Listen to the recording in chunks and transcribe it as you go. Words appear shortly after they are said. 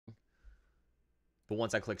But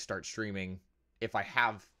once I click start streaming, if I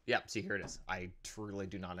have, yep, see, here it is. I truly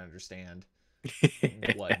do not understand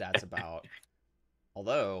what that's about.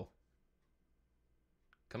 Although,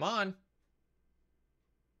 come on.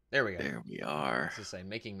 There we go. There we are. It's just saying,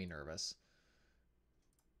 making me nervous.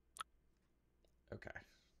 Okay.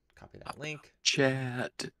 Copy that link.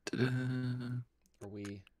 Chat. Are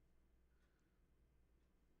we...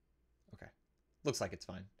 Okay. Looks like it's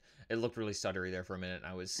fine. It looked really stuttery there for a minute. And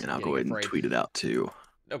I was And I'll go ahead and tweet it out too.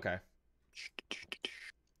 Okay.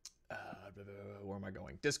 Where am I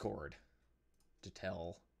going? Discord. To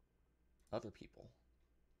tell other people.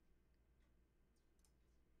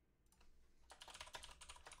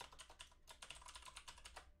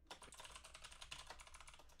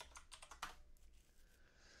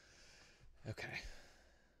 Okay.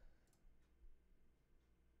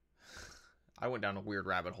 I went down a weird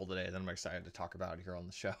rabbit hole today that I'm excited to talk about here on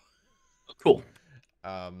the show. Cool.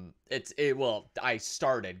 Well, I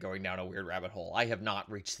started going down a weird rabbit hole. I have not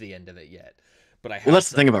reached the end of it yet, but I have. Well, that's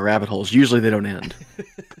the thing about rabbit holes. Usually they don't end.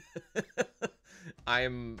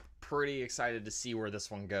 I'm pretty excited to see where this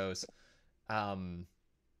one goes.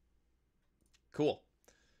 Cool.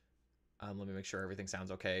 Let me make sure everything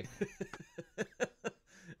sounds okay.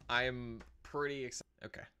 I'm pretty excited.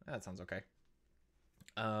 Okay, that sounds okay.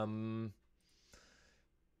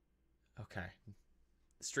 Okay.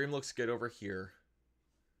 The stream looks good over here.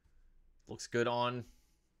 Looks good on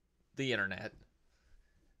the internet.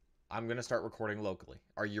 I'm going to start recording locally.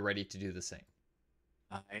 Are you ready to do the same?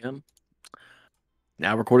 I am.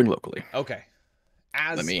 Now recording locally. Okay.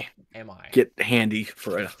 Let me am I. Get handy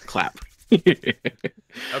for a clap. Okay.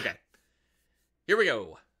 Here we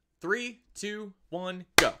go. 3, 2, 1,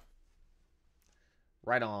 go.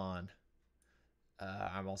 Right on.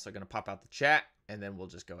 I'm also going to pop out the chat, and then we'll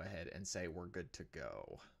just go ahead and say we're good to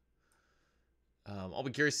go. I'll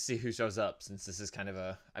be curious to see who shows up, since this is kind of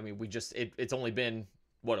a... I mean, it's only been,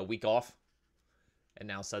 what, a week off? And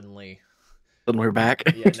now suddenly... Suddenly we're back.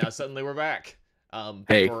 Yeah, now suddenly we're back.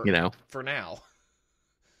 Hey, For now.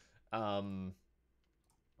 Okay,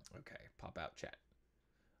 pop out chat.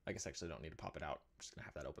 I guess I actually don't need to pop it out. I'm just going to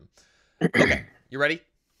have that open. Okay, you ready?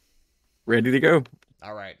 Ready to go.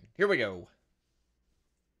 All right, here we go.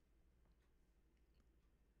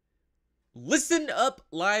 Listen up,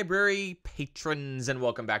 library patrons, and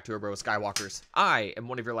welcome back to Obroa-Skai Walkers. I am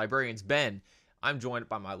one of your librarians, Ben. I'm joined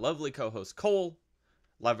by my lovely co-host, Cole,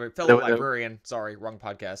 fellow librarian. Sorry, wrong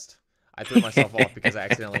podcast. I threw myself off because I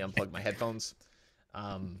accidentally unplugged my headphones,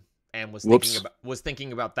 and was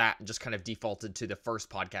thinking about that and just kind of defaulted to the first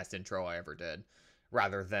podcast intro I ever did,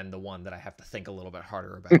 rather than the one that I have to think a little bit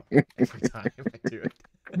harder about every time I do it.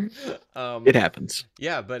 It happens.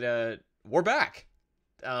 Yeah, but we're back.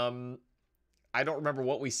 I don't remember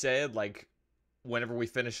what we said, like, whenever we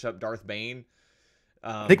finished up Darth Bane.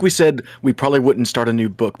 I think we said we probably wouldn't start a new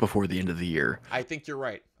book before the end of the year. I think you're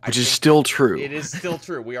right. Which is still true. It is still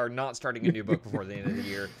true. We are not starting a new book before the end of the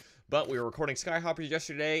year. But we were recording Skyhoppers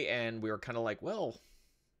yesterday, and we were kind of like, well,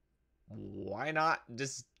 why not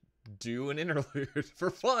just do an interlude for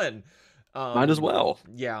fun? Might as well.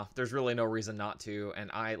 Yeah, there's really no reason not to. And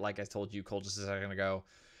like I told you, Cole, just a second ago,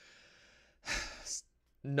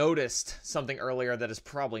 noticed something earlier that is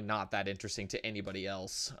probably not that interesting to anybody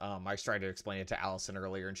else. I tried to explain it to Allison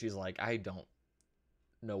earlier, and she's like, I don't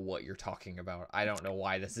know what you're talking about. I don't know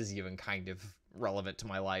why this is even kind of relevant to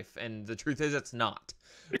my life. And the truth is, it's not.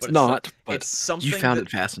 It's not, but it's something you found it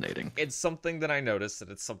fascinating. It's something that I noticed,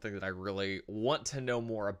 and it's something that I really want to know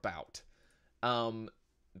more about.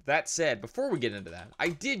 That said, before we get into that, I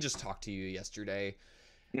did just talk to you yesterday.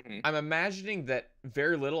 I'm imagining that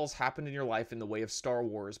very little has happened in your life in the way of Star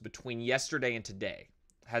Wars between yesterday and today.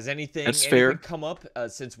 Has anything come up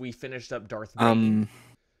since we finished up Darth Bane?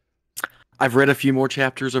 I've read a few more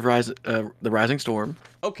chapters of The Rising Storm.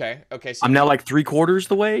 Okay. So I'm now like 3/4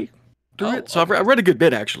 the way through it. So okay. I've read a good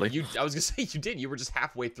bit, actually. I was going to say you did. You were just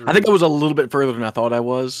halfway through. I think I was a little bit further than I thought I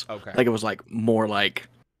was. Okay. I think it was like more like,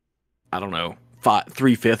 I don't know,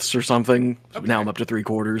 3/5 or something. Okay. Now I'm up to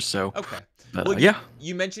 3/4. So. Okay. Well, yeah.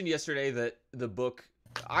 You mentioned yesterday that the book,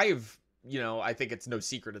 I think it's no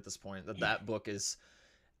secret at this point that book is,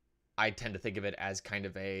 I tend to think of it as kind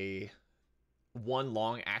of one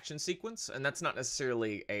long action sequence, and that's not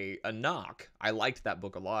necessarily a knock. I liked that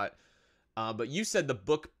book a lot, but you said the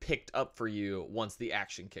book picked up for you once the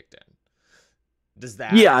action kicked in. Does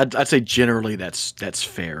that? Yeah, I'd say generally that's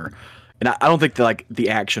fair. And I don't think the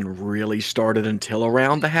action really started until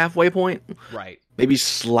around the halfway point. Right. Maybe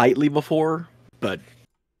slightly before, but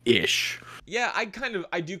ish. Yeah, I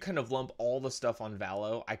do kind of lump all the stuff on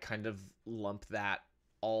Valo. I kind of lump that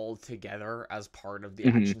all together as part of the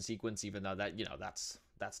Mhm. action sequence, even though that,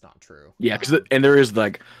 that's not true. Yeah, and there is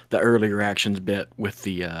like the earlier actions bit with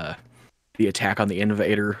the attack on the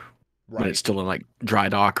innovator when it's Right. still in like dry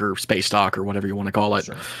dock or space dock or whatever you want to call it.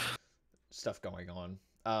 Sure. Stuff going on.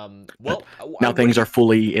 But Well, now what do things you? are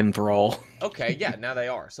fully in thrall. Okay, yeah, now they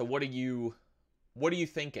are. So what are you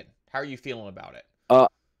thinking? How are you feeling about it? Uh,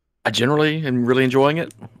 I generally am really enjoying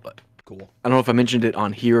it. But Cool. I don't know if I mentioned it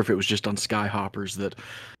on here, if it was just on Skyhoppers, that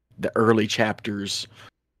the early chapters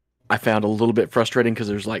I found a little bit frustrating because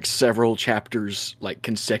there's like several chapters like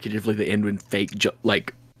consecutively that end in fake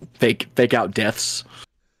out deaths.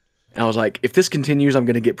 And I was like, if this continues, I'm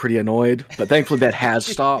going to get pretty annoyed. But thankfully, that has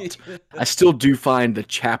stopped. I still do find the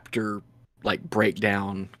chapter like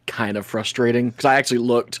breakdown kind of frustrating because I actually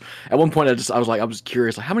looked at one point. I was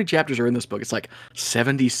curious, like how many chapters are in this book? It's like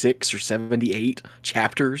 76 or 78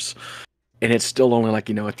 chapters, and it's still only like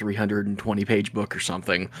a 320-page book or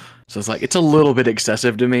something. So it's like it's a little bit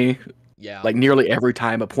excessive to me. Yeah. Like nearly every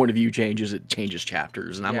time a point of view changes, it changes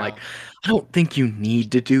chapters, and I'm Yeah. like, I don't think you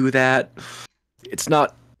need to do that. It's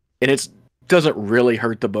not, and it doesn't really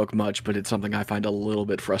hurt the book much, but it's something I find a little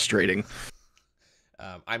bit frustrating.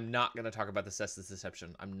 I'm not gonna talk about the Cestus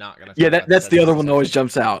Deception. I'm not gonna talk Yeah, about that's the Cestus other one that always Deception.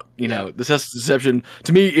 jumps out. Yep. The Cestus Deception,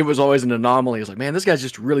 to me, it was always an anomaly. It's like, man, this guy's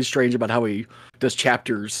just really strange about how he does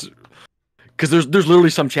chapters. Because there's literally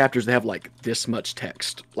some chapters that have like this much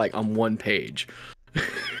text, like on one page.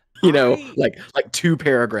 I like 2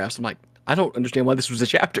 paragraphs. I'm like, I don't understand why this was a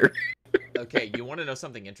chapter. Okay, you want to know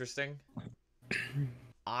something interesting?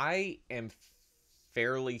 I am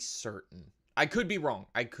fairly certain. I could be wrong.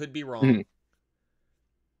 I could be wrong. Mhm.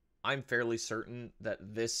 I'm fairly certain that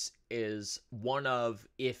this is one of,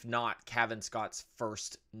 if not Cavan Scott's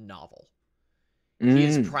first novel. He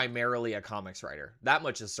is primarily a comics writer. That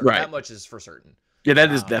much is certain. Right. That much is for certain. Yeah,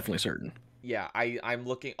 that is definitely certain. Yeah, I'm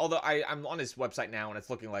looking. Although I'm on his website now, and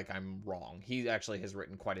it's looking like I'm wrong. He actually has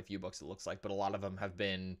written quite a few books. It looks like, but a lot of them have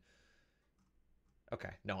been.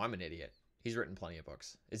 Okay, no, I'm an idiot. He's written plenty of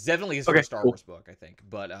books. It's definitely his first Star Wars book, I think.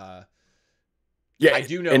 But yeah, I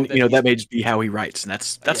do know and that that may just be how he writes, and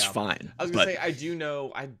that's yeah, fine. I was gonna say I do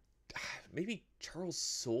know. Maybe Charles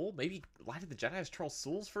Soule, maybe Light of the Jedi is Charles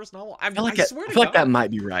Soule's first novel. I swear to I feel like that might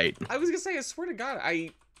be right. I was gonna say, I swear to God,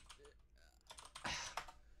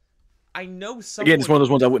 I know someone. Again, it's one of those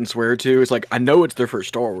ones I wouldn't swear to. It's like I know it's their first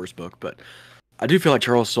Star Wars book, but I do feel like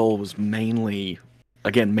Charles Soule was mainly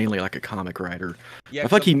like a comic writer. Yeah, I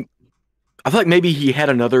feel like maybe he had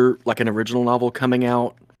another like an original novel coming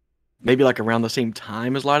out, maybe like around the same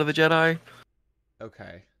time as Light of the Jedi.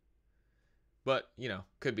 Okay. But,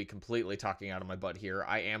 could be completely talking out of my butt here.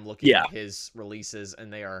 I am looking at his releases,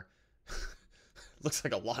 and they are looks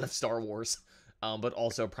like a lot of Star Wars, but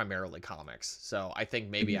also primarily comics. So I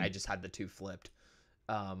think maybe I just had the two flipped.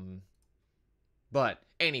 But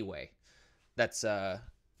anyway, that's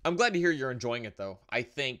I'm glad to hear you're enjoying it though. I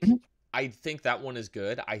think that one is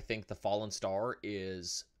good. I think The Fallen Star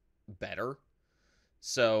is better.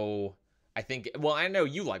 So I think, well, I know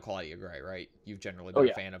you like Quality of Grey, right? You've generally been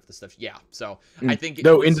a fan of the stuff. Yeah. So I think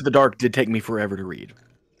Into the Dark did take me forever to read.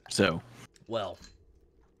 So, well,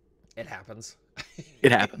 it happens.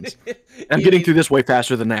 It happens. I'm getting through this way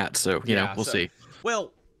faster than that, so we'll see.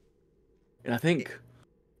 Well, and I think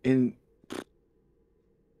in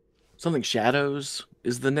something Shadows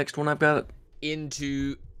is the next one I've got.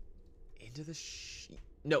 Into the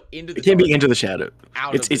it can't be Into the Shadow.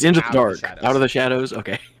 It's Into the Dark. Out of the Shadows.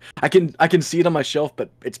 Okay. I can see it on my shelf,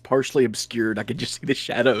 but it's partially obscured. I can just see the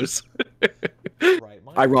shadows. Right.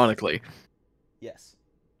 Ironically. Yes.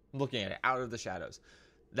 I'm looking at it. Out of the Shadows.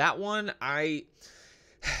 That one, I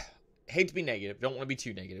hate to be negative. Don't want to be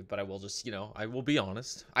too negative, but I will just, I will be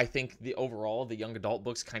honest. I think the young adult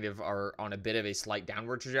books kind of are on a bit of a slight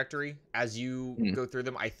downward trajectory as you go through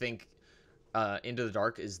them. I think Into the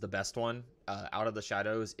Dark is the best one. Out of the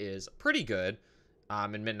Shadows is pretty good.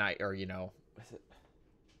 And Midnight, or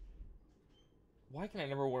why can I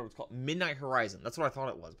remember what it was called? Midnight Horizon. That's what I thought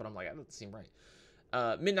it was, but I'm like, that doesn't seem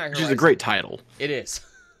right. Midnight Horizon. Which is a great title. It is.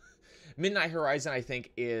 Midnight Horizon, I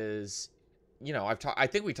think, is, I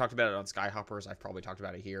think we talked about it on Skyhoppers. I've probably talked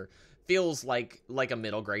about it here. Feels like a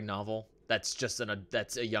middle grade novel. That's just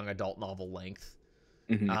that's a young adult novel length.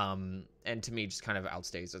 Mm-hmm. And to me, just kind of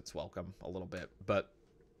outstays its welcome a little bit, but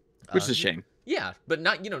which is a shame. Yeah, but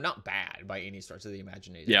not not bad by any stretch of the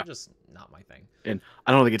imagination. Yeah, just not my thing. And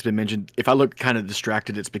I don't think it's been mentioned. If I look kind of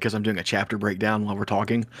distracted, it's because I'm doing a chapter breakdown while we're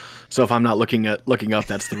talking. So if I'm not looking up,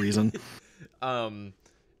 that's the reason.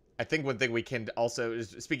 I think one thing we can also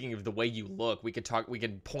is, speaking of the way you look, we can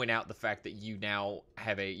point out the fact that you now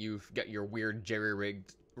have you've got your weird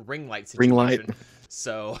jerry-rigged ring light situation.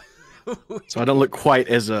 So So I don't look quite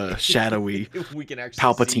as a shadowy we can actually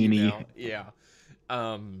see you Palpatine-y. now. Yeah.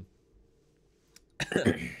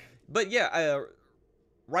 But yeah,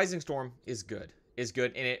 Rising Storm is good. Is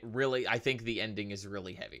good, and it really, I think the ending is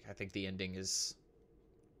really heavy. I think the ending is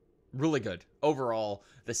really good. Overall,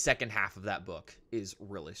 the second half of that book is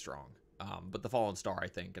really strong. But The Fallen Star, I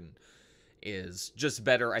think, is just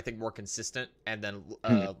better. I think more consistent. And then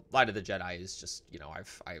Light of the Jedi is just, you know,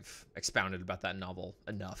 I've expounded about that novel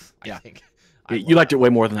enough. I think. You liked it way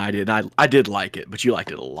more than I did. I did like it, but you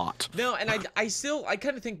liked it a lot. No, and I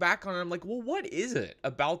kind of think back on it. I'm like, well, what is it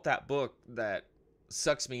about that book that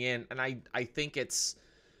sucks me in? And I think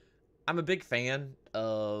I'm a big fan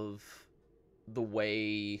of the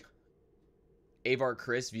way Avar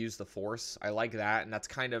Kriss views the Force. I like that, and that's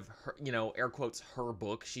kind of her, you know, air quotes, her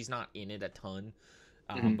book. She's not in it a ton,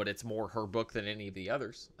 but it's more her book than any of the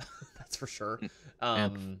others. That's for sure.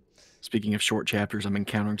 Speaking of short chapters, I'm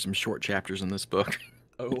encountering some short chapters in this book.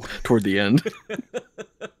 Oh, toward the end.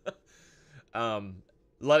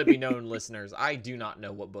 Let it be known, listeners, I do not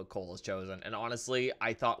know what book Cole has chosen, and honestly,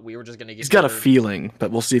 I thought we were just gonna get. He's got a feeling,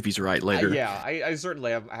 but we'll see if he's right later. Yeah, I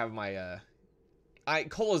certainly have my.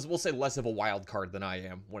 Cole is, we'll say, less of a wild card than I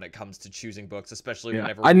am when it comes to choosing books, especially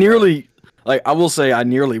whenever I nearly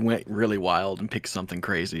went really wild and picked something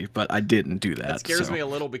crazy, but I didn't do that. That scares me a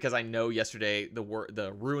little because I know yesterday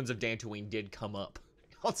the ruins of Dantooine did come up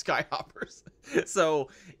on Skyhoppers, so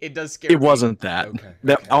it does scare me. It wasn't that.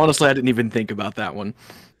 Okay. Honestly, I didn't even think about that one.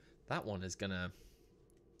 That one is gonna.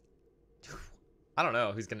 I don't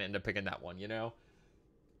know who's gonna end up picking that one. You know.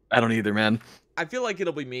 I don't either, man. I feel like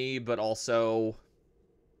it'll be me, but also.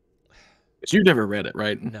 But you've never read it,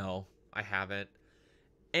 right? No, I haven't.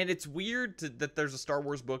 And it's weird that there's a Star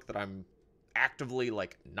Wars book that I'm actively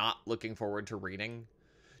like not looking forward to reading,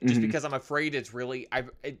 just because I'm afraid it's really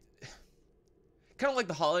kind of like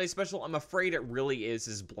the holiday special. I'm afraid it really is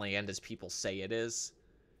as bland as people say it is.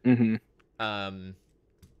 You know,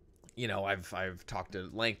 I've talked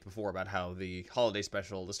at length before about how the holiday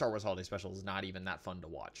special, the Star Wars holiday special, is not even that fun to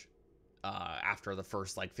watch. After the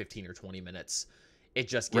first like 15 or 20 minutes, it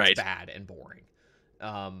just gets bad and boring.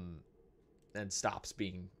 And stops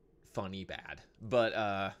being funny bad. But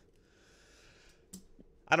I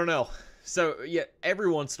don't know. So yeah, every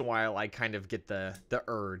once in a while I kind of get the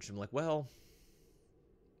urge. I'm like, well,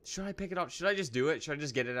 should I pick it up? Should I just do it? Should I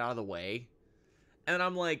just get it out of the way? And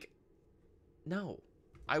I'm like, no.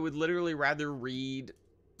 I would literally rather read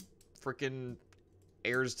freaking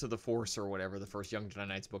Heirs to the Force or whatever the first Young Jedi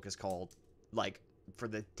Knights book is called, like, for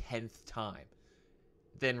the 10th time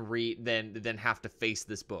than have to face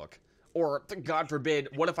this book. Or, God forbid,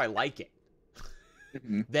 what if I like it?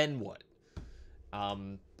 Then what?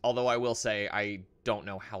 Although I will say, I don't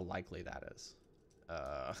know how likely that is.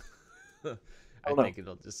 I think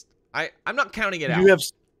it'll just... I'm not counting it out.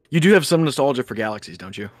 You do have some nostalgia for Galaxies,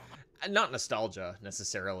 don't you? Not nostalgia,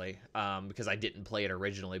 necessarily, because I didn't play it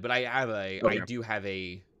originally. But I have I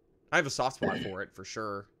have a soft spot for it, for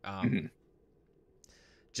sure.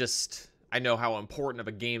 Just... I know how important of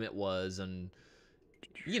a game it was, and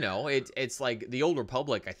you know, it's like the Old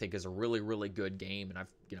Republic, I think, is a really, really good game, and I've,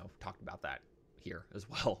 you know, talked about that here as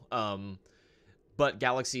well. But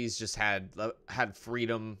Galaxies just had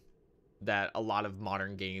freedom that a lot of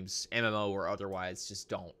modern games, MMO or otherwise, just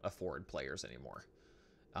don't afford players anymore.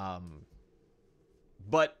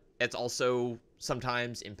 But it's also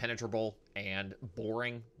sometimes impenetrable and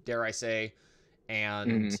boring, dare I say.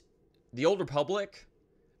 And the Old Republic,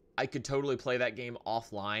 I could totally play that game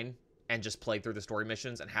offline and just play through the story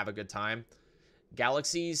missions and have a good time.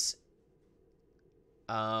 Galaxies,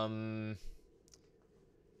 I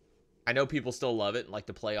know people still love it and like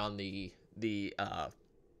to play on the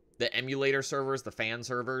emulator servers, the fan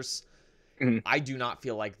servers. I do not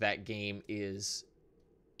feel like that game is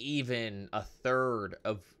even a third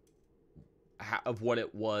of what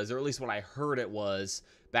it was, or at least what I heard it was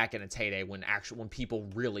back in its heyday when people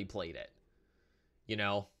really played it. You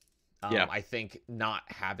know? I think not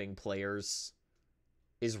having players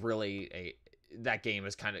is really that game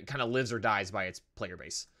is kind of lives or dies by its player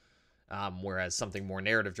base. Whereas something more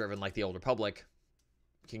narrative driven like the Old Republic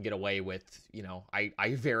can get away with, you know,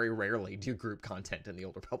 I very rarely do group content in the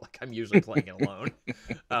Old Republic. I'm usually playing it alone.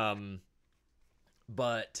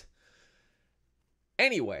 But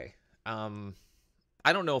anyway, I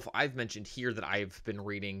don't know if I've mentioned here that I've been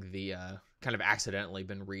reading kind of accidentally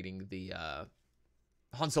been reading the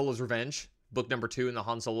Han Solo's Revenge, book number 2 in the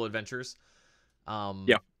Han Solo Adventures.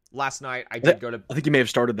 Last night I did go to... I think you may have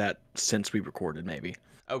started that since we recorded, maybe.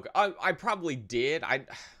 Okay, I probably did.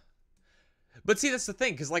 But see, that's the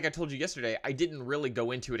thing, because like I told you yesterday, I didn't really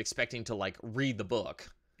go into it expecting to, like, read the book.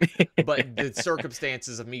 But the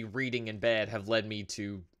circumstances of me reading in bed have led me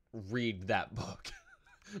to read that book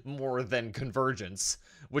more than Convergence,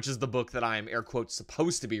 which is the book that I'm, air quotes,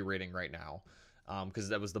 supposed to be reading right now. Because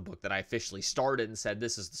that was the book that I officially started and said,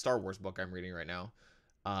 this is the Star Wars book I'm reading right now.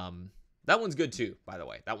 That one's good too, by the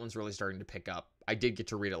way. That one's really starting to pick up. I did get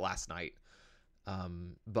to read it last night.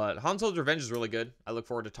 But Han Solo's Revenge is really good. I look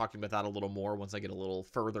forward to talking about that a little more once I get a little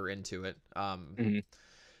further into it.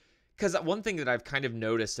 Because one thing that I've kind of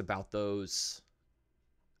noticed about those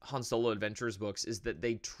Han Solo Adventures books is that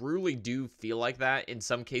they truly do feel like that. In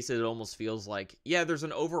some cases, it almost feels like, yeah, there's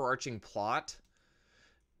an overarching plot,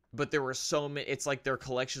 but there were so many, it's like they're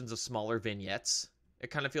collections of smaller vignettes. It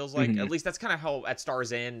kind of feels like, at least that's kind of how at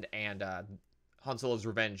Star's End and Han Solo's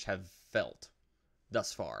Revenge have felt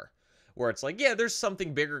thus far. Where it's like, yeah, there's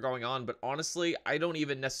something bigger going on, but honestly, I don't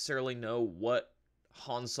even necessarily know what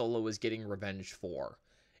Han Solo is getting revenge for.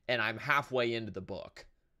 And I'm halfway into the book.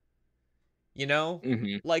 You know?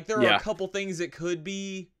 Like, there are a couple things it could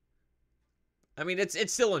be. I mean,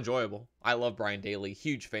 it's still enjoyable. I love Brian Daley.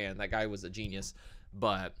 Huge fan. That guy was a genius.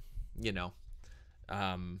 But, you know.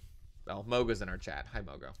 Well, Mogo's in our chat. Hi,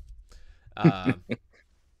 Mogo.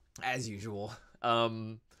 As usual.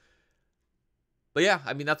 But yeah,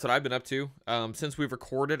 I mean, that's what I've been up to. Since we've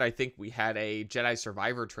recorded, I think we had a Jedi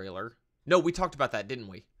Survivor trailer. No, we talked about that, didn't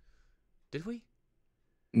we? Did we?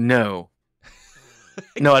 No.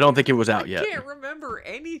 No, I don't think it was out yet. I can't remember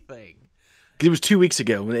anything. It was 2 weeks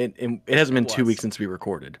ago, and it hasn't been 2 weeks since we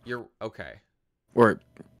recorded. You're okay. Or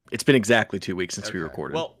it's been exactly 2 weeks since we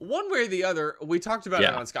recorded. Well, one way or the other, we talked about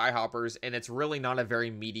it on Skyhoppers, and it's really not a very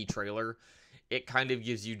meaty trailer. It kind of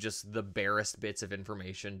gives you just the barest bits of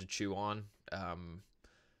information to chew on.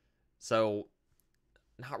 So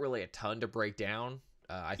not really a ton to break down.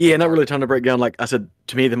 Not really a ton to break down. Like I said,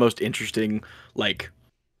 to me, the most interesting, like,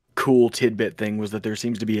 cool tidbit thing was that there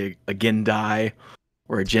seems to be a Gendai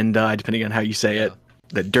or a Jendai, depending on how you say it.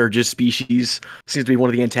 That Dirge's species seems to be one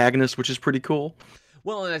of the antagonists, which is pretty cool.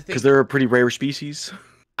 Well, and I think because they're a pretty rare species.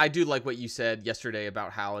 I do like what you said yesterday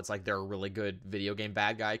about how it's like they're a really good video game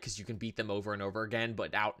bad guy because you can beat them over and over again,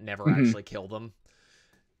 but never actually kill them.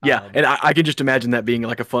 Yeah, and I can just imagine that being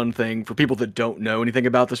like a fun thing for people that don't know anything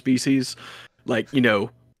about the species. Like, you know,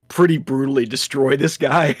 pretty brutally destroy this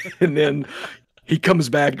guy, and then he comes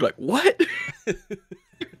back and you're like, what?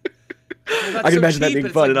 I can imagine that being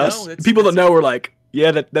fun, and people that know are like,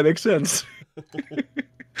 yeah, that makes sense.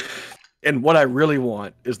 And what I really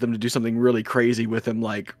want is them to do something really crazy with him,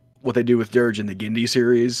 like what they do with Dirge in the Gindi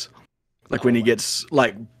series. Like when he gets,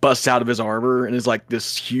 like, busts out of his armor and is like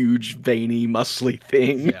this huge, veiny, muscly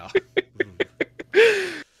thing. Yeah.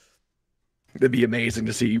 That'd be amazing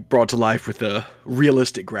to see brought to life with the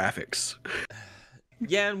realistic graphics.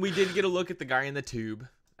 Yeah, and we did get a look at the guy in the tube.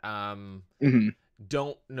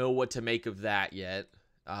 Don't know what to make of that yet.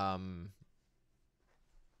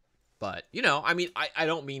 But, you know, I mean, I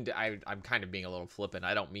don't mean to, I'm kind of being a little flippant.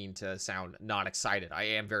 I don't mean to sound not excited. I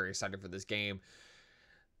am very excited for this game.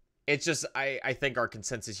 It's just, I think our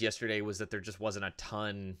consensus yesterday was that there just wasn't a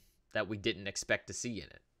ton that we didn't expect to see in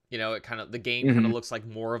it. You know, the game kind of looks like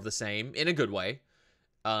more of the same in a good way.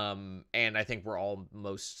 And I think we're all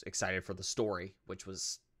most excited for the story, which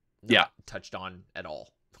was not touched on at all.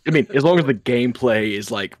 I mean, as long as the gameplay is,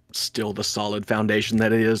 like, still the solid foundation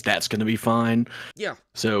that it is, that's going to be fine. Yeah.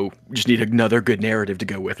 So, just need another good narrative to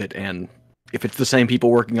go with it, and if it's the same people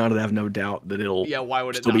working on it, I have no doubt that it'll why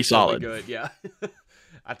would it still not be solid. Good? Yeah.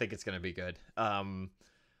 I think it's going to be good.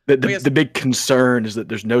 The big concern is that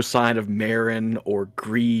there's no sign of Marin or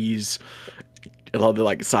Grease. A lot of the,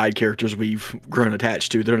 like, side characters we've grown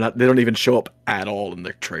attached to, they don't even show up at all in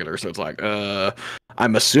the trailer. So it's like,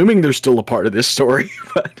 I'm assuming they're still a part of this story.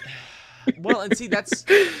 But well, and see, that's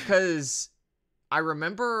because I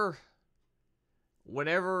remember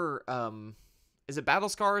whenever is it Battle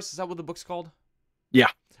Scars? Is that what the book's called? Yeah.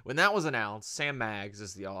 When that was announced, Sam Maggs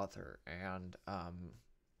is the author, and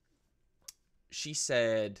she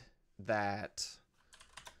said that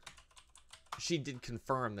she did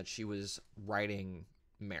confirm that she was writing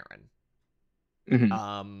Marin.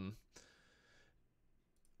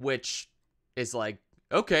 Which is like,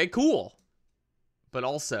 okay, cool. But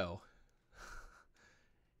also,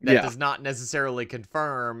 that does not necessarily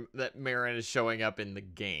confirm that Marin is showing up in the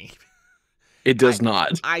game. It does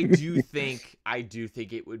not. I do think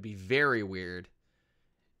it would be very weird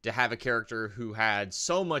to have a character who had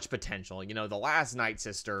so much potential. You know, the last Night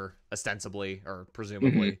Sister, ostensibly, or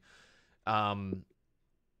presumably,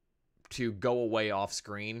 to go away off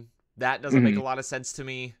screen. That doesn't make a lot of sense to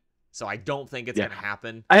me. So I don't think it's going to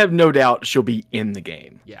happen. I have no doubt she'll be in the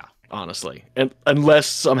game. Yeah. Honestly. And unless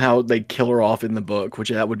somehow they kill her off in the book, which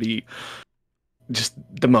that would be just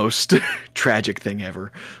the most tragic thing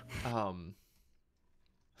ever.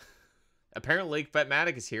 Apparently,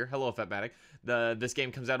 Fatmatic is here. Hello, Fatmatic. This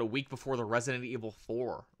game comes out a week before the Resident Evil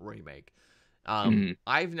 4 remake.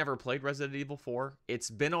 I've never played Resident Evil 4. It's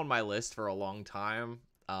been on my list for a long time.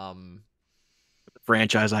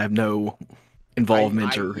 Franchise, I have no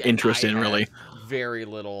involvement or interest in, really. Very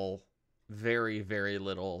little, very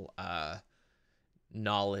little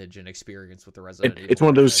knowledge and experience with the Resident Evil. It's one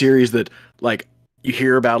of those series that, like, you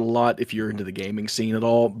hear about a lot if you're into the gaming scene at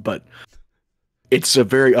all, but it's a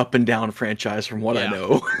very up and down franchise from what I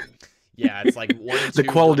know. Yeah, it's like 1 and 2. The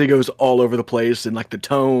quality goes all over the place, and like the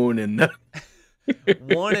tone and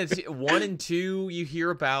 1 and 2 you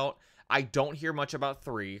hear about. I don't hear much about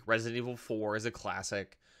 3. Resident Evil 4 is a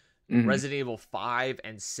classic. Resident Evil 5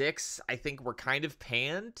 and 6, I think, were kind of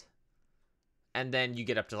panned. And then you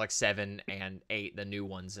get up to like 7 and 8, the new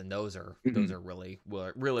ones, and those are really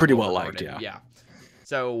pretty well liked. Yeah.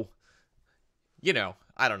 So, you know,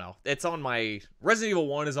 I don't know. It's on my Resident Evil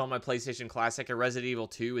 1 is on my PlayStation Classic, and Resident Evil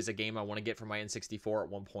 2 is a game I want to get for my N64 at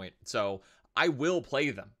one point. So I will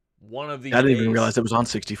play them one of these days. I didn't even realize it was on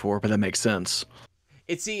 64, but that makes sense.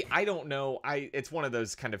 I don't know. It's one of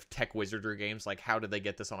those kind of tech wizardry games. Like, how did they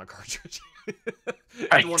get this on a cartridge?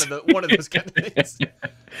 Right. one of those kind of things.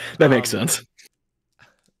 That makes sense.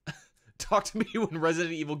 Talk to me when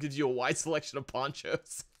Resident Evil gives you a wide selection of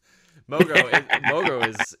ponchos.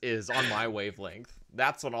 Mogo is on my wavelength.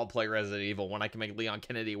 That's when I'll play Resident Evil, when I can make Leon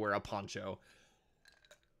Kennedy wear a poncho.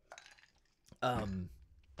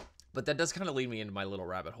 But that does kind of lead me into my little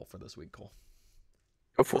rabbit hole for this week, Cole.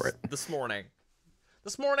 Go for it. This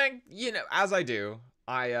morning, you know, as I do,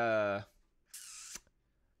 I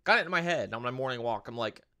got it in my head on my morning walk. I'm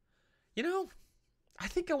like, you know, I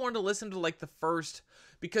think I wanted to listen to like the first,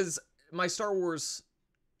 because my Star Wars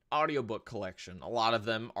audiobook collection, a lot of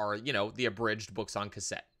them are, you know, the abridged books on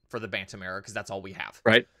cassette for the Bantam era, because that's all we have.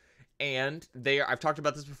 Right. And I've talked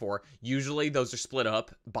about this before, usually those are split up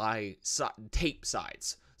by tape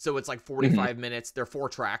sides. So it's like 45 minutes. They're 4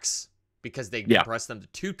 tracks because they compress them to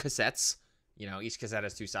 2 cassettes. You know, each cassette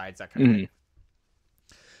has 2 sides, that kind of thing.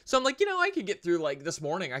 So I'm like, you know, I could get through, like, this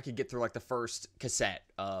morning, I could get through, like, the first cassette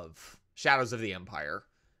of Shadows of the Empire,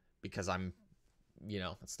 because I'm, you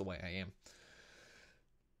know, that's the way I am.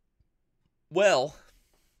 Well,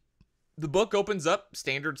 the book opens up,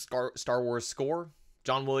 standard Star Wars score,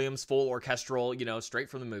 John Williams, full orchestral, you know, straight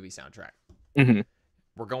from the movie soundtrack.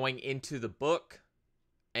 We're going into the book,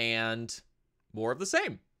 and more of the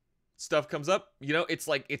same. Stuff comes up, you know, it's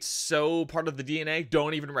like, it's so part of the DNA,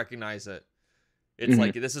 don't even recognize it. It's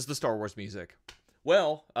like, this is the Star Wars music.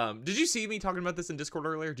 Well, did you see me talking about this in Discord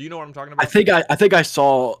earlier? Do you know what I'm talking about? I think I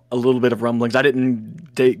saw a little bit of rumblings. I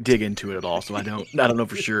didn't dig into it at all, so I don't know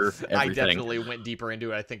for sure everything. I definitely went deeper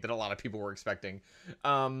into it. I think that a lot of people were expecting.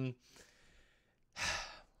 Well,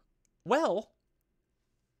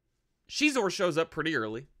 Shizor shows up pretty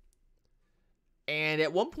early. And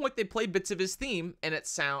at one point, they play bits of his theme, and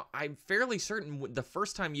I'm fairly certain the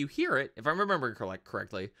first time you hear it, if I'm remembering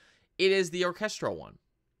correctly, it is the orchestral one.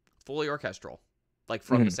 Fully orchestral. Like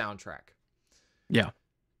from the soundtrack. Yeah.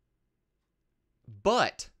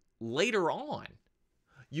 But later on,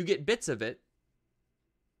 you get bits of it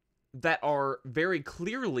that are very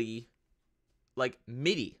clearly like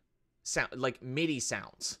MIDI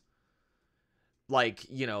sounds. Like,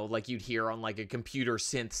 you know, like you'd hear on like a computer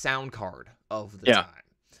synth sound card of the time.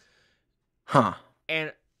 Huh.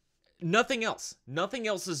 And nothing else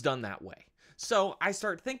is done that way. So I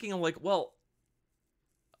start thinking, I'm like, well,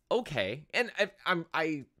 okay. And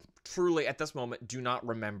I truly at this moment do not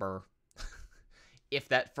remember if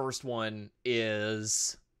that first one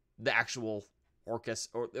is the actual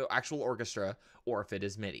orchestra or if it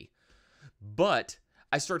is MIDI. But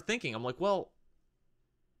I start thinking, I'm like, well,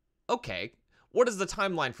 okay, what does the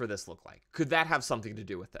timeline for this look like? Could that have something to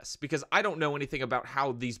do with this? Because I don't know anything about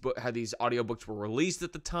how these audiobooks were released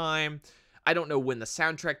at the time. I don't know when the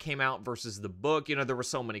soundtrack came out versus the book. You know, there were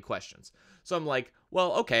so many questions. So I'm like,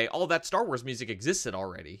 well, okay, all that Star Wars music existed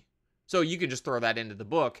already. So you can just throw that into the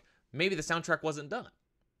book. Maybe the soundtrack wasn't done.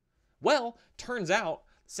 Well, turns out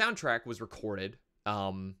the soundtrack was recorded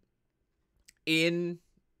in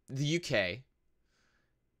the UK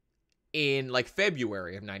in like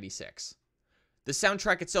February of 96. The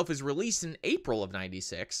soundtrack itself is released in April of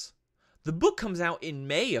 96. The book comes out in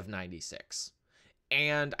May of 96.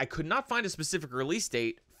 And I could not find a specific release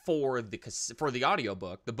date for the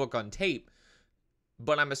audiobook, the book on tape,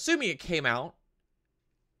 but I'm assuming it came out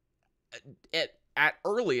at at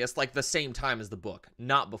earliest like the same time as the book,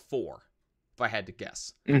 not before, if I had to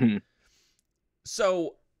guess. Mm-hmm.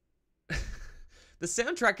 So the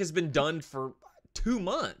soundtrack has been done for 2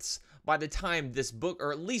 months by the time this book,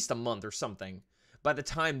 or at least a month or something, by the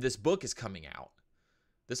time this book is coming out.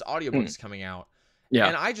 This audiobook is coming out. Yeah.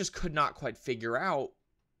 And I just could not quite figure out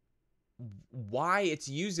why it's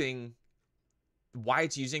using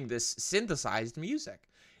this synthesized music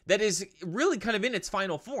that is really kind of in its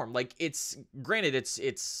final form. Like, it's granted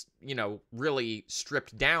it's you know, really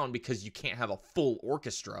stripped down because you can't have a full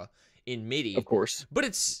orchestra in MIDI, of course, but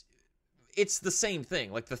it's the same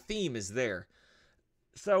thing. Like, the theme is there.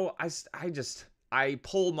 So I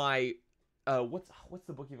pull my what's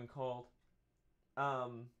the book even called?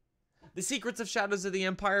 The Secrets of Shadows of the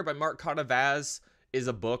Empire by Mark Cotta-Vaz is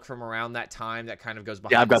a book from around that time that kind of goes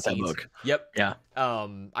behind I've got the that scenes. book. Yep. Yeah.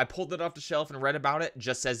 I pulled it off the shelf and read about it.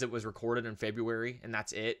 Just says it was recorded in February, and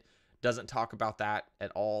that's it. Doesn't talk about that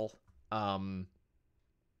at all. And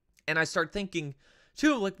I start thinking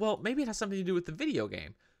too, like, well, maybe it has something to do with the video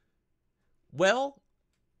game. Well,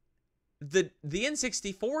 the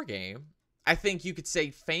N64 game, I think you could say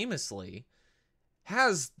famously,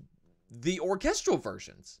 has the orchestral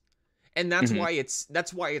versions. And that's why it's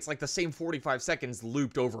like the same 45 seconds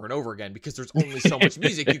looped over and over again, because there's only so much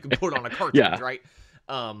music you can put on a cartridge, right?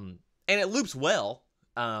 And it loops well.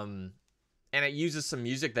 And it uses some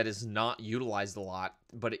music that is not utilized a lot,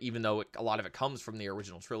 but even though a lot of it comes from the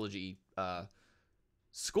original trilogy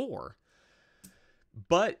score.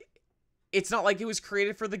 But it's not like it was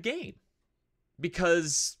created for the game,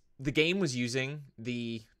 because the game was using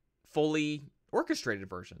the fully orchestrated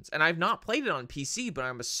versions. And I've not played it on PC, but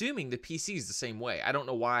I'm assuming the PC is the same way. I don't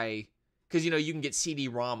know why, because, you know, you can get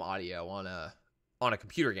CD-ROM audio on a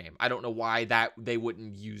computer game. I don't know why that they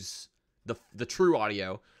wouldn't use the true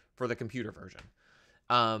audio for the computer version.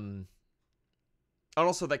 And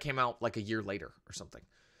also that came out like a year later or something.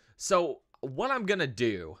 So what I think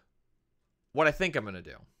I'm gonna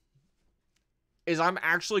do is I'm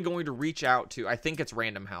actually going to reach out to, I think it's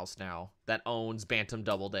Random House now, that owns Bantam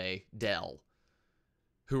Doubleday Dell,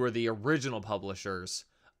 who are the original publishers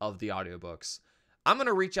of the audiobooks. I'm going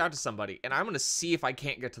to reach out to somebody, and I'm going to see if I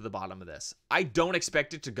can't get to the bottom of this. I don't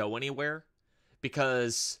expect it to go anywhere,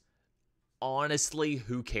 because honestly,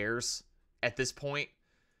 who cares at this point?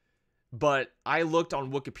 But I looked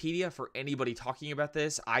on Wikipedia for anybody talking about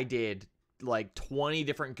this. I did like 20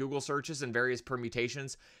 different Google searches and various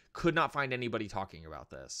permutations. Could not find anybody talking about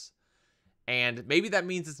this. And maybe that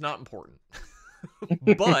means it's not important.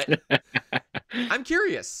 But I'm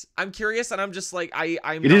curious. And I'm just like,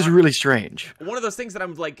 it is really strange. One of those things that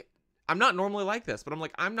I'm like, I'm not normally like this, but I'm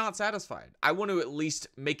like, I'm not satisfied. I want to at least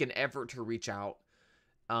make an effort to reach out.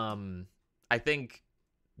 I think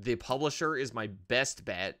the publisher is my best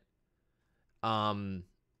bet.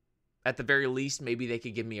 At the very least, maybe they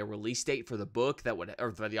could give me a release date for the book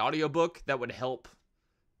or for the audiobook that would help,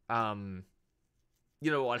 would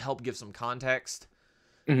help give some context.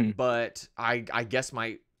 Mm-hmm. But I guess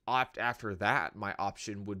my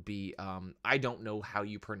option would be, I don't know how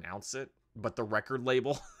you pronounce it, but the record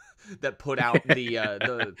label that put out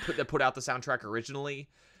that put out the soundtrack originally,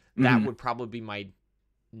 that would probably be my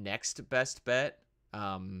next best bet.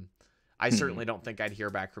 I certainly don't think I'd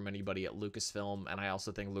hear back from anybody at Lucasfilm, and I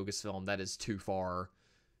also think Lucasfilm, that is too far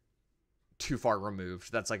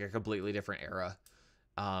removed. That's like a completely different era.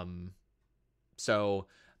 So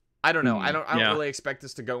I don't know. I don't really expect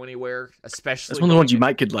this to go anywhere, especially. That's one of the ones you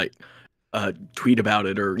could like tweet about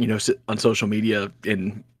it, or on social media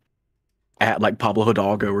at like Pablo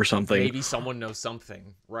Hidalgo or something. Maybe someone knows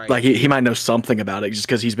something, right? Like he might know something about it just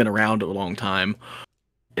because he's been around a long time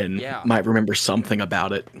and might remember something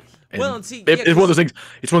about it. And well, and see, it's one of those things.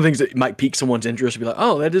 It's one of the things that might pique someone's interest and be like,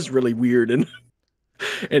 "Oh, that is really weird,"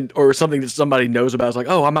 and or something that somebody knows about. It's like,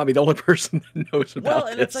 "Oh, I might be the only person that knows about."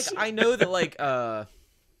 Well, and it's like, I know that like oh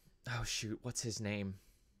shoot, what's his name?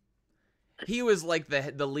 He was like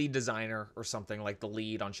the lead designer or something, like the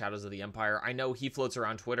lead on Shadows of the Empire. I know he floats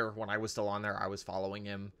around Twitter. When I was still on there, I was following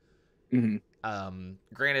him. Mm-hmm.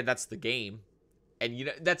 Granted, that's the game,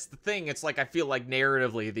 and that's the thing. It's like, I feel like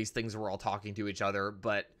narratively these things were all talking to each other,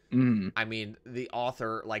 but I mean, the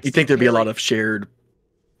author, like, you think there'd be a lot of shared,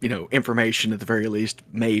 information at the very least,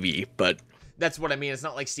 maybe, but that's what I mean. It's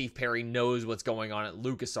not like Steve Perry knows what's going on at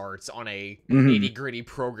LucasArts on a nitty-gritty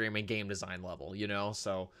programming game design level,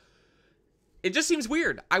 so it just seems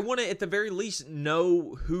weird. I want to, at the very least,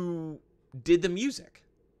 know who did the music.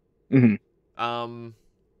 Who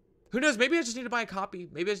knows? Maybe I just need to buy a copy.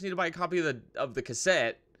 Maybe I just need to buy a copy of the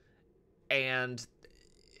cassette, and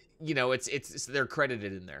it's they're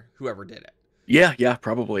credited in there, whoever did it. Yeah,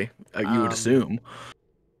 probably. You would Um, assume.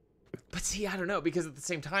 but see, I don't know, because at the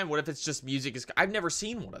same time, what if it's just music is? I've never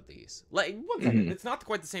seen one of these. Like, one second, Hmm. it's not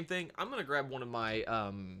quite the same thing. I'm gonna grab one of my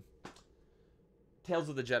Tales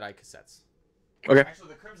of the Jedi cassettes. Okay. Actually,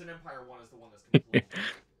 the Crimson Empire one is the one that's complete.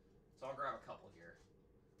 So I'll grab a couple here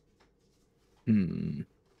Hmm.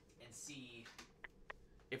 and see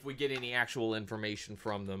if we get any actual information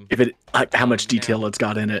from them. If it, like, how much detail Now, it's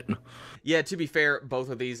got in it. yeah, to be fair, both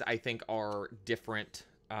of these I think are different.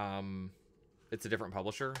 It's a different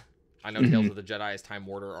publisher. I know Tales of the Jedi is Time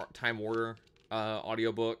Warner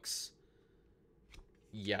audiobooks.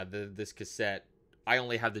 Yeah, this cassette. I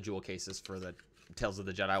only have the jewel cases for the Tales of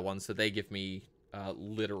the Jedi ones, so they give me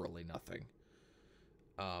literally nothing.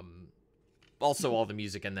 Also, all the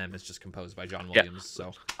music in them is just composed by John Williams.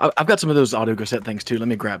 So I've got some of those audio cassette things too. Let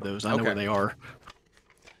me grab those. I know where okay. they are.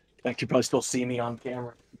 In fact, you probably still see me on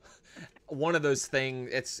camera. One of those things.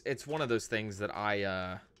 It's one of those things that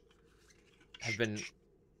I've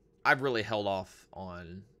really held off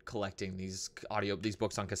on collecting these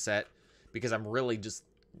books on cassette because I'm really just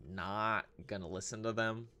not gonna listen to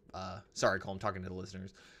them. Sorry, Cole, I'm talking to the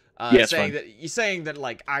listeners. Yeah, it's fine. Saying that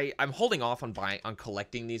like I'm holding off on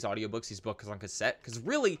collecting these audiobooks, these books on cassette, because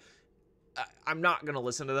really I'm not gonna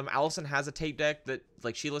listen to them. Allison has a tape deck that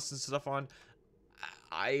like she listens to stuff on.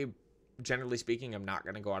 I generally speaking, I'm not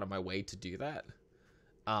gonna go out of my way to do that.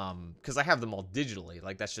 Because I have them all digitally,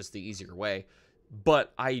 like that's just the easier way.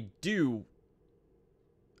 But I do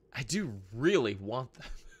really want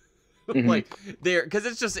them. Like because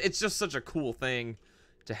it's just such a cool thing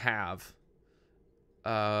to have.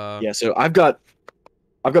 Yeah, so I've got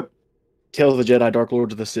Tales of the Jedi, Dark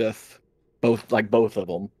Lords of the Sith, both of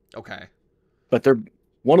them. Okay. But they're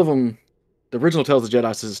one of them. The original Tales of the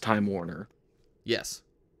Jedi says Time Warner. Yes.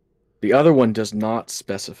 The other one does not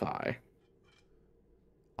specify.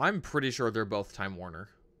 I'm pretty sure they're both Time Warner.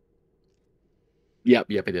 Yep,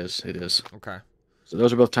 it is. It is. Okay. So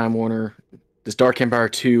those are both Time Warner. This Dark Empire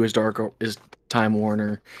 2 is Time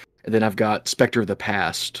Warner. And then I've got Spectre of the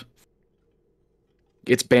Past.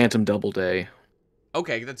 It's Bantam Doubleday.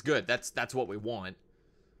 Okay, that's good. That's what we want.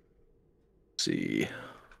 Let's see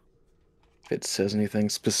if it says anything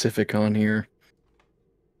specific on here.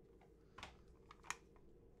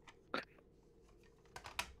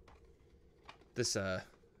 This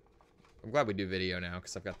I'm glad we do video now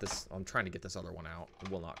because I've got this. I'm trying to get this other one out. It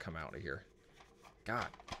will not come out of here. God.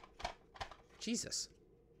 Jesus.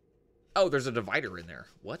 Oh, there's a divider in there.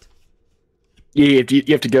 What? Yeah, you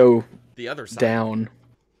have to go the other side. Down.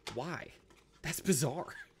 Why? That's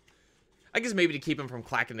bizarre. I guess maybe to keep them from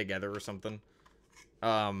clacking together or something.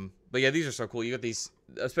 But yeah, these are so cool. You got these,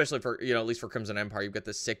 especially for, at least for Crimson Empire, you've got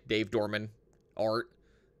this sick Dave Dorman art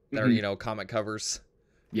that are, comic covers.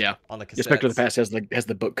 Yeah. On the cassettes. Spectre of the Past has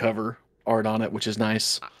the book cover art on it, which is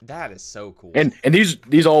nice. That is so cool. And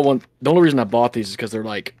these all want, the only reason I bought these is because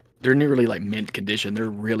they're nearly like mint condition. They're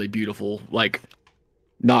really beautiful, like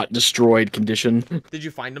not destroyed condition. Did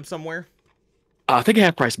you find them somewhere? I think I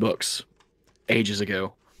Half Price Books ages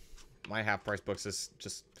ago. My Half Price Books is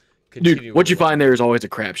just dude. What you find there is always a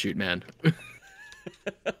crapshoot, man.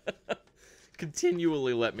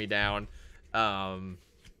 Continually let me down. I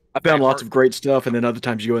found lots of great stuff, and then other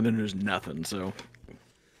times you go in there and there's nothing. So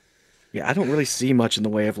yeah, I don't really see much in the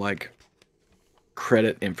way of like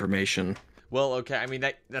credit information. Well, okay. I mean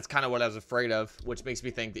that's kind of what I was afraid of, which makes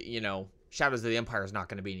me think that Shadows of the Empire is not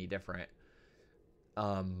going to be any different.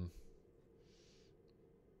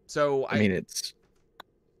 So I mean, it's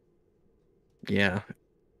yeah.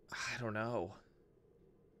 I don't know.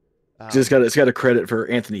 It's got a credit for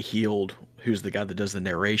Anthony Heald, who's the guy that does the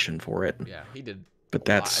narration for it. Yeah, he did. But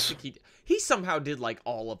that's I think he somehow did like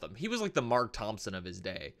all of them. He was like the Mark Thompson of his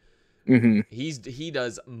day. Mm-hmm. He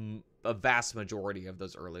does a vast majority of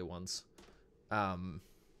those early ones.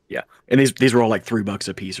 Yeah, and these were all like $3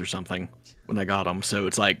 a piece or something when I got them. So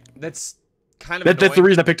it's like that's kind of that's the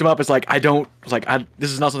reason I picked them up. It's like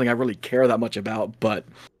this is not something I really care that much about, but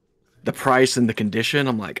the price and the condition,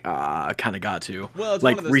 I'm like, I kind of got to. Well, it's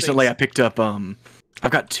like one of those recently, things... I picked up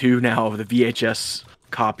I've got 2 now of the VHS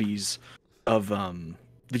copies of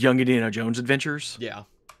the Young Indiana Jones Adventures. Yeah.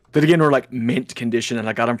 That again were like mint condition, and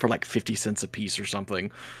I got them for like 50 cents a piece or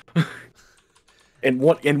something. And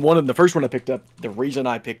the first one I picked up, the reason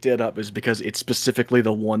I picked it up is because it's specifically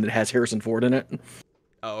the one that has Harrison Ford in it.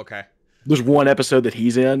 Oh, okay. There's one episode that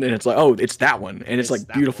he's in, and it's like, oh, it's that one, and it's like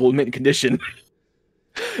beautiful mint condition.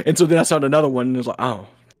 And so then I found another one, and it was like, oh,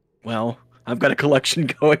 well, I've got a collection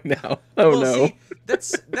going now. Oh no. See,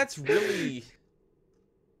 that's really,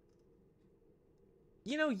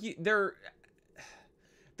 they're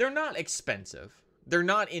not expensive. They're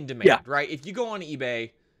not in demand, right? If you go on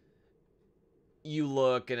eBay, you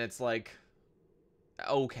look and it's like,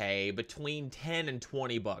 okay, between 10 and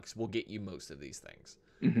 20 bucks will get you most of these things.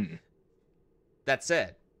 Mm-hmm. That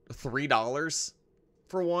said, $3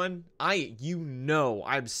 for one,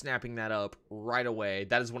 I'm snapping that up right away.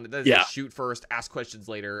 That is a shoot first, ask questions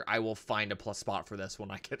later. I will find a plus spot for this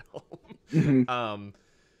when I get home. Mm-hmm.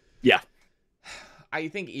 I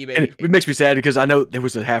think eBay. And it makes me sad because I know there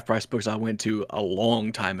was a Half Price Books I went to a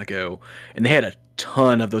long time ago, and they had a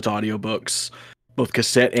ton of those audiobooks, both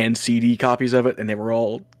cassette and CD copies of it, and they were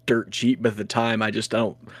all dirt cheap. But at the time, I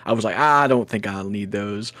was like, I don't think I'll need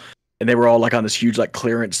those. And they were all like on this huge like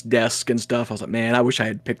clearance desk and stuff. I was like, man, I wish I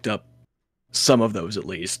had picked up some of those at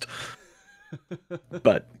least.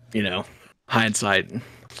 But, hindsight.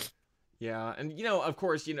 Yeah, and of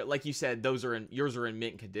course, like you said, yours are in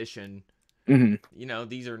mint condition. Mm-hmm.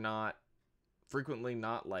 These are frequently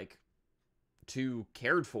not like too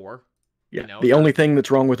cared for. Yeah. The only thing that's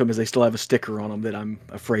wrong with them is they still have a sticker on them that I'm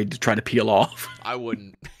afraid to try to peel off. I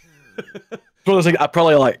wouldn't. Well,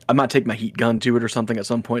 I might take my heat gun to it or something at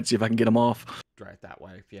some point, see if I can get them off. Try it that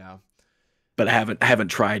way, yeah. But I haven't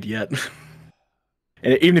tried yet.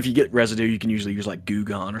 And even if you get residue, you can usually use like Goo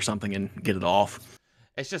Gone or something and get it off.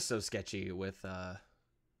 It's just so sketchy with that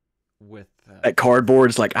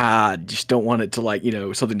cardboard. It's like just don't want it to like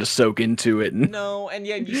something to soak into it. No, and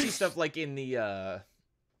yeah, you see stuff like in the I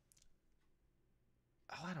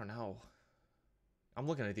don't know. I'm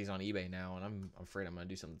looking at these on eBay now, and I'm afraid I'm gonna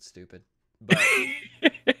do something stupid. But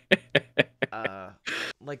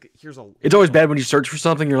it's always bad when you search for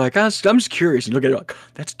something. You're like, I'm just curious, and you look at it like,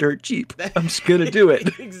 that's dirt cheap. I'm just gonna do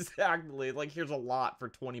it. Exactly. Like, here's a lot for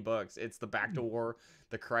 $20. It's the Back to War,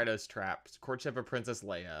 the Krytos Trap, Courtship of Princess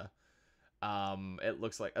Leia. It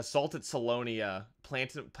looks like Assault at Salonia,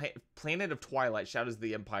 Planet of Twilight, Shadows of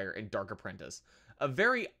the Empire, and Dark Apprentice. A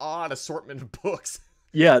very odd assortment of books.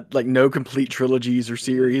 Yeah, like no complete trilogies or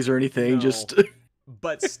series or anything. No. Just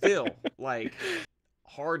But still, like,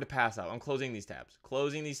 hard to pass out. I'm closing these tabs.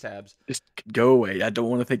 Just go away. I don't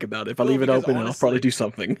want to think about it. If I leave it open, honestly, I'll probably do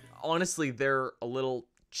something. Honestly, they're a little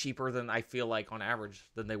cheaper than I feel like on average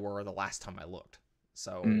than they were the last time I looked.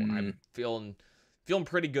 So I'm feeling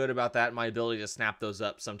pretty good about that. My ability to snap those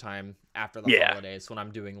up sometime after the holidays when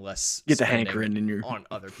I'm doing less. Get the hankering in your on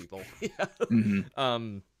other people. Yeah.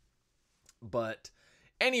 But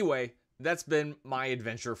anyway, that's been my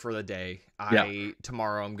adventure for the day.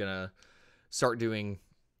 Tomorrow I'm gonna start doing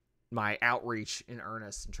my outreach in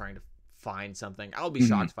earnest and trying to find something. I'll be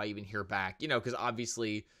shocked if I even hear back, because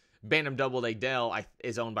obviously Bantam Doubleday Dell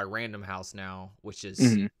is owned by Random House now, which is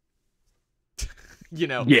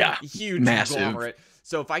huge, massive conglomerate.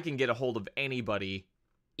 So if I can get a hold of anybody,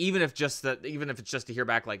 even if it's just to hear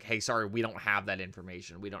back like, hey, sorry, we don't have that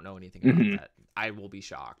information, we don't know anything about that, I will be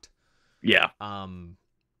shocked. Yeah.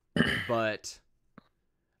 But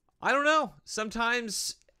I don't know.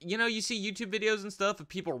 Sometimes, you see YouTube videos and stuff of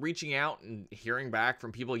people reaching out and hearing back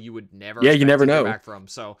from people you would never you never know back from.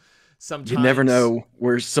 So sometimes you never know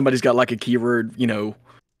where somebody's got like a keyword,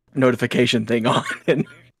 notification thing on and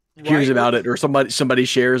hears about it, or somebody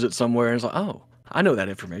shares it somewhere and is like, oh, I know that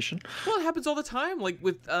information. Well, it happens all the time. Like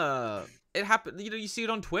with it happened. You see it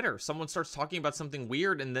on Twitter. Someone starts talking about something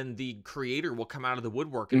weird, and then the creator will come out of the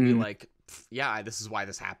woodwork and be like, "Yeah, this is why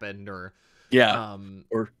this happened," or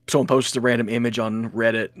or someone posts a random image on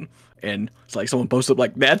Reddit, and it's like someone posted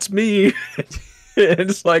like, "That's me," and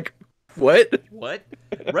it's like, what?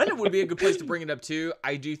 Reddit would be a good place to bring it up too.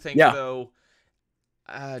 I do think though.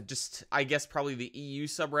 I guess probably the EU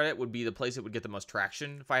subreddit would be the place that would get the most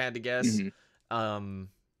traction if I had to guess.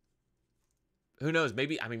 Who knows?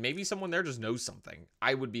 Maybe someone there just knows something.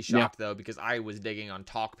 I would be shocked though, because I was digging on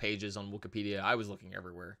talk pages on Wikipedia. I was looking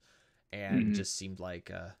everywhere, and it just seemed like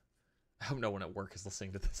I hope no one at work is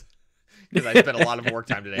listening to this, because I spent a lot of work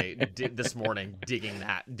time today, this morning,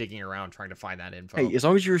 digging around trying to find that info. Hey, as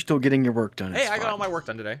long as you're still getting your work done. Hey, I got all my work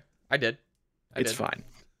done today. I did. It's fine.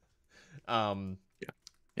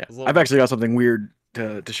 Yeah. Little... I've actually got something weird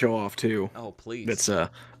to show off too. Oh, please. That's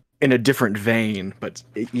in a different vein, but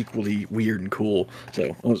equally weird and cool.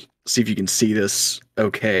 So let's see if you can see this.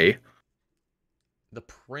 Okay. The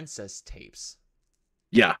Princess Tapes.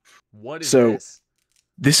 Yeah. What is this?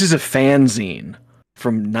 This is a fanzine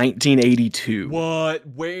from 1982. What?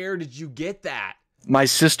 Where did you get that? My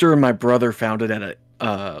sister and my brother found it at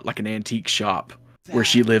like an antique shop where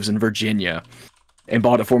she lives in Virginia, and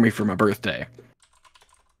bought it for me for my birthday.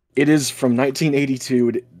 It is from 1982.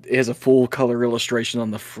 It has a full color illustration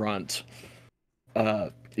on the front.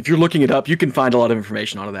 If you're looking it up, you can find a lot of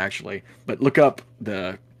information on it actually. But look up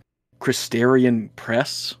the Christerian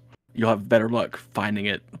Press you'll have better luck finding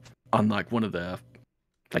it on like one of the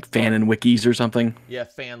like fan and wikis or something. Yeah,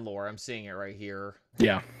 fan lore. I'm seeing it right here.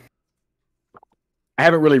 Yeah. I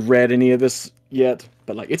haven't really read any of this yet,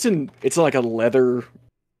 but like it's like a leather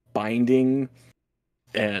binding,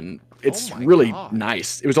 and it's really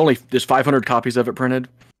nice. It was only there's 500 copies of it printed,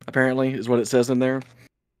 apparently, is what it says in there,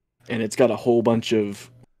 and it's got a whole bunch of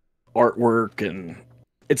artwork, and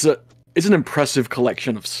it's an impressive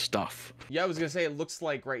collection of stuff. Yeah, I was gonna say it looks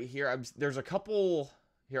like right here. There's a couple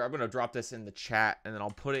here. I'm gonna drop this in the chat, and then I'll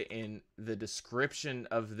put it in the description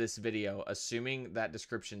of this video, assuming that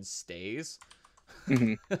description stays.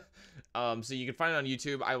 Mm-hmm. So you can find it on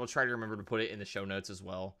YouTube. I will try to remember to put it in the show notes as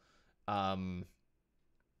well.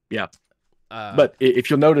 Yeah. But if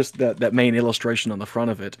you'll notice that main illustration on the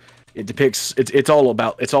front of it, it depicts it's all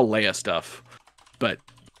Leia stuff, but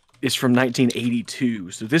it's from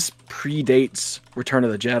 1982, so this predates Return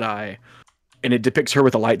of the Jedi, and it depicts her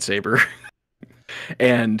with a lightsaber.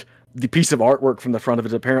 And the piece of artwork from the front of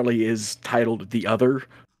it apparently is titled "The Other,"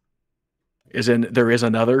 as in there is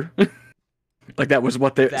another. Like that was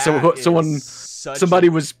what somebody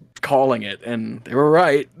was calling it, and they were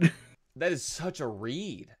right. That is such a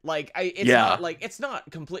read. Like it's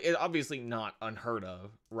not complete. It's obviously not unheard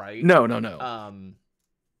of, right? No.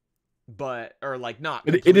 But not.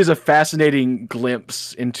 It is a fascinating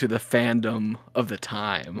glimpse into the fandom of the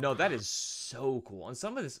time. No, that is so cool. And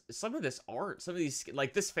some of this art, some of these,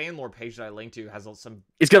 like this fan lore page that I linked to has some.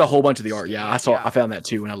 It's got a whole bunch of the art. Yeah, I found that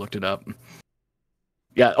too when I looked it up.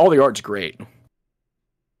 Yeah, all the art's great.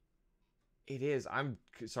 It is. I'm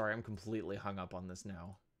sorry. I'm completely hung up on this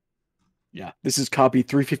now. Yeah, this is copy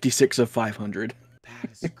 356 of 500.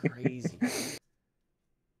 That is crazy.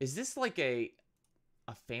 Is this like a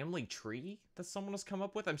family tree that someone has come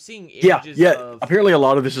up with? I'm seeing images of... Apparently a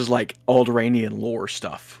lot of this is like Alderaanian lore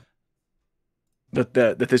stuff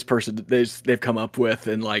that this person they've come up with,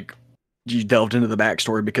 and like you delved into the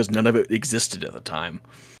backstory because none of it existed at the time.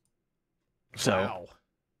 So, wow.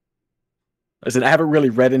 I said I haven't really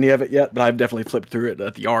read any of it yet, but I've definitely flipped through it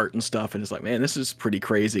at the art and stuff, and it's like, man, this is pretty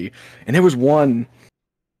crazy. And there was one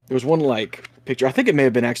like picture. I think it may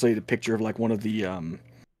have been actually the picture of like one of the I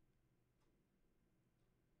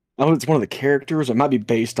don't know if it's one of the characters. It might be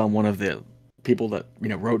based on one of the people that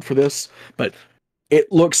wrote for this, but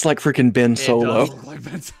it looks like freaking Ben Solo. It does look like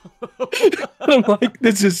Ben Solo. I'm like,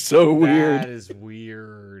 this is so weird. That is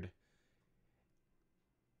weird.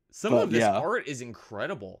 Some of this art is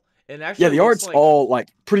incredible. And actually, the art's like, all like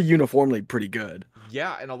pretty uniformly pretty good.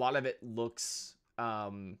 Yeah, and a lot of it looks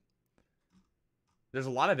there's a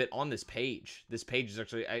lot of it on this page. This page is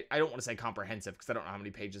actually I don't want to say comprehensive because I don't know how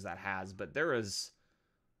many pages that has, but there is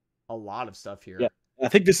a lot of stuff here. Yeah. I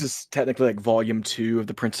think this is technically like volume 2 of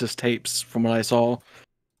the Princess tapes from what I saw.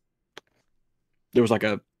 There was like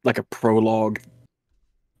a prologue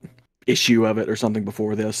issue of it or something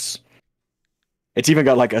before this. It's even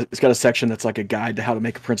got it's got a section that's like a guide to how to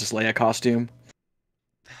make a Princess Leia costume.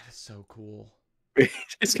 That is so cool.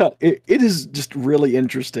 It is just really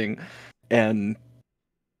interesting and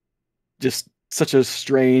just such a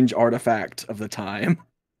strange artifact of the time.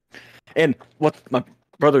 And what my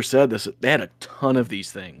brother said, they had a ton of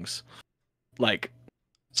these things, like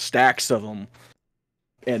stacks of them,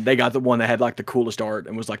 and they got the one that had like the coolest art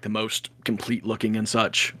and was like the most complete looking and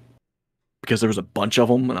such, because there was a bunch of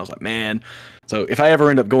them. And I was like, man, so if I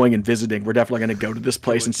ever end up going and visiting, we're definitely going to go to this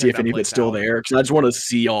place and see if any of it's still there, because I just want to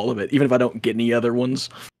see all of it, even if I don't get any other ones.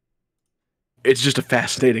 It's just a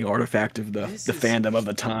fascinating artifact of the fandom of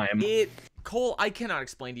the time. Cole, I cannot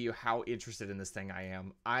explain to you how interested in this thing I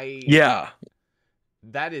am.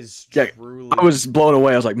 That is truly... I was blown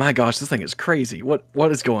away. I was like, my gosh, this thing is crazy.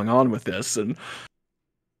 What is going on with this? And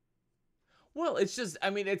well, it's just, I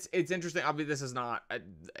mean, it's interesting. I mean, this is not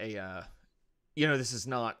this is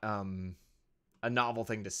not a novel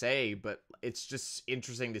thing to say, but it's just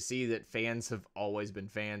interesting to see that fans have always been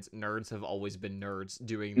fans, nerds have always been nerds,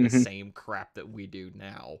 doing the same crap that we do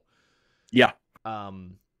now. Yeah.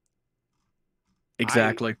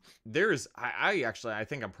 Exactly. I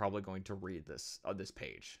think I'm probably going to read this on this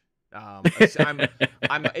page. It's one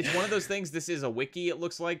of those things. This is a wiki, it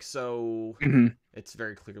looks like, so it's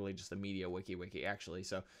very clearly just a media wiki actually.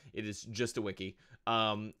 So it is just a wiki.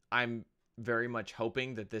 I'm very much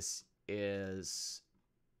hoping that this is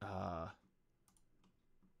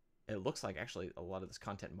it looks like actually a lot of this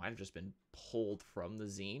content might have just been pulled from the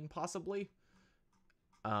zine, possibly.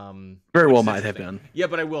 Very well might have been. Yeah,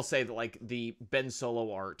 but I will say that like the Ben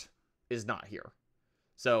Solo art is not here.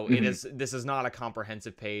 So this is not a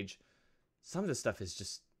comprehensive page. Some of this stuff is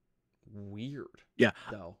just weird. Yeah.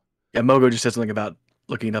 Though. Yeah, Mogo just said something about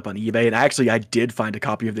looking it up on eBay, and actually I did find a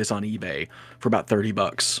copy of this on eBay for about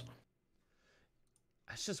 $30.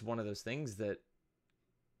 That's just one of those things that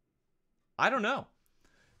I don't know.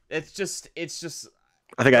 It's just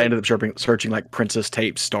I think I like, ended up searching like Princess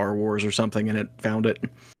Tapes Star Wars or something, and it found it.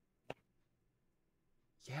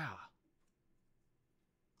 yeah.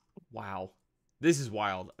 Wow. This is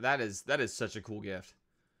wild. That is such a cool gift.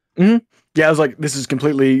 Yeah, I was like, this is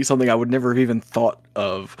completely something I would never have even thought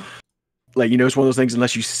of. Like, you know, it's one of those things,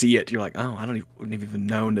 unless you see it, you're like, oh, wouldn't have even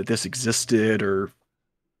known that this existed, or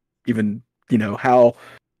even, you know, how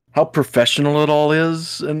professional it all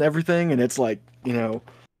is and everything. And it's like, you know,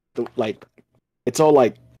 like, it's all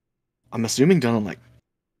like, I'm assuming done on like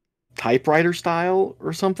typewriter style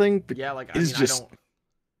or something. But Yeah, like, I it's mean, I just, don't...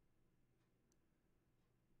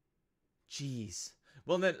 Jeez.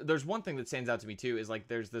 Well, then there's one thing that stands out to me, too, is, like,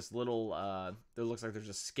 there's this little, there looks like there's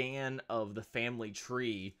a scan of the family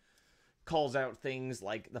tree, calls out things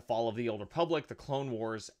like the fall of the Old Republic, the Clone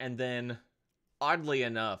Wars, and then, oddly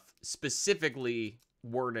enough, specifically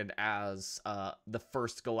worded as, the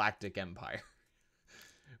First Galactic Empire.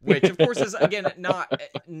 Which, of course, is, again, not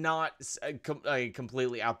a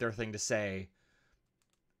completely out there thing to say,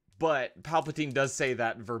 but Palpatine does say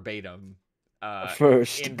that verbatim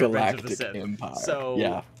First in Revenge of the Galactic Sith. Empire. So,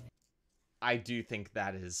 yeah. I do think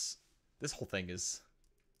this whole thing is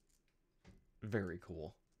very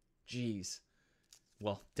cool. Jeez.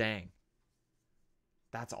 Well, dang.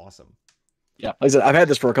 That's awesome. Yeah, like I said, I've had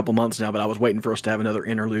this for a couple months now, but I was waiting for us to have another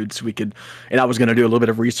interlude so we could, and I was going to do a little bit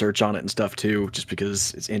of research on it and stuff too, just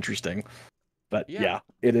because it's interesting. But yeah,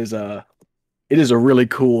 it is a really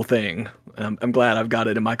cool thing. I'm glad I've got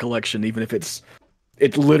it in my collection, even if it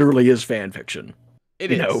literally is fan fiction.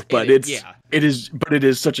 It you is. know, but it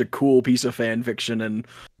is such a cool piece of fan fiction, and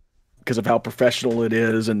because of how professional it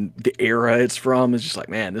is and the era it's from, it's just like,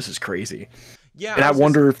 man, this is crazy. Yeah, and I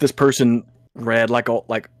wonder if this person read like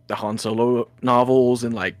the Han Solo novels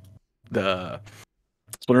and like the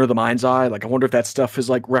Splinter of the Mind's Eye. Like, I wonder if that stuff is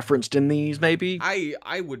like referenced in these, maybe.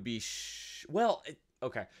 I would be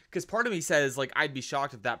okay, because part of me says, like, I'd be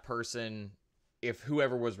shocked if that person, if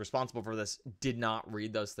whoever was responsible for this, did not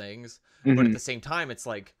read those things. But at the same time, it's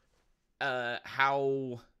like,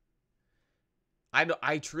 how...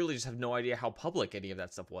 I truly just have no idea how public any of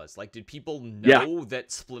that stuff was. Like, did people know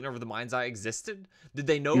that Splinter of the Mind's Eye existed? Did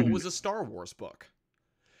they know it was a Star Wars book?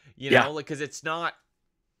 You know, like, because it's not...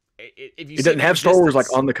 If you it doesn't have Star Wars,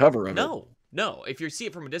 like, on the cover of it. No. If you see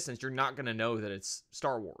it from a distance, you're not going to know that it's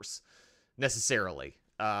Star Wars, necessarily.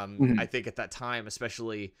 I think at that time,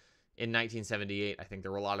 especially in 1978, I think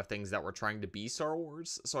there were a lot of things that were trying to be Star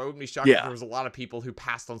Wars. So I wouldn't be shocked if there was a lot of people who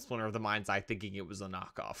passed on Splinter of the Mind's Eye thinking it was a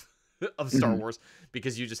knockoff of Star Wars,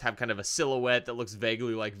 because you just have kind of a silhouette that looks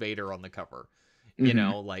vaguely like Vader on the cover. You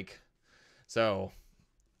know, like, so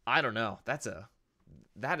I don't know.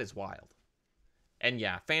 That is wild. And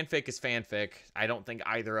yeah, fanfic is fanfic. I don't think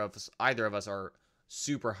either of us are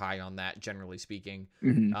super high on that, generally speaking.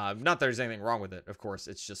 Not that there's anything wrong with it, of course.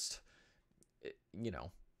 It's just, you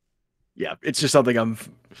know. Yeah, it's just something I'm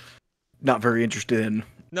not very interested in.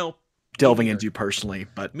 No. Delving into personally,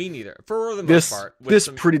 but me neither. For the most part, this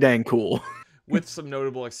pretty dang cool. With some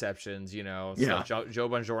notable exceptions, you know. So Joe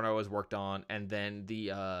Bongiorno has worked on, and then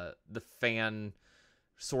the fan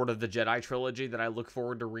sort of the Jedi trilogy that I look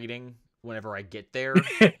forward to reading whenever I get there.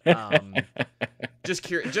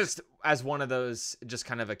 Just as one of those, just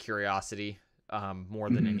kind of a curiosity, more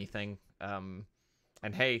than anything. And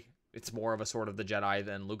hey, it's more of a sort of the Jedi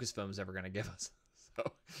than Lucasfilm's ever going to give us.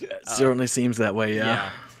 So it certainly seems that way.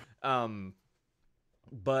 Yeah.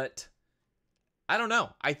 But I don't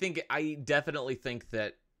know. I definitely think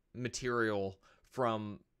that material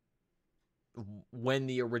from when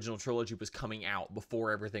the original trilogy was coming out,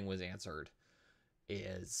 before everything was answered,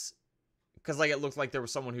 is because, like, it looks like there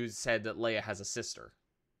was someone who said that Leia has a sister,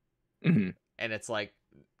 and it's like,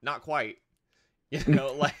 not quite, you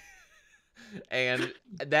know, like, and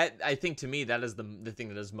that, I think, to me, that is the thing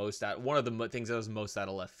that is most out, one of the things that is most out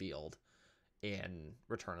of left field in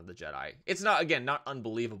Return of the Jedi. It's not, again, not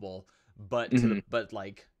unbelievable, but but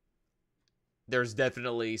like, there's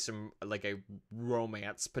definitely some, like, a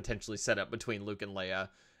romance potentially set up between Luke and Leia.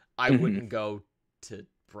 I wouldn't go to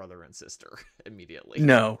brother and sister immediately.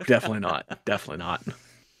 No, definitely not. Definitely not.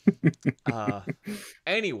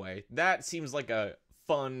 Anyway, that seems like a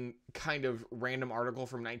fun kind of random article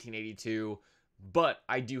from 1982, but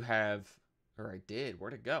I do have, or I did,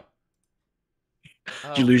 where'd it go?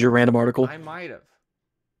 Did you lose your random article? I might have.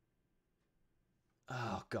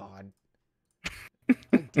 Oh, God.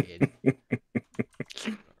 I did.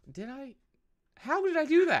 Did I? How did I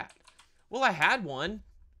do that? Well, I had one.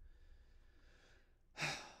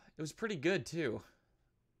 It was pretty good too.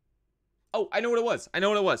 Oh, I know what it was. I know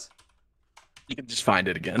what it was. You can just find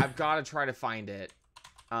it again. I've got to try to find it.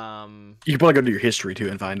 You can probably go to your history too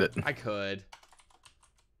and find it. I could.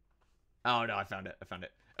 Oh no, I found it. I found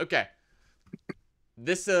it. Okay.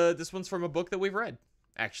 This one's from a book that we've read,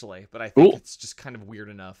 actually, but I think it's just kind of weird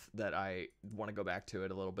enough that I want to go back to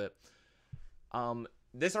it a little bit.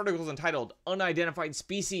 This article is entitled "Unidentified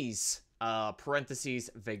Species," parentheses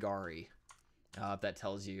Vegari. That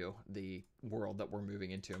tells you the world that we're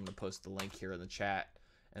moving into. I'm gonna post the link here in the chat,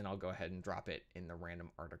 and I'll go ahead and drop it in the random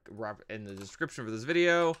article in the description for this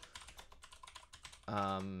video.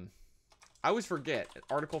 I always forget, an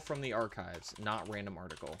article from the archives, not random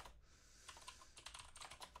article.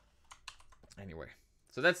 Anyway,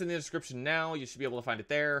 so that's in the description now. You should be able to find it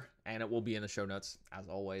there, and it will be in the show notes, as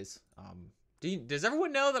always. Does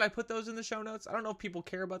everyone know that I put those in the show notes? I don't know if people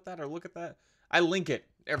care about that or look at that. I link it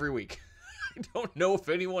every week. I don't know if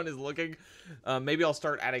anyone is looking. Maybe I'll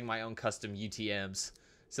start adding my own custom UTMs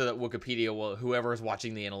so that Wikipedia will, whoever is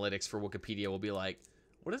watching the analytics for Wikipedia will be like,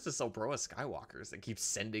 what is this Obroa-Skai walkers that keeps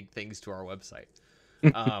sending things to our website?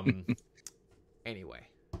 Anyway,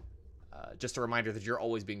 just a reminder that you're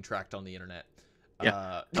always being tracked on the internet.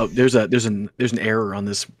 Yeah. Oh, there's an error on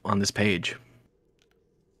this page.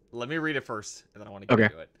 Let me read it first, and then I want to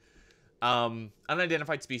get to it.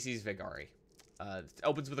 Unidentified species Vegari. It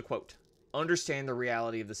opens with a quote. Understand the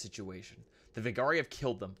reality of the situation. The Vegari have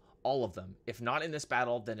killed them, all of them. If not in this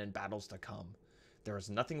battle, then in battles to come. There is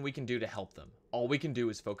nothing we can do to help them. All we can do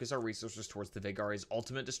is focus our resources towards the Vegari's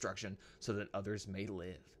ultimate destruction so that others may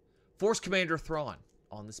live. Force Commander Thrawn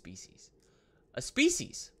on the species. A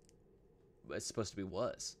species. It's supposed to be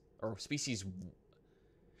was. Or species.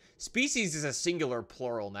 Species is a singular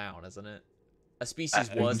plural noun, isn't it? A species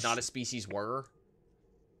was, not a species were.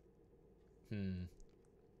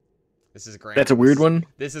 This is grammar. That's a weird one.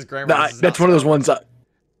 This is grammar. That's one of those ones.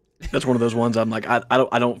 That's one of those ones. I'm like, I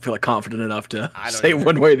don't feel like confident enough to say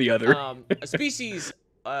one way or the other. A species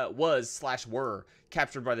was/were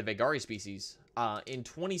captured by the Vegari species. In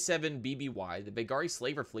 27 BBY, the Vegari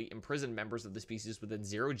slaver fleet imprisoned members of the species within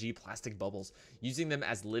 0G plastic bubbles, using them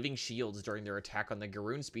as living shields during their attack on the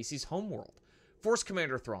Garoon species' homeworld. Force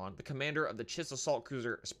Commander Thrawn, the commander of the Chiss assault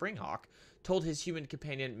cruiser Springhawk, told his human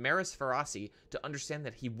companion Maris Ferasi to understand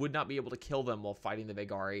that he would not be able to kill them while fighting the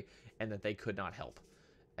Vegari, and that they could not help.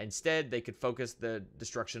 Instead, they could focus the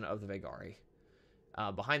destruction of the Vegari.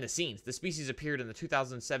 Behind the scenes, the species appeared in the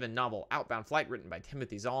 2007 novel Outbound Flight, written by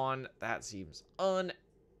Timothy Zahn. That seems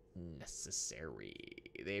unnecessary.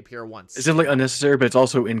 They appear once. It's like unnecessary, but it's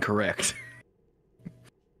also incorrect.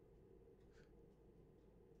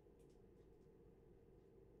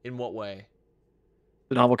 In what way?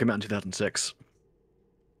 The novel came out in 2006.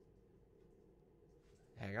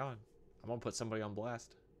 Hang on. I'm going to put somebody on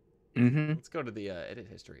blast. Mm-hmm. Let's go to the edit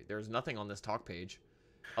history. There's nothing on this talk page.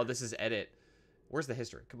 Oh, this is edit. Where's the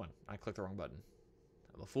history? Come on. I clicked the wrong button.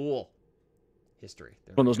 I'm a fool. History.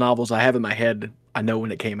 One of those novels I have in my head. I know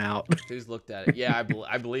when it came out. Who's looked at it? Yeah,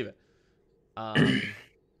 I believe it.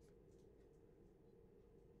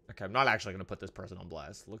 Okay, I'm not actually going to put this person on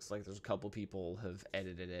blast. Looks like there's a couple people have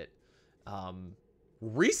edited it.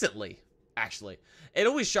 Recently, actually. It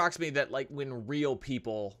always shocks me that, like, when real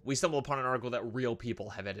people... We stumble upon an article that real people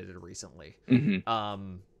have edited recently.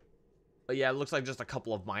 Mm-hmm. But yeah, it looks like just a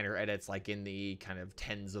couple of minor edits, like in the kind of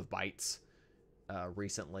tens of bytes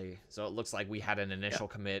recently. So it looks like we had an initial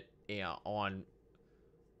commit on...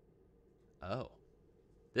 Oh.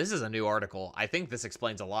 This is a new article. I think this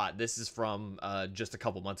explains a lot. This is from just a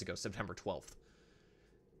couple months ago, September 12th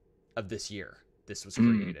of this year. This was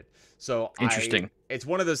created. So interesting. It's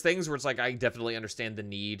one of those things where it's like, I definitely understand the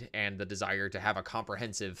need and the desire to have a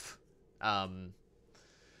comprehensive...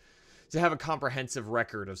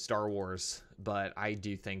 record of Star Wars, but I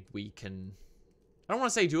do think we can... I don't want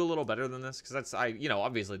to say do a little better than this, because that's...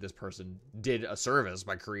 obviously this person did a service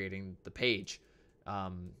by creating the page.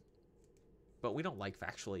 But we don't like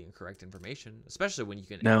factually incorrect information, especially when you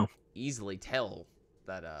can easily tell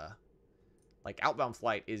that, like, Outbound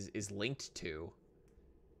Flight is linked to.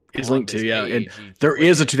 Is linked to, yeah. There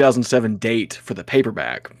is a 2007 date for the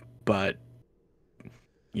paperback, but,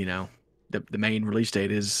 the main release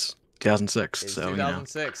date is 2006. It's so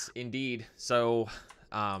 2006, indeed. So,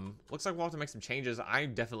 looks like we'll have to make some changes. I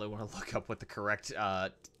definitely want to look up what the correct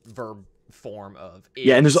verb form of is.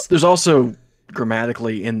 Yeah, and there's also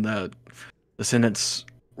grammatically in the sentence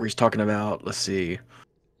where he's talking about, let's see,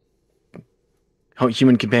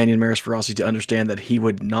 human companion Maris Ferasi to understand that he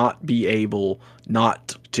would not be able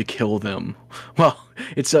not to kill them. Well,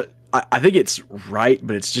 it's I think it's right,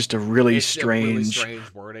 but it's just a really It's a really strange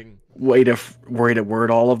strange wording. way to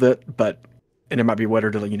word all of it. And it might be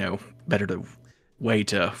better to way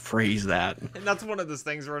to phrase that. And that's one of those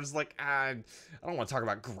things where it's like, I don't want to talk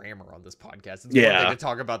about grammar on this podcast. It's one Yeah. thing to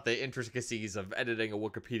talk about the intricacies of editing a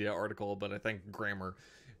Wikipedia article, but I think grammar,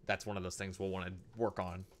 that's one of those things we'll want to work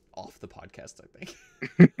on off the podcast, I think.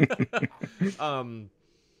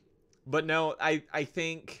 But no, I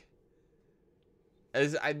think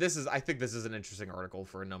this is an interesting article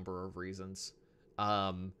for a number of reasons.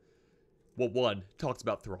 Well, one, talks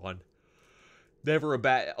about Thrawn. Never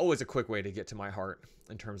always a quick way to get to my heart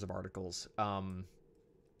in terms of articles.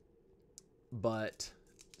 But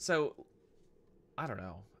so I don't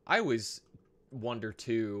know. I always wonder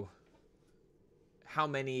too how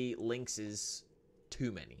many links is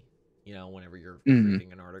too many, whenever you're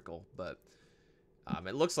reading an article. But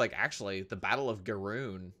it looks like actually the Battle of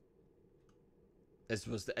Garoon, this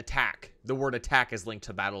was the attack. The word attack is linked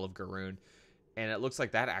to Battle of Garoon, and it looks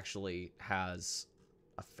like that actually has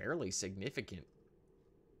a fairly significant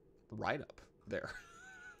write-up there.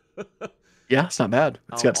 Yeah, it's not bad.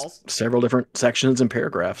 It's got several different sections and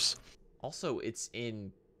paragraphs. Also, it's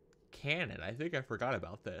in canon. I think I forgot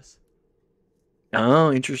about this.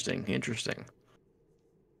 Oh, interesting.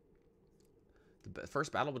 The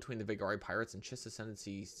first battle between the Vigari pirates and Chiss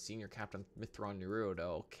Ascendancy senior captain Mithron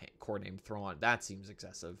Nerudo, codenamed Thrawn. That seems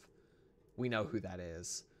excessive. We know who that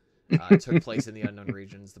is. It took place in the unknown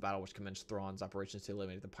regions. The battle, which commenced Thrawn's operations to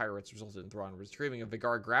eliminate the pirates, resulted in Thrawn retrieving a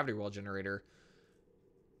Vigari gravity well generator.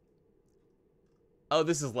 Oh,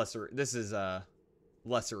 this is lesser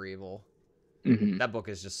evil. That book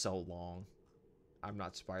is just so long. I'm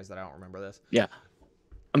not surprised that I don't remember this. Yeah,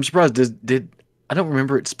 I'm surprised. I don't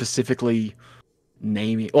remember it specifically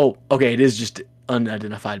naming. Oh, okay, it is just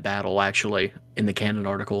unidentified battle actually in the canon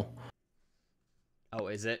article. Oh,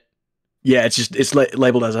 is it? Yeah, it's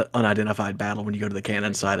labeled as an unidentified battle when you go to the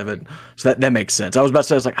canon side of it. So that makes sense. I was about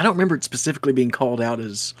to say, I don't remember it specifically being called out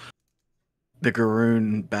as the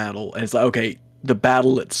Garoon battle. And it's like, okay, the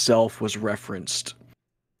battle itself was referenced,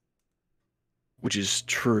 which is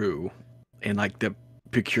true. And like the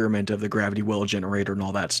procurement of the gravity well generator and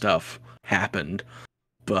all that stuff happened.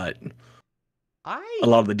 But a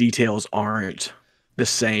lot of the details aren't the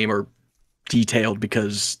same or detailed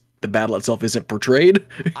because the battle itself isn't portrayed.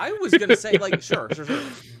 I was gonna say, sure.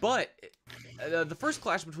 But the first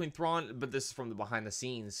clash between Thrawn, but this is from the behind the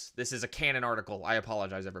scenes. This is a canon article. I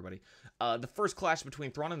apologize, everybody. The first clash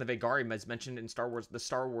between Thrawn and the Vigari is mentioned in Star Wars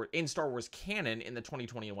canon in the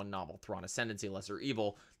 2021 novel Thrawn: Ascendancy, Lesser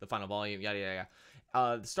Evil, the final volume. Yada yada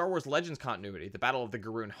yada. The Star Wars Legends continuity, the Battle of the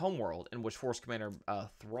Garoon homeworld, in which Force Commander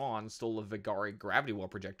Thrawn stole a Vigari gravity well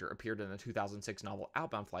projector, appeared in the 2006 novel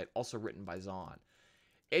Outbound Flight, also written by Zahn.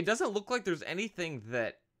 It doesn't look like there's anything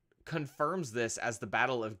that confirms this as the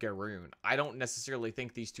Battle of Garoon. I don't necessarily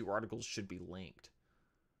think these two articles should be linked.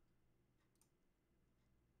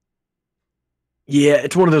 Yeah,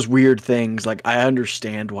 it's one of those weird things. Like, I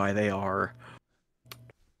understand why they are,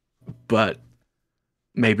 but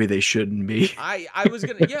maybe they shouldn't be. I was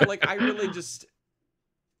gonna, yeah, I really just...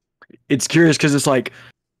 It's curious because it's like,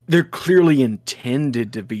 they're clearly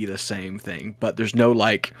intended to be the same thing, but there's no,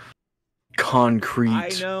 concrete... I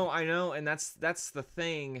know, and that's the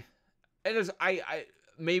thing. And there's,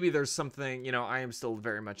 maybe there's something, I am still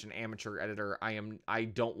very much an amateur editor. I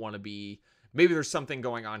don't want to be... Maybe there's something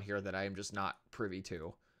going on here that I am just not privy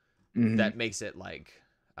to that makes it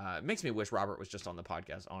it makes me wish Robert was just on the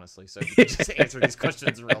podcast, honestly, so he could just answer these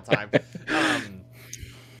questions in real time.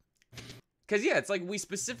 Because, yeah, it's we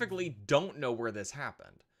specifically don't know where this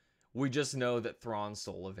happened. We just know that Thrawn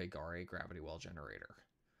stole a Vigari gravity well generator.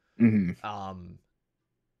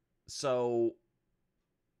 So,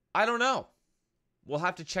 I don't know. We'll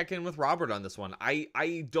have to check in with Robert on this one. I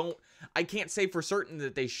can't say for certain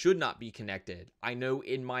that they should not be connected. I know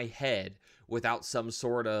in my head, without some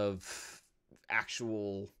sort of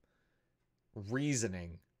actual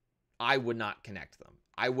reasoning, I would not connect them.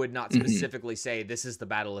 I would not specifically say this is the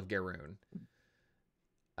Battle of Garoon.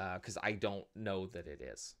 Because I don't know that it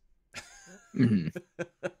is.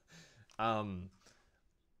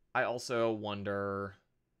 I also wonder,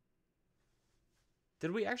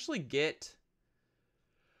 did we actually get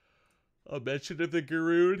a mention of the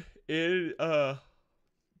Garoon in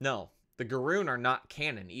no, the Garoon are not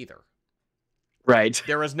canon either. Right.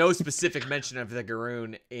 There is no specific mention of the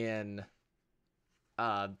Garoon in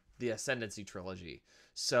the Ascendancy trilogy.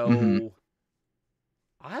 So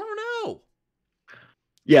I don't know.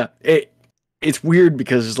 Yeah, it's weird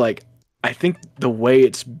because I think the way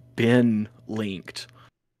it's been linked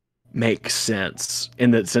makes sense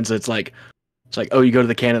in the sense that it's It's like, oh, you go to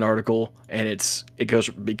the canon article and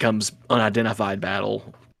becomes unidentified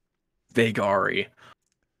battle, Vagari.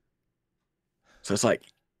 So it's like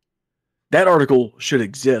that article should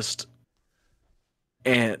exist,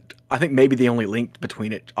 and I think maybe the only link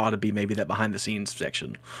between it ought to be maybe that behind the scenes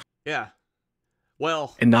section. Yeah.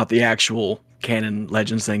 Well, and not the actual canon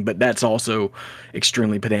legends thing, but that's also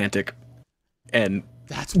extremely pedantic. And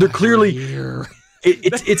they're clearly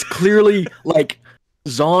it's clearly like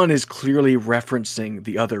Zahn is clearly referencing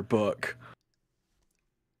the other book.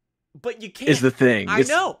 But you can't. Is the thing. I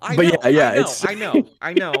know. I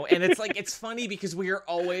know. And it's like, it's funny because we are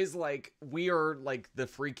always like, we are like the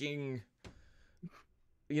freaking,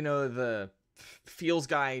 you know, the feels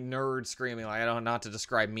guy nerd screaming like, I don't not to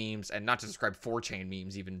describe memes and not to describe 4chan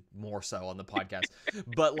memes even more so on the podcast.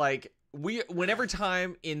 But like whenever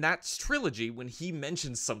time in that trilogy when he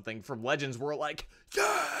mentions something from Legends, we're like,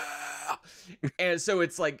 yeah. And so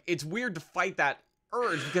it's like, it's weird to fight that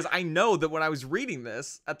urge because I know that when I was reading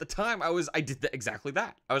this at the time, I did exactly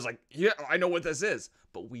that. I was like, yeah, I know what this is,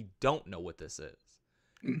 but we don't know what this is.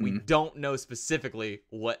 Mm-hmm. We don't know specifically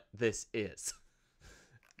what this is.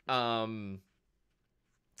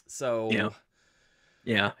 So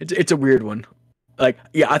yeah, it's a weird one. Like,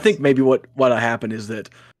 yeah, I think maybe what happened is that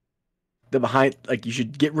the behind, like, you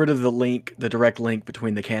should get rid of the direct link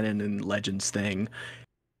between the canon and Legends thing,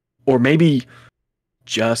 or maybe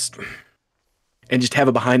just have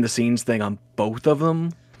a behind the scenes thing on both of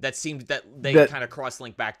them. That seemed that they kind of cross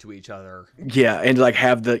link back to each other. Yeah, and like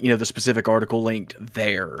have the the specific article linked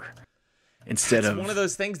there. Instead of one of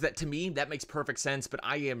those things that to me that makes perfect sense, but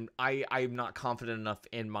I am not confident enough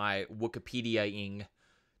in my Wikipedia-ing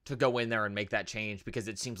to go in there and make that change because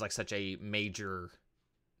it seems like such a major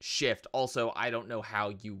shift. Also, I don't know how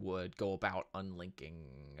you would go about unlinking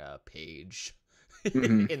a page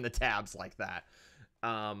in the tabs like that.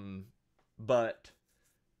 But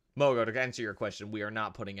Mogo, to answer your question, we are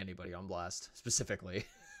not putting anybody on blast specifically.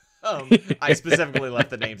 I specifically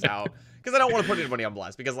left the names out because I don't want to put anybody on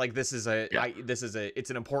blast because like it's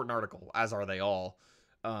an important article, as are they all.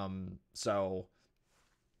 And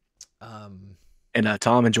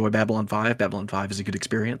Tom, enjoy Babylon 5. Babylon 5 is a good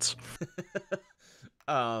experience.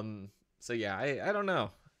 So yeah, I don't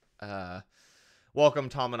know. Welcome,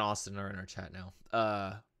 Tom and Austin are in our chat now.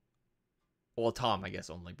 Well, Tom, I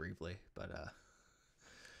guess only briefly, but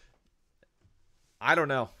I don't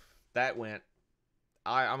know. That went.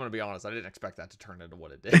 I'm going to be honest. I didn't expect that to turn into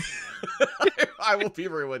what it did. I will be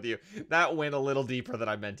real with you. That went a little deeper than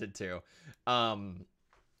I meant it to.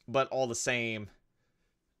 But all the same,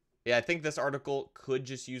 yeah, I think this article could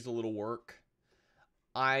just use a little work.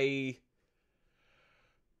 I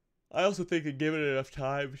also think that given enough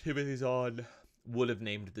time, Timothy Zahn would have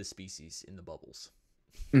named the species in the bubbles.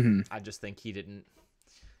 Mm-hmm. I just think he didn't.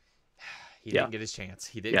 He didn't get his chance.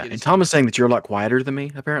 He didn't. Yeah, and Tom is saying that you're a lot quieter than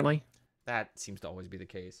me, apparently. That seems to always be the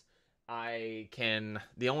case.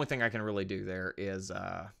 The only thing I can really do there is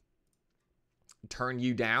turn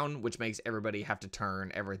you down, which makes everybody have to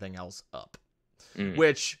turn everything else up.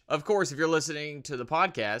 Which, of course, if you're listening to the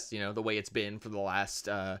podcast, the way it's been for the last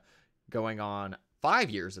going on 5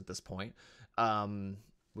 years at this point,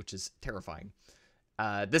 which is terrifying.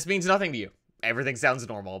 This means nothing to you. Everything sounds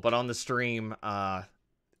normal, but on the stream, I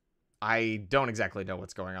don't exactly know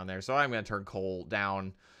what's going on there. So I'm going to turn Cole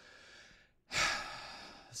down.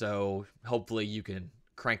 So hopefully you can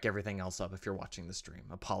crank everything else up if you're watching the stream.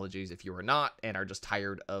 Apologies if you are not and are just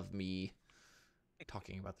tired of me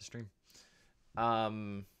talking about the stream.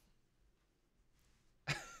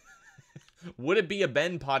 Would it be a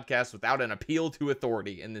Ben podcast without an appeal to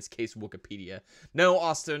authority? In this case, Wikipedia. No,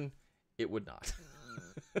 Austin, it would not.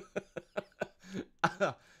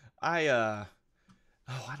 I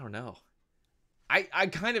don't know. I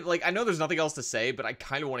kind of like, I know there's nothing else to say, but I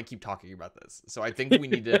kind of want to keep talking about this. So I think we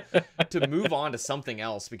need to move on to something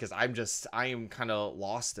else because I am kind of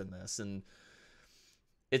lost in this, and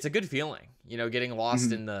it's a good feeling, getting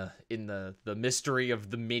lost in the mystery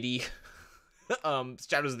of the MIDI,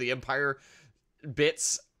 Shadows of the Empire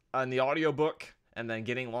bits on the audiobook, and then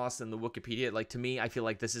getting lost in the Wikipedia. Like, to me, I feel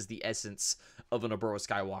like this is the essence of an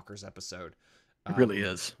Obroa-Skai Walker's episode. It really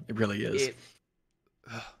is. It really is.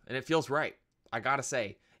 And it feels right. I gotta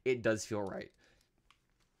say, it does feel right.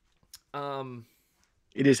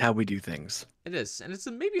 It is how we do things. It is, and it's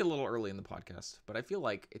maybe a little early in the podcast, but I feel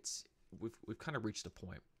like we've kind of reached a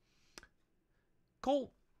point.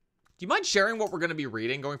 Cole, do you mind sharing what we're going to be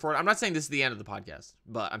reading going forward? I'm not saying this is the end of the podcast,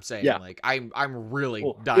 but I'm saying I'm really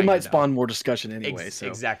dying. It might spawn more discussion anyway.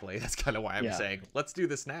 Exactly. That's kind of why I'm saying let's do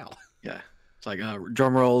this now. Yeah. It's like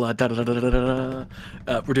drum roll, da, da, da, da, da, da,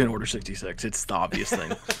 da. We're doing Order 66. It's the obvious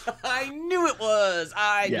thing. I knew it was.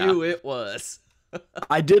 I knew it was.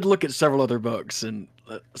 I did look at several other books, and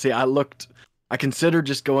see, I considered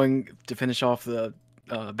just going to finish off the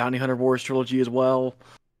Bounty Hunter Wars trilogy as well.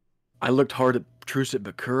 I looked hard at Truce at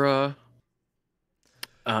Bakura.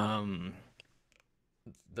 Those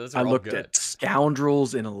are I all looked good. at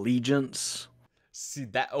Scoundrels and Allegiance. See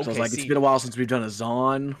that? Okay, so I was like, it's been a while since we've done a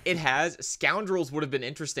Zon. It has. Scoundrels would have been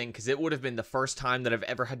interesting because it would have been the first time that I've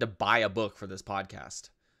ever had to buy a book for this podcast.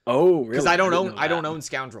 Oh, really? Because I don't own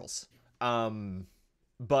Scoundrels.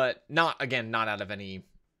 But not out of any.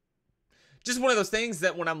 Just one of those things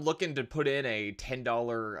that when I'm looking to put in a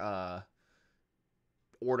 $10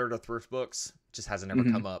 order to thrift books, just hasn't ever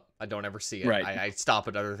come up. I don't ever see it. Right. I stop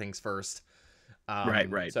at other things first.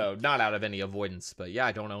 Right. So not out of any avoidance, but yeah,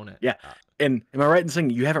 I don't own it. Yeah. And am I right in saying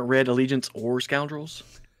you haven't read Allegiance or Scoundrels?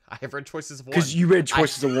 I have read Choices of One. Because you read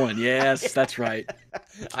Choices of One. Yes, that's right.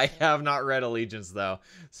 I have not read Allegiance, though.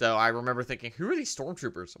 So I remember thinking, who are these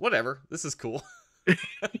stormtroopers? Whatever. This is cool.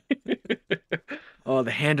 Oh, the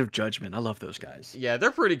Hand of Judgment. I love those guys. Yeah, they're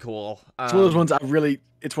pretty cool. It's one of those ones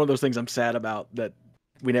it's one of those things I'm sad about that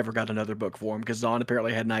we never got another book for him because Zahn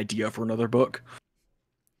apparently had an idea for another book.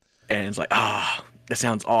 And it's like, that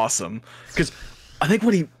sounds awesome. Because I think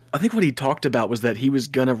what he talked about was that he was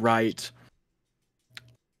gonna write.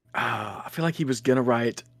 I feel like he was gonna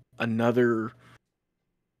write another.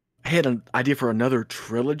 I had an idea for another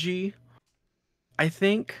trilogy, I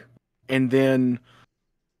think, and then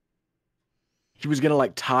he was gonna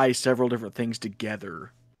like tie several different things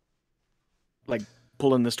together, like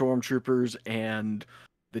pulling the stormtroopers and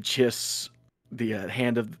the Chiss, the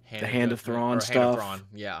Hand of Thrawn stuff. Hand of Thrawn,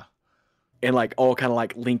 yeah. And like all kind of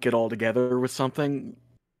like link it all together with something.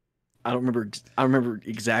 I remember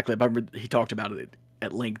exactly, but I remember he talked about it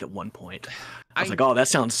at length at one point. I was like, oh, that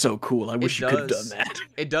sounds so cool. I wish you could have done that.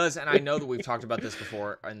 It does, and I know that we've talked about this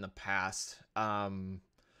before in the past. Hand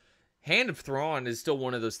of Thrawn is still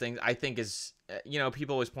one of those things I think is,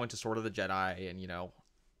 people always point to Sword of the Jedi and,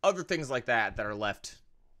 other things like that are left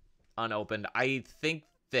unopened. I think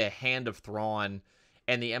the Hand of Thrawn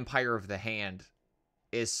and the Empire of the Hand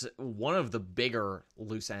is one of the bigger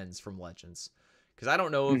loose ends from Legends. Because I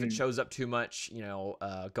don't know if it shows up too much,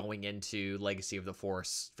 going into Legacy of the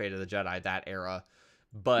Force, Fate of the Jedi, that era.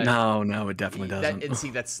 But no, it definitely doesn't. And see,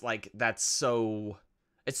 it's so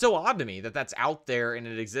odd to me that that's out there and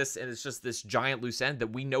it exists, and it's just this giant loose end that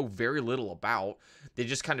we know very little about. They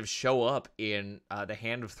just kind of show up in the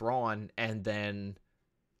Hand of Thrawn, and then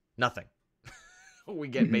nothing. We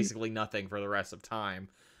get basically nothing for the rest of time.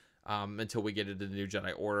 Until we get into the New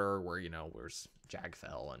Jedi Order, where where's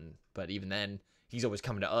Jagfell, but even then, he's always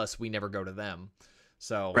coming to us. We never go to them.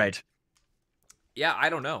 So right, yeah, I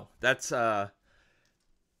don't know. That's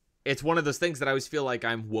it's one of those things that I always feel like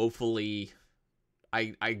I'm woefully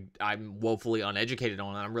uneducated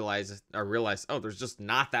on, and I realize there's just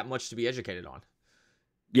not that much to be educated on.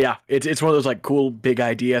 Yeah, it's one of those like cool big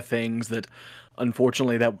idea things that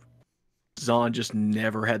unfortunately that Zahn just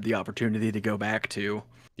never had the opportunity to go back to.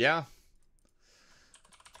 Yeah.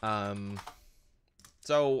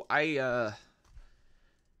 So I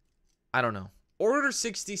don't know. Order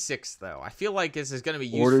 66 though. I feel like this is going to be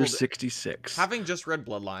useful. Order 66. Having just read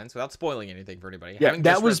Bloodlines, without spoiling anything for anybody. Yeah,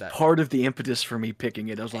 that was part of the impetus for me picking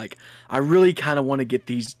it. I was like, I really kind of want to get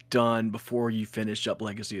these done before you finish up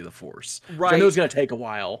Legacy of the Force. Right. I know it's going to take a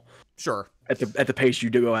while. Sure. At the pace you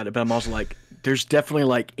do go at it, but I'm also like, there's definitely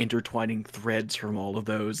like intertwining threads from all of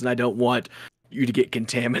those, and I don't want you to get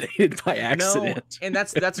contaminated by accident. No, and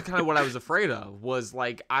that's kind of what I was afraid of, was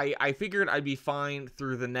like I figured I'd be fine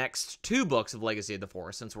through the next 2 books of Legacy of the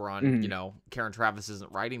Force, since we're on, Karen Traviss isn't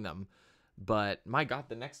writing them. But my God,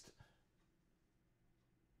 the next,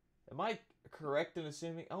 am I correct in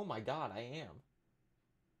assuming? Oh my God, I am.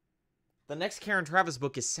 The next Karen Traviss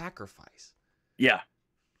book is Sacrifice. Yeah.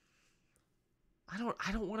 I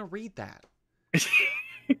don't want to read that.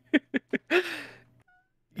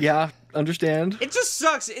 Yeah, understand. It just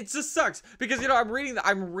sucks. It just sucks because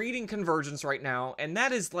I'm reading Convergence right now, and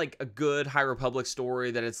that is like a good High Republic story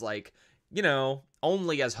that it's like,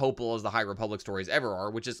 only as hopeful as the High Republic stories ever are,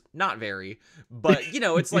 which is not very, but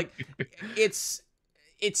it's like it's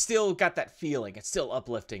still got that feeling. It's still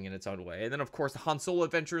uplifting in its own way. And then of course the Han Solo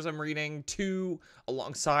adventures I'm reading too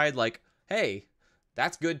alongside, like, hey,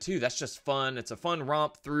 that's good too. That's just fun. It's a fun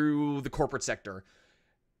romp through the corporate sector.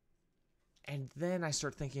 And then I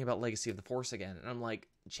start thinking about Legacy of the Force again. And I'm like,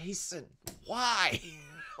 Jason, why?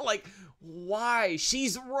 Like, why?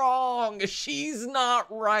 She's wrong. She's not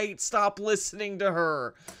right. Stop listening to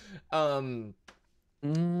her.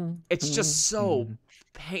 It's just so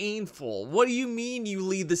painful. What do you mean you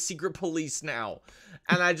lead the secret police now?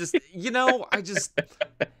 And I just, it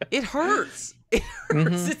hurts. It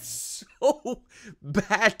hurts. It's so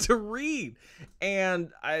bad to read.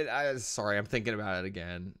 And sorry, I'm thinking about it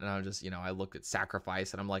again. And I'm just, I look at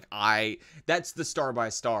Sacrifice and I'm like, that's the star by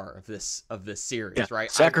star of this series,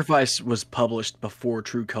 right? Sacrifice was published before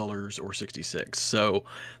True Colors or 66. So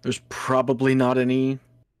there's probably not any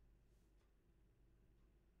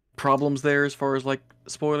problems there as far as like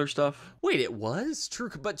spoiler stuff. Wait, it was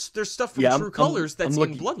True, but there's stuff from True Colors that's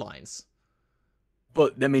in Bloodlines.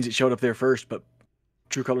 But that means it showed up there first, but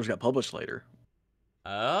True Colors got published later.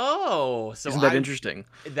 Oh, so isn't that interesting?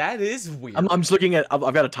 That is weird. I'm just looking at.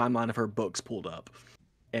 I've got a timeline of her books pulled up,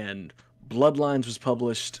 and Bloodlines was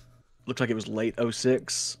published. Looks like it was late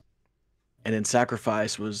 06, and then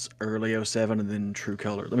Sacrifice was early 07, and then True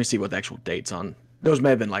Color. Let me see what the actual dates on those may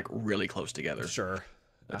have been like really close together. Sure.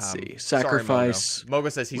 Let's see. Sacrifice. Sorry, Mogo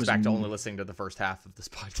says he's back to only listening to the first half of this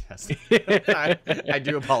podcast. I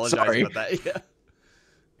do apologize about that. Yeah.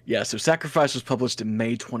 Yeah, so Sacrifice was published in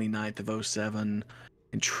May 29th of 07,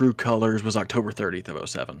 and True Colors was October 30th of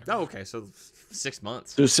 07. Oh, okay, so 6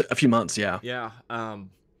 months. So a few months, yeah. Yeah.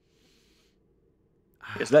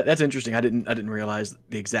 Yes, that's interesting. I didn't realize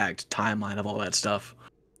the exact timeline of all that stuff.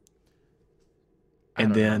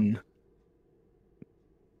 And then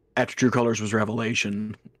after True Colors was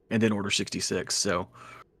Revelation, and then Order 66. So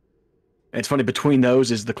it's funny, between those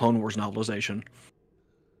is the Clone Wars novelization.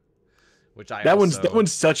 Which that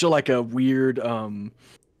one's such a like a weird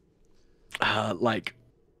like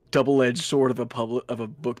double-edged sword of a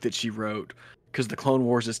book that she wrote, because the Clone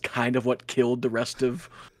Wars is kind of what killed the rest of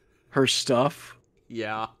her stuff.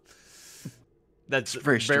 Yeah. That's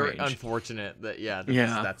very unfortunate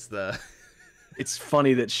that's the It's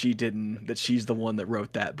funny that she's the one that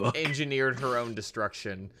wrote that book. Engineered her own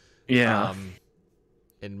destruction. Yeah.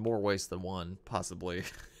 In more ways than one, possibly.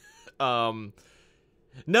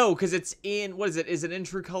 No, because it's in, what is it? Is it in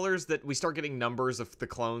True Colors that we start getting numbers of the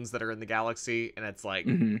clones that are in the galaxy? And it's like,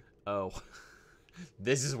 oh,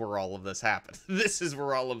 this is where all of this happened. This is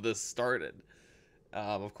where all of this started.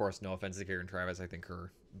 Of course, no offense to Karen Travis. I think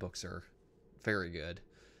her books are very good.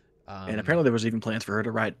 And apparently there was even plans for her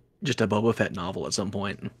to write just a Boba Fett novel at some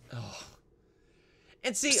point. Oh.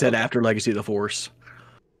 And see, said after Legacy of the Force.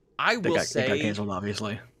 I will say, it got canceled,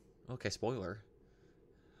 obviously. Okay, spoiler.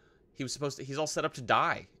 He's all set up to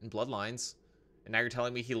die in Bloodlines. And now you're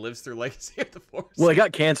telling me he lives through Legacy of the Force? Well, it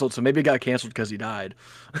got canceled, so maybe it got canceled because he died.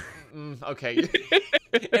 Okay.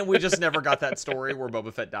 And we just never got that story where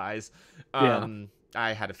Boba Fett dies.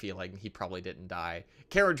 I had a feeling he probably didn't die.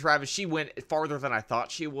 Karen Travis, she went farther than I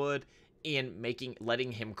thought she would in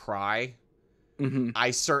letting him cry.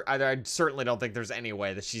 I certainly don't think there's any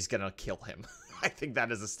way that she's going to kill him. I think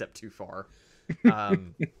that is a step too far.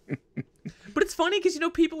 But it's funny because,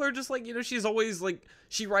 people are just like, she's always like,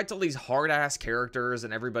 she writes all these hard-ass characters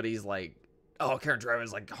and everybody's like, oh, Karen Travis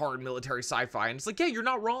is like hard military sci-fi. And it's like, yeah, you're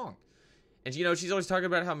not wrong. And, she's always talking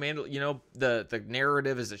about how, the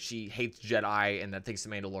narrative is that she hates Jedi and that thinks the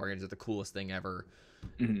Mandalorians are the coolest thing ever.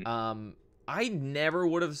 I never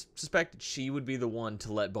would have suspected she would be the one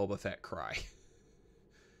to let Boba Fett cry.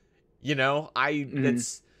 Yeah. I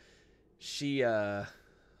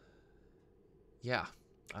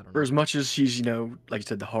don't know. For as much as she's, like you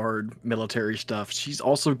said, the hard military stuff, she's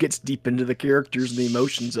also gets deep into the characters and the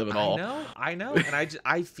emotions of it all. I know. And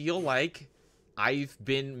I feel like I've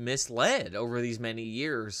been misled over these many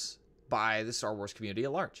years by the Star Wars community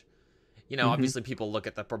at large. Obviously people look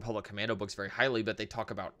at the Republic Commando books very highly, but they talk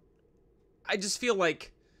about, I just feel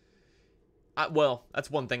like, well, that's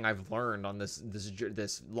one thing I've learned on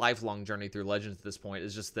this lifelong journey through Legends at this point,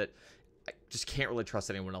 is just that I just can't really trust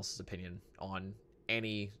anyone else's opinion on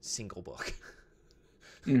any single book.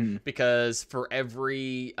 Because for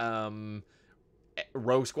every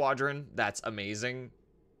Rogue Squadron that's amazing,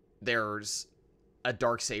 there's a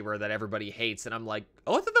Darksaber that everybody hates, and I'm like,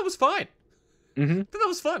 oh, I thought that was fine. I thought that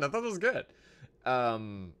was fun. I thought that was good.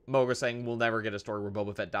 Moga saying we'll never get a story where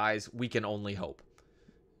Boba Fett dies. We can only hope.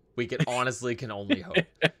 We can honestly can only hope.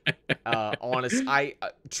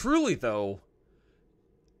 Truly though,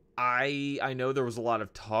 I know there was a lot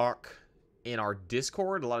of talk in our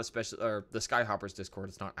Discord, a lot of the Skyhoppers Discord.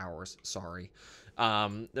 It's not ours. Sorry.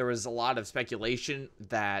 There was a lot of speculation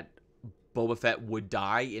that Boba Fett would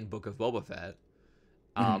die in Book of Boba Fett.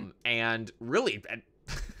 And really, there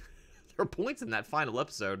were points in that final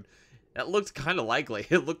episode that looked kind of likely.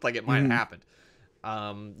 It looked like it might have happened.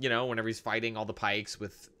 Whenever he's fighting all the Pikes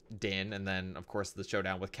with Din, and then, of course, the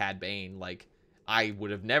showdown with Cad Bane, like, I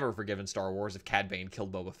would have never forgiven Star Wars if Cad Bane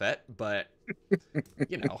killed Boba Fett, but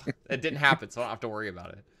you know, it didn't happen, so I don't have to worry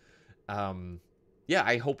about it. Yeah,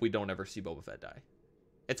 I hope we don't ever see Boba Fett die.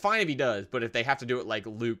 It's fine if he does, but if they have to do it like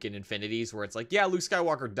Luke in Infinities, where it's like, yeah, Luke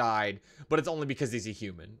Skywalker died, but it's only because he's a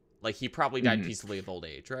human. Like, he probably died peacefully of old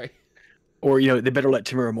age, right? Or, you know, they better let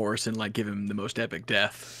Tamara Morrison, like, give him the most epic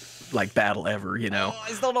death, like, battle ever, you know? Oh,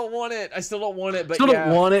 I still don't want it. But still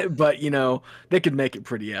don't want it, but, you know, they could make it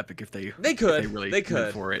pretty epic if they could. If they really they could.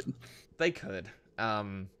 went for it. They could.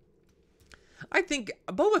 I think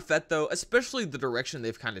Boba Fett, though, especially the direction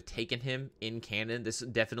they've kind of taken him in canon, this is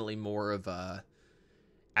definitely more of a,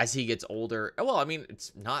 as he gets older, well, I mean,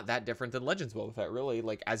 it's not that different than Legends Boba Fett, really.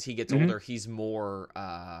 Like, as he gets older, he's more,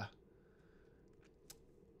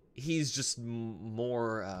 he's just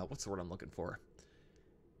more, what's the word I'm looking for?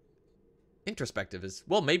 Introspective is,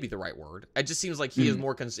 well, maybe the right word. It just seems like he is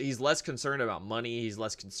more, he's less concerned about money, he's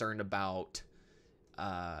less concerned about,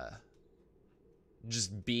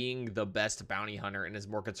 just being the best bounty hunter, and is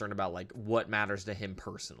more concerned about, like, what matters to him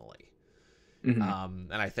personally.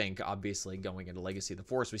 And I think, obviously, going into Legacy of the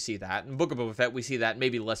Force, we see that. In Book of Boba Fett, we see that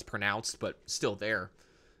maybe less pronounced, but still there.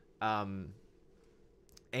 And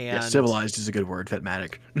yeah, civilized is a good word,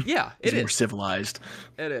 Vetmatic. Yeah, it is. More civilized.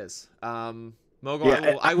 It is. Mogo,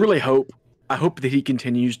 yeah, I really hope that he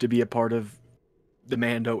continues to be a part of the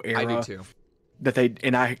Mando era. I do too.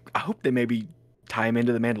 I hope they maybe tie him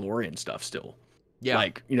into the Mandalorian stuff still. Yeah.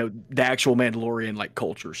 Like, you know, the actual Mandalorian, like,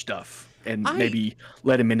 culture stuff. And maybe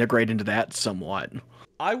let him integrate into that somewhat.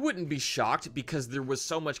 I wouldn't be shocked, because there was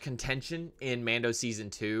so much contention in Mando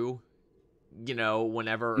Season 2. You know,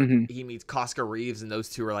 whenever he meets Cosca Reeves, and those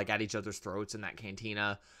two are, like, at each other's throats in that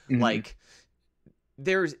cantina. Like,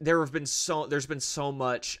 there's been so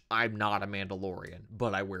much, I'm not a Mandalorian,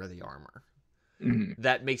 but I wear the armor.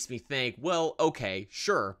 That makes me think, well, okay,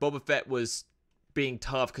 sure, Boba Fett was being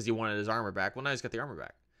tough because he wanted his armor back. Well, now he's got the armor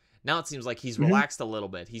back. Now it seems like he's relaxed a little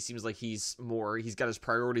bit. He seems like he's got his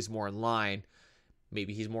priorities more in line.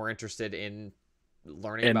 Maybe he's more interested in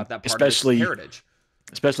learning about that part of his heritage.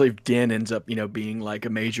 Especially if Din ends up, you know, being like a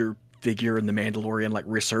major figure in the Mandalorian, like,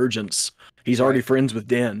 resurgence. He's already friends with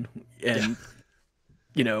Din, and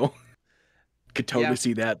you know, could totally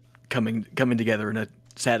see that coming together in a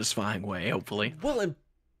satisfying way, hopefully. Well, and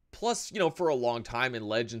plus, you know, for a long time in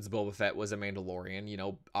Legends, Boba Fett was a Mandalorian. You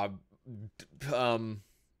know,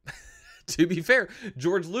 to be fair,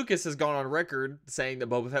 George Lucas has gone on record saying that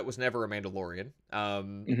Boba Fett was never a Mandalorian.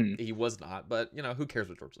 He was not, but, you know, who cares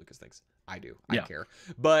what George Lucas thinks? I do. I care.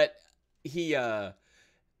 But he,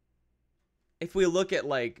 if we look at,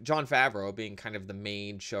 like, Jon Favreau being kind of the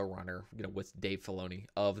main showrunner, you know, with Dave Filoni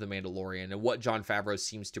of The Mandalorian, and what Jon Favreau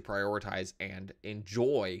seems to prioritize and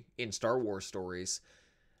enjoy in Star Wars stories,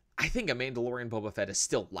 I think a Mandalorian Boba Fett is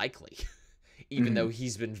still likely, even though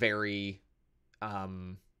he's been very,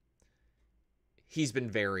 you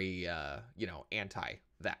know, anti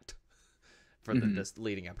that for this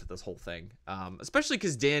leading up to this whole thing. Especially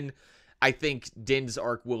because Din, I think Din's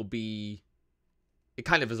arc will be, it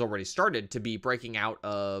kind of has already started to be breaking out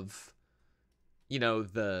of, you know,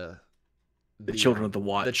 the Children of the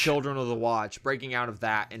Watch. The Children of the Watch, breaking out of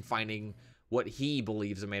that and finding what he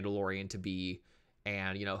believes a Mandalorian to be,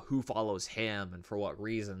 and, you know, who follows him and for what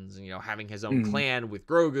reasons, and, you know, having his own clan with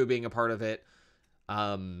Grogu being a part of it.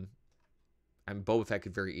 And Boba Fett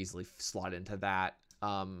could very easily slot into that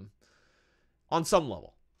on some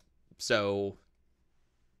level. So,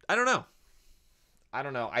 I don't know.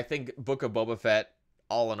 I think Book of Boba Fett,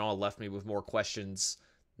 all in all, left me with more questions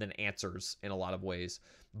than answers in a lot of ways.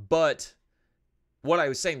 But what I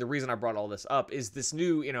was saying, the reason I brought all this up is this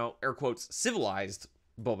new, you know, air quotes, civilized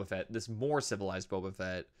Boba Fett, this more civilized Boba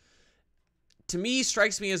Fett, to me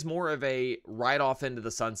strikes me as more of a ride off into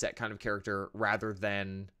the sunset kind of character rather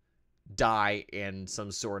than die in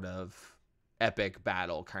some sort of epic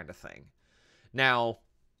battle kind of thing. Now,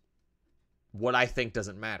 what I think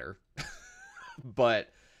doesn't matter, but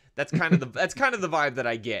that's kind of the vibe that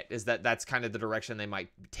I get, is that that's kind of the direction they might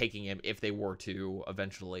be taking him if they were to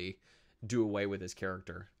eventually do away with his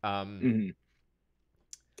character. And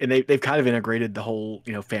they've kind of integrated the whole,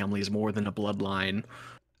 you know, family is more than a bloodline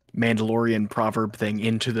Mandalorian proverb thing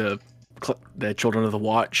into the Children of the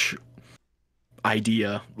Watch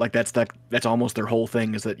idea. Like, that's almost their whole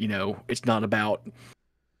thing, is that, you know, it's not about,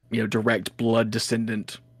 you know, direct blood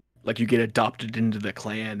descendant. Like, you get adopted into the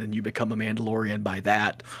clan and you become a Mandalorian by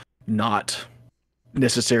that, not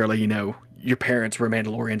necessarily, you know, your parents were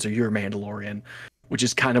Mandalorians or you're a Mandalorian, which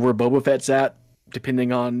is kind of where Boba Fett's at,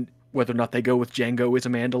 depending on whether or not they go with Jango as a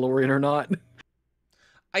Mandalorian or not.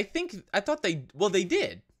 I thought they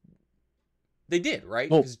did. They did, right?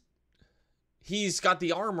 Well, he's got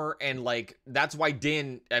the armor, and like that's why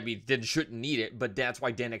Din shouldn't need it, but that's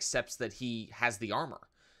why Din accepts that he has the armor,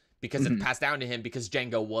 because it's passed down to him because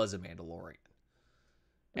Jango was a Mandalorian.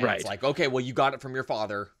 And it's like, okay, well, you got it from your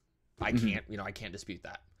father. I can't, I can't dispute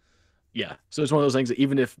that. Yeah. So it's one of those things that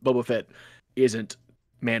even if Boba Fett isn't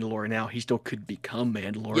Mandalorian now, he still could become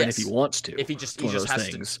Mandalorian if he wants to. If he just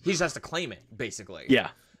has to claim it, basically.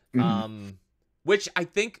 Yeah. Which I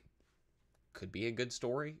think could be a good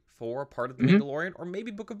story for part of the Mandalorian, or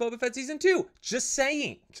maybe Book of Boba Fett season 2. Just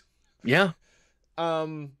saying. Yeah.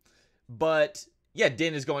 But yeah,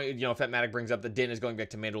 Din is going, Fetmatic brings up that Din is going back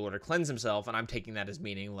to Mandalore to cleanse himself, and I'm taking that as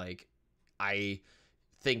meaning, like, I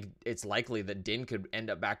think it's likely that Din could end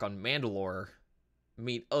up back on Mandalore,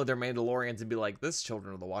 meet other Mandalorians, and be like, this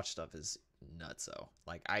Children of the Watch stuff is nutso.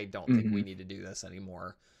 Like, I don't think we need to do this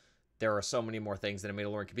anymore. There are so many more things that a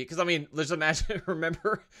Mandalorian could be. Because, I mean, let's imagine,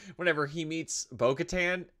 remember whenever he meets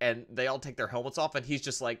Bo-Katan, and they all take their helmets off, and he's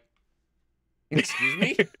just like, excuse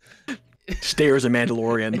me? Stares a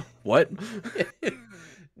Mandalorian. What?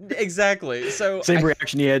 Exactly. So same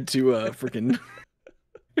reaction he had to freaking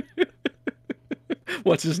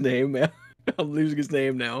what's his name, man? I'm losing his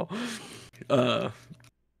name now. Other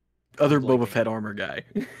Boba Fett armor guy.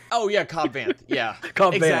 Oh yeah, Cobb Vanth. Yeah.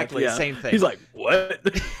 Cobb exactly. Vanth, yeah. Same thing. He's like, what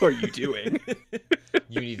are you doing?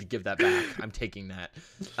 You need to give that back. I'm taking that.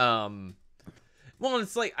 Well,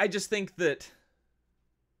 it's like, I just think that,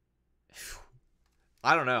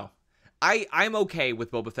 I don't know. I'm okay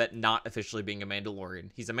with Boba Fett not officially being a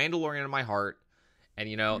Mandalorian. He's a Mandalorian in my heart, and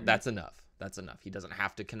that's enough. That's enough. He doesn't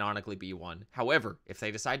have to canonically be one. However, if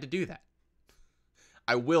they decide to do that,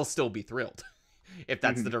 I will still be thrilled if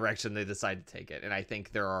that's the direction they decide to take it. And I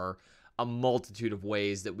think there are a multitude of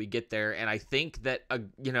ways that we get there. And I think that,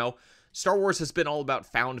 Star Wars has been all about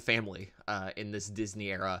found family in this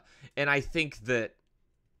Disney era. And I think that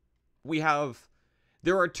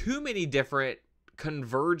there are too many different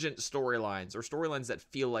convergent storylines, or storylines that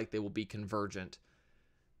feel like they will be convergent,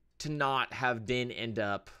 to not have Din end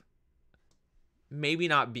up maybe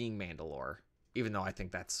not being Mandalore, even though I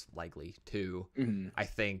think that's likely too. I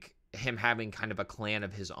think him having kind of a clan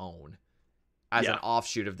of his own as an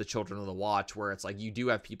offshoot of the Children of the Watch, where it's like you do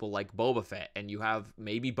have people like Boba Fett, and you have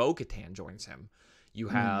maybe Bo-Katan joins him. You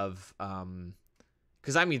have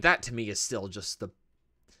because I mean, that to me is still just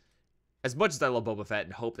as much as I love Boba Fett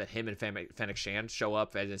and hope that him and Fennec Shand show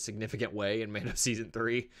up in a significant way in Mando Season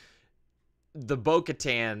 3, the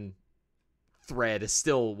Bo-Katan thread is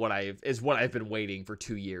still what I've been waiting for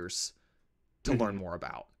 2 years to learn more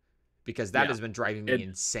about, because that has been driving me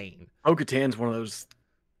insane. Bo-Katan's one of those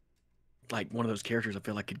characters I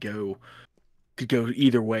feel like could go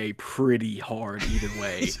either way pretty hard either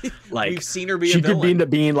way. Like, we've seen her be a she villain. could end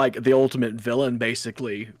up being like the ultimate villain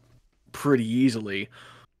basically pretty easily,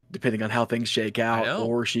 depending on how things shake out,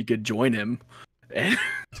 or she could join him. And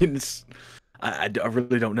I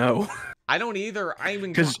really don't know. I don't either.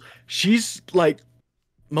 Because she's like,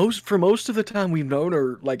 for most of the time we've known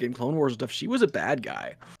her, like in Clone Wars and stuff, she was a bad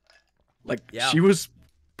guy. Like, she was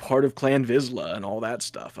part of Clan Vizsla and all that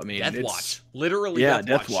stuff. I mean, Death Watch. Literally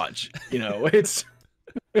Death Watch. It's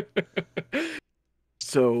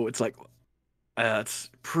so it's like it's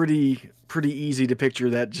pretty easy to picture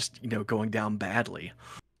that just going down badly.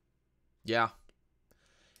 Yeah.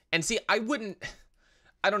 And see, I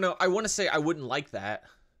don't know, I want to say I wouldn't like that,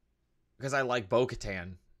 because I like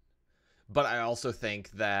Bo-Katan, but I also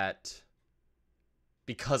think that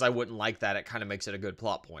because I wouldn't like that, it kind of makes it a good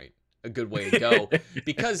plot point, a good way to go,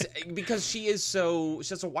 because she's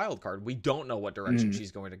just a wild card. We don't know what direction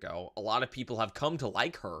she's going to go. A lot of people have come to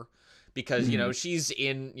like her because, she's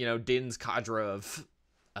in, Din's cadre of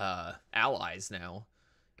allies now.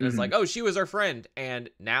 And it's like, oh, she was our friend. And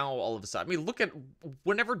now all of a sudden, I mean, look at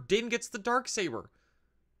whenever Din gets the Darksaber,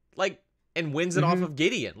 like, and wins it off of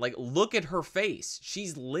Gideon. Like, look at her face.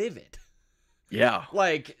 She's livid. Yeah.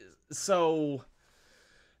 Like, so,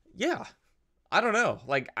 yeah. I don't know.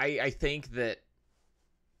 Like, I think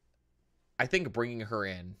bringing her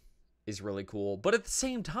in is really cool. But at the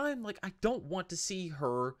same time, like, I don't want to see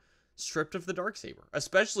her stripped of the Darksaber,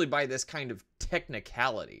 especially by this kind of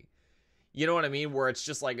technicality. You know what I mean? Where it's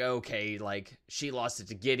just like, okay, like, she lost it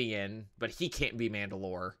to Gideon, but he can't be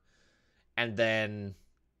Mandalore. And then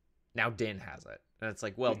now Din has it. And it's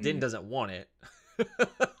like, well, Din doesn't want it.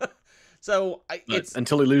 So it's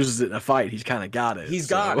until he loses it in a fight, he's kind of got it. He's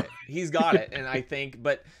got it. He's got it. And I think,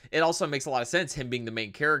 but it also makes a lot of sense, him being the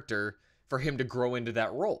main character, for him to grow into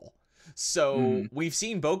that role. So we've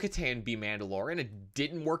seen Bo-Katan be Mandalore, and it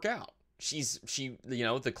didn't work out.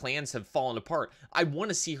 The clans have fallen apart. I want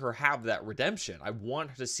to see her have that redemption. I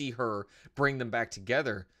want to see her bring them back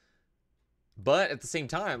together. But at the same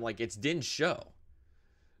time, like, it's Din's show.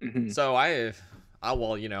 Mhm. So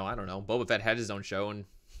well, you know, I don't know. Boba Fett had his own show, and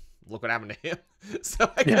look what happened to him.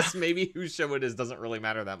 So I guess maybe whose show it is doesn't really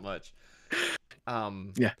matter that much.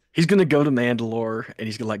 Yeah, he's gonna go to Mandalore, and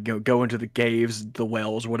he's gonna like go into the caves, the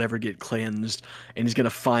wells, whatever, get cleansed, and he's gonna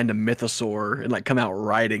find a mythosaur and like come out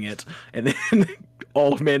riding it, and then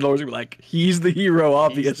all of Mandalore's gonna be like, he's the hero,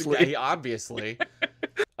 obviously. He's the guy, obviously.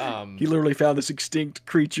 He literally found this extinct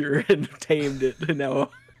creature and tamed it, and now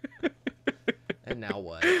and now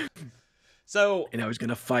what? So and now he's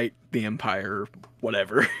gonna fight the Empire,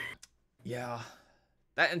 whatever. Yeah,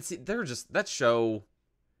 they're just that show.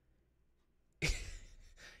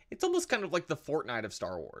 It's almost kind of like the Fortnite of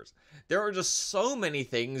Star Wars. There are just so many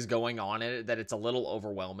things going on in it that it's a little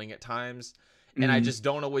overwhelming at times. And I just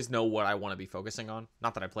don't always know what I want to be focusing on.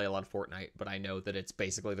 Not that I play a lot of Fortnite, but I know that it's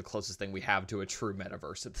basically the closest thing we have to a true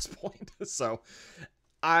metaverse at this point. So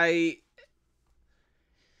I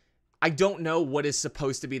don't know what is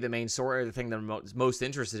supposed to be the main story or the thing that I'm most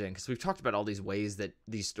interested in, because we've talked about all these ways that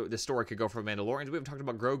the story could go for Mandalorians. We haven't talked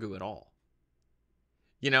about Grogu at all.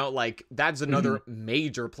 You know, like, that's another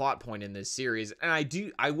major plot point in this series. And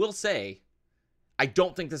I will say, I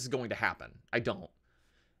don't think this is going to happen. I don't.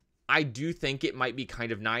 I do think it might be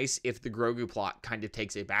kind of nice if the Grogu plot kind of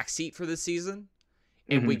takes a backseat for this season.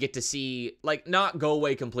 And we get to see, like, not go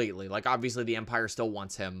away completely. Like, obviously the Empire still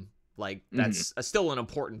wants him. Like, that's still an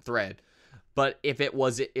important thread. But if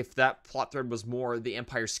that plot thread was more the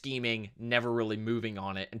Empire scheming, never really moving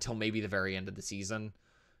on it until maybe the very end of the season.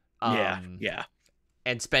 Yeah.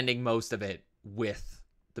 And spending most of it with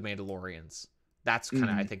the Mandalorians. That's kind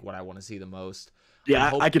of, I think, what I want to see the most. Yeah,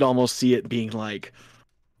 I could almost see it being like,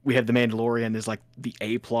 we have the Mandalorian as like the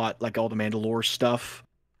A plot, like all the Mandalore stuff,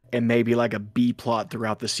 and maybe like a B plot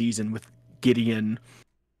throughout the season with Gideon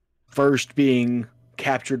first being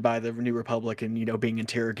captured by the New Republic and, you know, being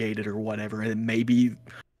interrogated or whatever, and maybe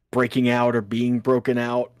breaking out or being broken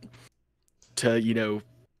out to, you know,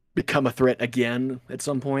 become a threat again at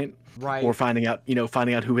some point. Right. Or finding out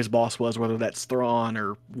who his boss was, whether that's Thrawn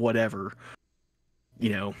or whatever.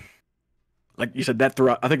 You know, like you said,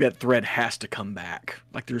 I think that thread has to come back.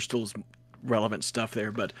 Like, there's still relevant stuff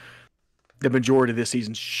there, but the majority of this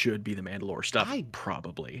season should be the Mandalore stuff. I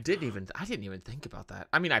didn't even think about that.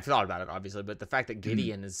 I mean, I've thought about it, obviously, but the fact that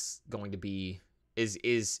Gideon is going to be is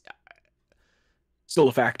still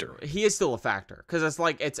a factor. He is still a factor, because it's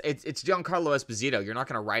like it's Giancarlo Esposito. You're not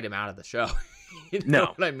going to write him out of the show. You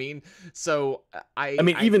know what I mean? So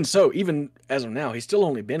even as of now, he's still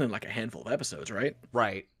only been in like a handful of episodes, right?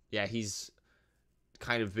 Right. Yeah, he's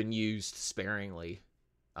kind of been used sparingly.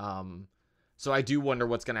 So I do wonder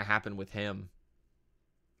what's going to happen with him.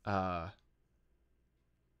 Because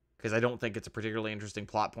I don't think it's a particularly interesting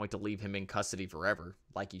plot point to leave him in custody forever.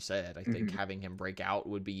 Like you said, I think having him break out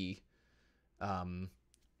would be a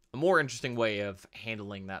more interesting way of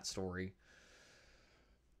handling that story.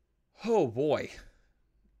 Oh boy.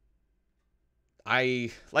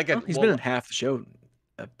 He's been in half the show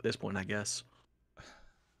at this point, I guess.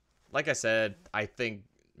 Like I said, I think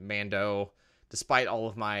Mando, despite all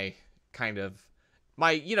of my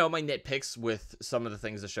my nitpicks with some of the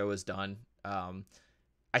things the show has done,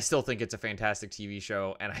 I still think it's a fantastic TV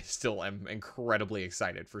show, and I still am incredibly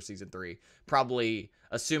excited for season 3. Probably,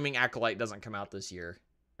 assuming Acolyte doesn't come out this year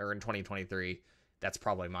or in 2023, that's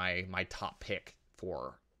probably my top pick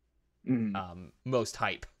for most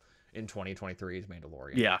hype in 2023 is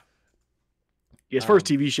Mandalorian. Yeah. As far as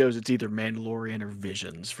TV shows, it's either Mandalorian or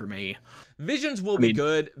Visions for me. Visions will be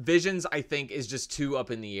good. Visions, I think, is just too up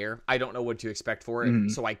in the air. I don't know what to expect for it,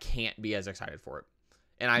 so I can't be as excited for it.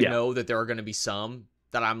 And I know that there are going to be some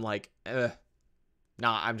that I'm like,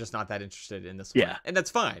 I'm just not that interested in this one. Yeah. And that's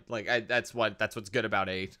fine. Like, that's what's good about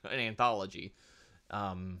an anthology.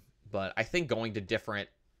 But I think going to different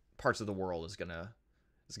parts of the world is gonna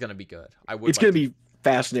be good. It's gonna be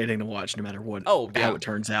fascinating to watch no matter what how it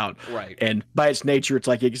turns out. Right. And by its nature, it's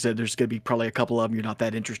like you said, there's gonna be probably a couple of them you're not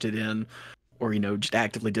that interested in, or just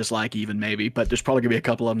actively dislike even maybe, but there's probably gonna be a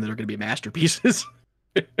couple of them that are gonna be masterpieces.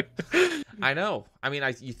 I know. I mean,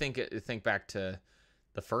 you think back to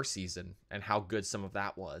the first season and how good some of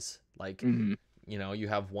that was. Like, you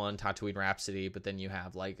have one Tatooine Rhapsody, but then you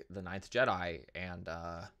have like the Ninth Jedi and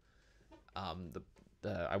I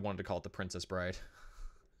wanted to call it the Princess Bride.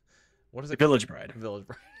 What is it? Village Bride. Village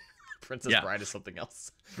Bride. Princess Bride is something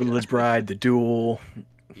else. Village Bride, The Duel.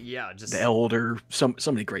 Yeah, just The Elder. So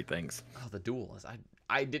many great things. Oh, The Duel is.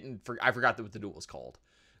 I forgot what The Duel is called.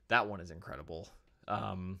 That one is incredible.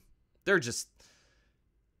 They're just.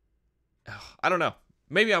 I don't know.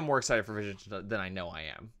 Maybe I'm more excited for Vision than I know I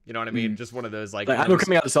am. You know what I mean? Just one of those like I know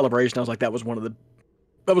coming out of Celebration, I was like, that was one of the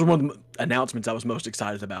announcements I was most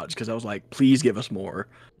excited about, just because I was like, please give us more.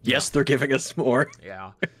 Yes, they're giving us more.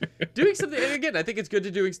 Yeah, doing something. And again, I think it's good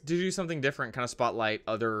to do something different, kind of spotlight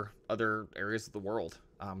other areas of the world.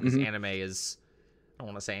 Because anime is, I don't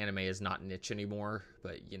want to say anime is not niche anymore,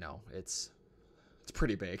 but you know, it's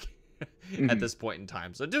pretty big at this point in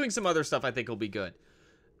time. So doing some other stuff, I think, will be good.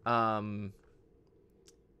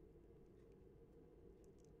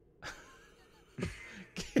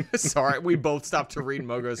 Sorry, we both stopped to read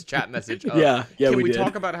Mogo's chat message. Yeah, can we did.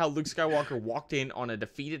 talk about how Luke Skywalker walked in on a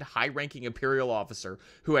defeated high-ranking Imperial officer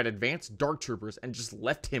who had advanced Dark Troopers and just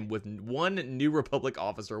left him with one New Republic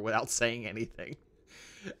officer without saying anything?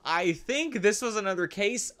 I think this was another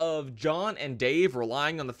case of John and Dave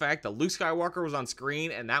relying on the fact that Luke Skywalker was on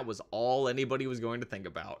screen, and that was all anybody was going to think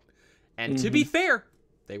about. And to be fair,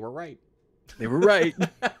 they were right. They were right.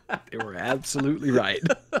 They were absolutely right.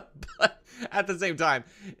 But at the same time,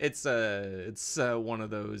 it's one of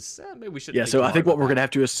those. Maybe we should. Yeah. So I think what we're gonna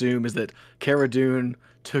have to assume is that Cara Dune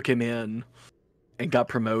took him in, and got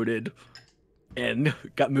promoted, and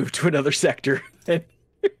got moved to another sector.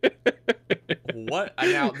 What?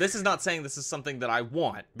 Now, this is not saying this is something that I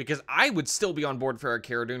want, because I would still be on board for a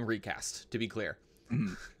Cara Dune recast. To be clear,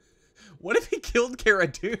 what if he killed Cara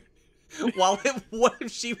Dune? What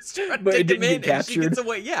if she was trying to take him in and she gets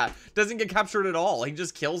away? Yeah, doesn't get captured at all. He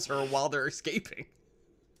just kills her while they're escaping.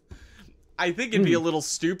 I think it'd be a little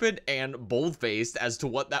stupid and bold-faced as to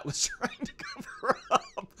what that was trying to cover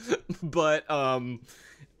up. But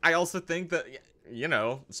I also think that, you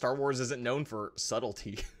know, Star Wars isn't known for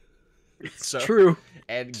subtlety. It's true.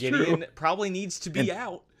 And Gideon probably needs to be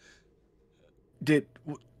out.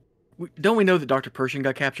 Don't we know that Dr. Pershing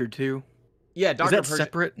got captured too? Yeah, Dr. Is that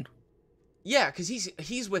separate? Yeah, because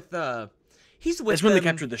he's with That's when they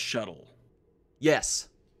captured the shuttle. Yes.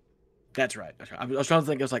 That's right. I was trying to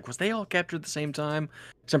think. I was like, was they all captured at the same time?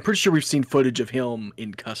 Because I'm pretty sure we've seen footage of him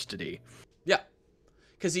in custody. Yeah.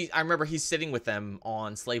 Because I remember he's sitting with them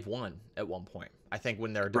on Slave 1 at one point. I think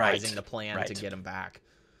when they're devising the plan to get him back.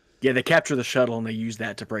 Yeah, they capture the shuttle and they use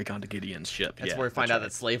that to break onto Gideon's ship. That's where we find out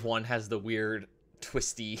that Slave 1 has the weird,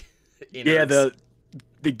 twisty innards. Yeah,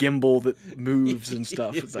 the gimbal that moves and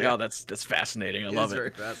stuff. It's like, oh, that's fascinating. I love it.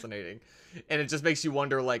 It's very fascinating. And it just makes you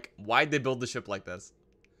wonder, like, why'd they build the ship like this?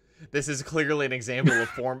 This is clearly an example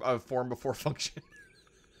of form before function.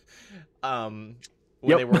 When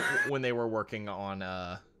they were working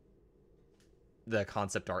on the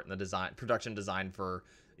concept art and the production design for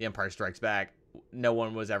The Empire Strikes Back, no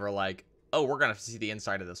one was ever like, oh, we're gonna have to see the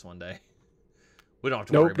inside of this one day. We don't have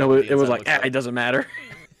to worry about it. It was like, it doesn't matter.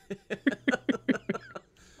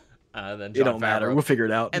 Then It don't matter. We'll figure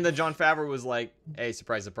it out. And then Jon Favreau was like, hey,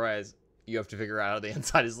 surprise, surprise. You have to figure out how the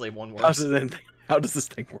inside of Slave 1 works. How does this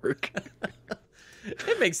thing work?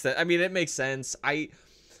 It makes sense. I mean, it makes sense.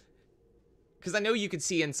 Because I know you could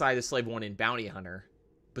see inside of Slave 1 in Bounty Hunter,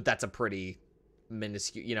 but that's a pretty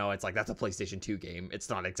minuscule, you know, it's like, that's a PlayStation 2 game. It's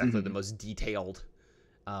not exactly the most detailed.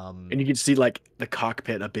 And you can see, like, the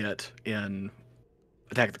cockpit a bit in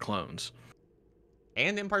Attack of the Clones.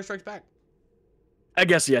 And Empire Strikes Back. I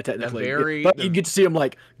guess, yeah, technically. But you get to see him,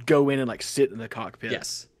 like, go in and, like, sit in the cockpit.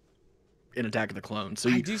 Yes. In Attack of the Clones. So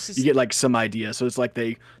you get, like, some idea. So it's like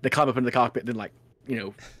they climb up into the cockpit and then, like, you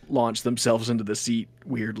know, launch themselves into the seat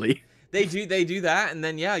weirdly. They do that, and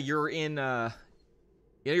then, yeah, you're in,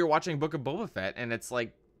 you're watching Book of Boba Fett, and it's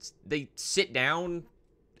like, they sit down.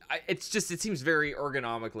 It seems very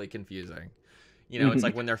ergonomically confusing. You know, it's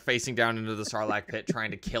like when they're facing down into the Sarlacc pit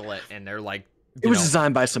trying to kill it, and they're like, it was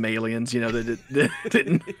designed by some aliens, you know, that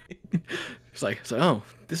didn't. It's like, oh,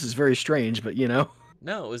 this is very strange, but you know.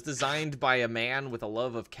 No, it was designed by a man with a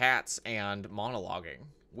love of cats and monologuing.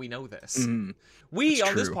 We know this. We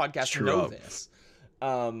on this podcast know this.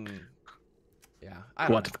 Yeah.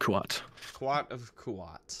 Quat of Kuat. Quat of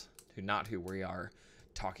Kuat. Not who we are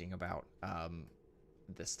talking about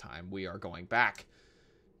this time. We are going back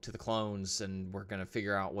to the clones, and we're going to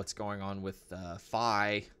figure out what's going on with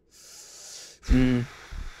Phi.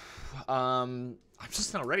 I'm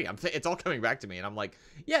just not ready. It's all coming back to me, and I'm like,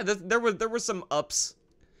 yeah, there were some ups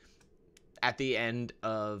at the end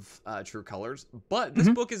of True Colors, but this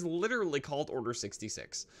book is literally called Order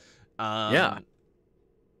 66. Yeah.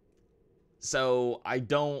 So I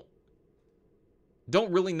don't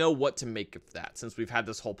really know what to make of that, since we've had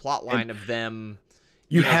this whole plot line of them.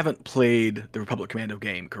 You haven't played the Republic Commando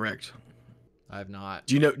game, correct? I have not.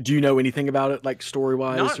 Do you know anything about it, like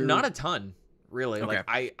story-wise? Not a ton, really. Okay.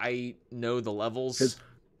 Like I know the levels,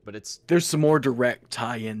 but there's some more direct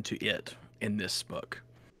tie-in to it in this book.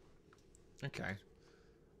 Okay.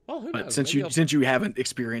 Well, who But knows? since you haven't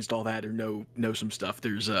experienced all that or know some stuff,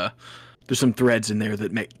 there's some threads in there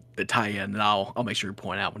that tie in, and I'll make sure to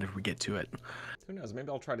point out whenever we get to it. Who knows? Maybe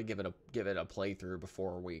I'll try to give it a playthrough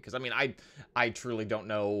before because I mean I truly don't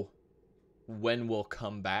know when we'll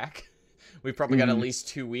come back. We've probably got at least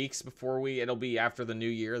 2 weeks before it'll be after the new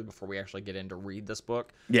year before we actually get in to read this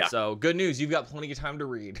book. Yeah. So good news, you've got plenty of time to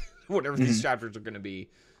read whatever these chapters are going to be.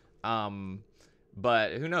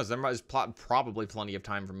 But who knows? There is probably plenty of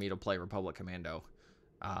time for me to play Republic Commando.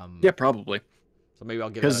 Yeah, probably. So maybe I'll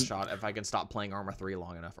give it a shot if I can stop playing Arma 3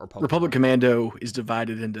 long enough. Or Republic Commando is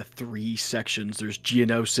divided into 3 sections. There's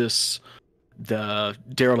Geonosis, the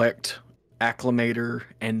Derelict, Acclimator,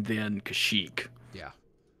 and then Kashyyyk. Yeah.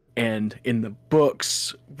 And in the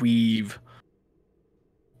books,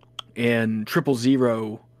 in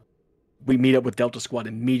 000, we meet up with Delta Squad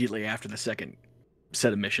immediately after the second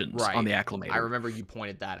set of missions on the Acclimator. I remember you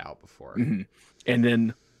pointed that out before. And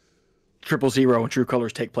then 000 and True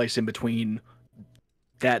Colors take place in between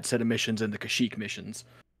that set of missions and the Kashyyyk missions.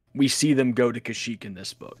 We see them go to Kashyyyk in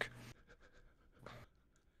this book.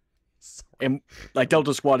 And like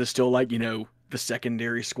Delta Squad is still like, the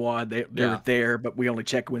secondary squad. They're there, but we only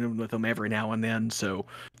check in with them every now and then. So,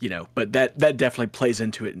 but that definitely plays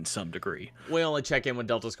into it in some degree. We only check in with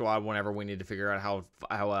Delta Squad whenever we need to figure out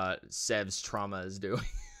how Sev's trauma is doing.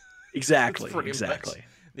 Exactly. Much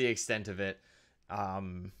the extent of it.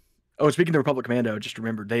 Speaking of Republic Commando, just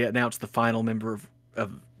remembered they announced the final member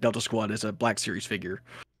of Delta Squad as a Black Series figure.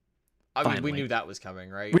 I mean, we knew that was coming,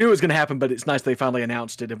 right? We knew it was going to happen, but it's nice they finally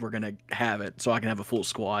announced it, and we're going to have it, so I can have a full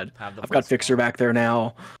squad. I've got Fixer back there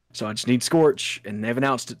now, so I just need Scorch, and they've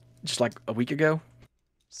announced it just like a week ago.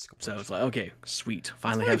 Scorch. So it's like, okay, sweet,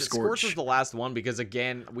 finally have Scorch. Scorch was the last one because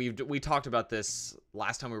again, we talked about this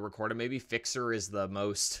last time we recorded. Maybe Fixer is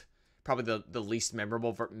probably the least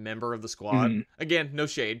memorable member of the squad. Again, no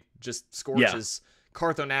shade, just Scorch is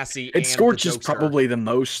Carthonasi, and Scorch is probably the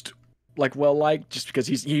most well-liked, just because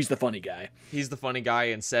he's the funny guy. He's the funny guy,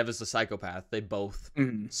 and Sev is the psychopath. They both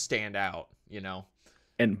stand out,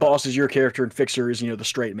 And Boss is your character, and Fixer is, the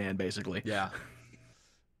straight man, basically. Yeah.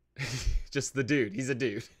 Just the dude. He's a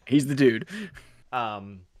dude. He's the dude. I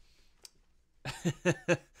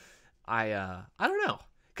don't know,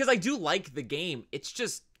 because I do like the game. It's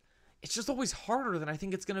just always harder than I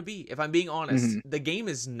think it's gonna be. If I'm being honest, the game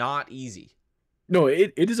is not easy. No,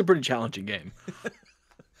 it is a pretty challenging game.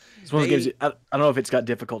 It's one of those games, I don't know if it's got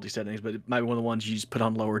difficulty settings, but it might be one of the ones you just put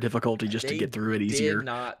on lower difficulty just to get through it easier. Did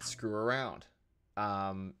not screw around.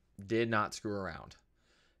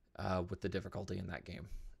 With the difficulty in that game.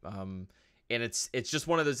 And it's just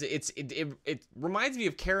one of those. It reminds me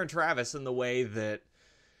of Karen Travis in the way that,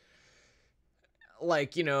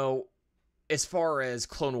 as far as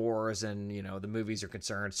Clone Wars and the movies are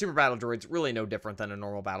concerned, Super Battle Droid's really no different than a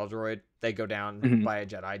normal battle droid. They go down by a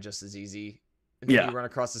Jedi just as easy. And then you run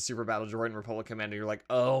across the Super Battle Droid in Republic Commando, you're like,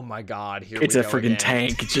 oh my god, it's a friggin'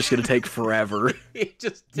 tank. It's just gonna take forever. You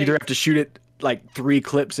either have to shoot it 3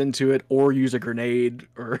 clips into it, or use a grenade,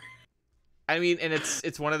 or. I mean, and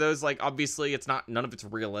it's one of those, obviously it's not, none of it's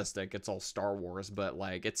realistic. It's all Star Wars, but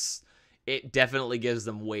it definitely gives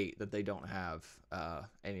them weight that they don't have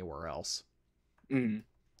anywhere else.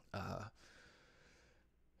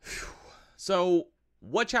 So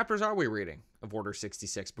what chapters are we reading of Order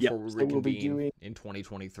 66 before we reconvene in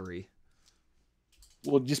 2023?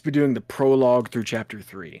 We'll just be doing the prologue through chapter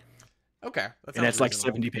 3. Okay. And that's like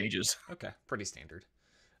 70 pages. Okay. Pretty standard.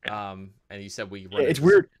 And you said it's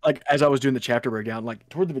weird, as I was doing the chapter breakdown,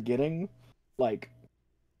 toward the beginning,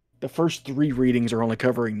 the first 3 readings are only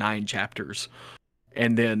covering 9 chapters.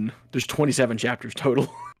 And then there's 27 chapters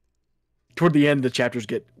total. Toward the end, the chapters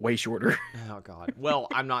get way shorter. Oh, God. Well,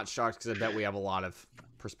 I'm not shocked because I bet we have a lot of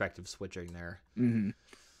perspective switching there.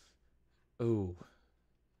 Ooh.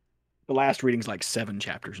 The last reading's 7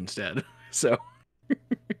 chapters instead. So,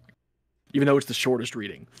 even though it's the shortest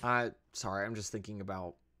reading. Sorry, I'm just thinking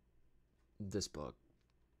about this book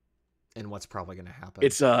and what's probably going to happen.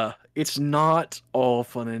 It's not all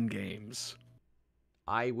fun and games.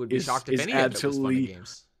 I would be shocked if any of it was fun and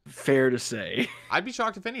games. Fair to say. I'd be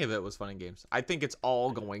shocked if any of it was fun and games. I think it's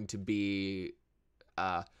all going to be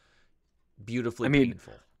beautifully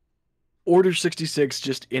painful. Order 66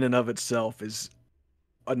 just in and of itself is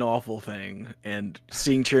an awful thing, and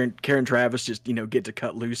seeing Karen Travis just, get to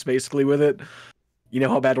cut loose basically with it. You know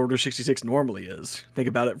how bad Order 66 normally is. Think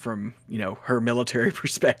about it from, her military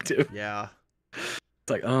perspective. Yeah. It's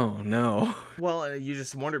like, oh no. Well, you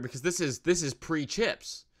just wonder, because this is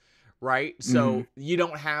pre-chips. right? So you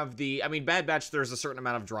don't have the, I mean, Bad Batch, there's a certain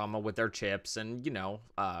amount of drama with their chips, and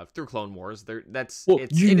through Clone Wars,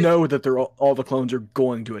 know that they're all the clones are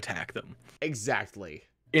going to attack them. Exactly.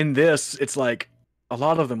 In this, it's like a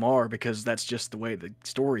lot of them are, because that's just the way the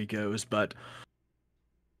story goes, but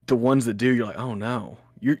the ones that do, you're like, oh no,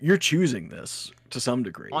 you're choosing this to some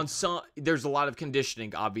degree. On some, there's a lot of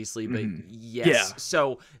conditioning, obviously, but yes. Yeah.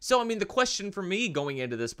 So I mean, the question for me going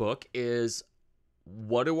into this book is,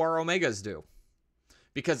 what do our Omegas do?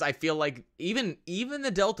 Because I feel like even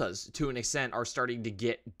the Deltas, to an extent, are starting to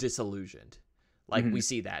get disillusioned. Like, we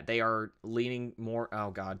see that. They are leaning more...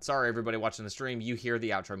 Oh, God. Sorry, everybody watching the stream. You hear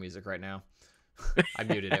the outro music right now. I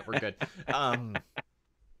muted it. We're good.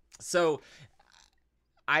 So,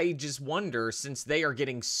 I just wonder, since they are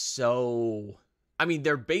getting so... I mean,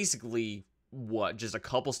 they're basically, just a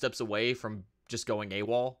couple steps away from just going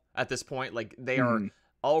AWOL at this point? Like, they are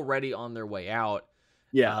already on their way out.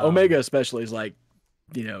 Yeah, Omega especially is like,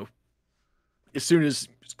 as soon as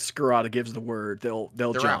Scarada gives the word, they'll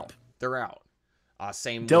jump. Out. They're out.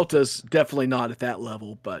 Same. Delta's definitely not at that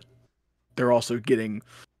level, but they're also getting,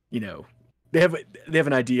 they have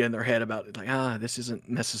an idea in their head about it, like, this isn't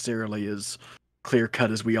necessarily as clear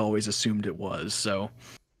cut as we always assumed it was. So,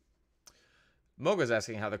 Moga's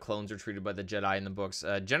asking how the clones are treated by the Jedi in the books.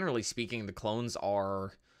 Generally speaking, the clones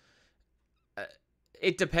are.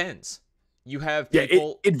 It depends. You have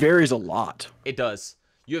people. It varies a lot. It does.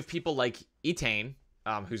 You have people like Etain,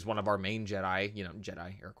 who's one of our main Jedi,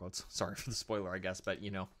 Jedi, air quotes. Sorry for the spoiler, I guess, but,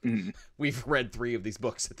 we've read 3 of these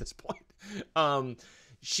books at this point.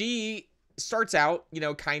 She starts out,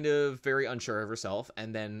 kind of very unsure of herself,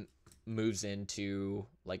 and then moves into,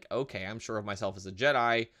 like, okay, I'm sure of myself as a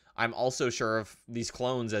Jedi. I'm also sure of these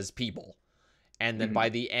clones as people. And then by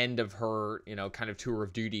the end of her, kind of tour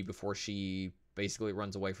of duty before she basically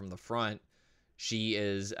runs away from the front,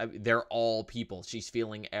 they're all people. She's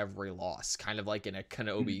feeling every loss, kind of like in a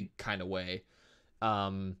Kenobi kind of way.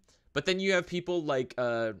 But then you have people like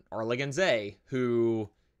Arla Ganzé, who,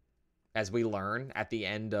 as we learn at the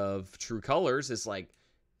end of True Colors, is like,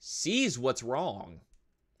 sees what's wrong,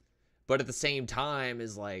 but at the same time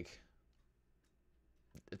is like,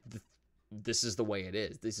 this is the way it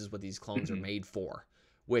is. This is what these clones are made for.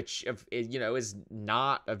 Which, is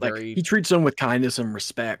not a very... Like, he treats them with kindness and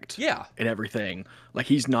respect. Yeah. And everything. Like,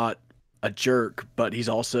 he's not a jerk, but he's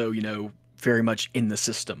also, very much in the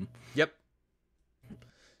system. Yep.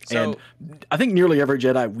 So, and I think nearly every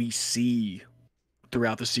Jedi we see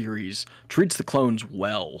throughout the series treats the clones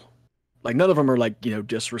well. Like, none of them are, like,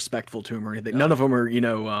 disrespectful to him or anything. No. None of them are,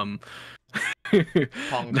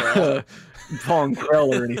 Pong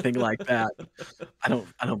Krell or anything like that. I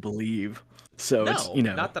don't believe. So no, it's,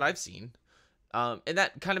 not that I've seen. And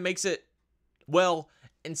that kind of makes it, well,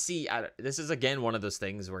 and see, this is again one of those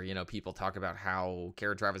things where, people talk about how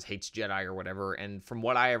Karen Traviss hates Jedi or whatever. And from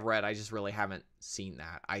what I have read, I just really haven't seen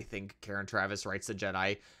that. I think Karen Traviss writes the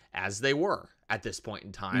Jedi as they were at this point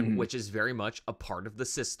in time, which is very much a part of the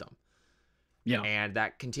system. Yeah. And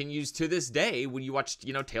that continues to this day when you watch,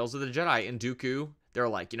 Tales of the Jedi and Dooku. They're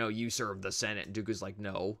like, you serve the Senate. And Dooku's like,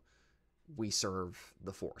 no. We serve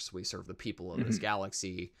the Force. We serve the people of this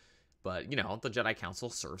galaxy. But, the Jedi Council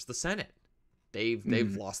serves the Senate.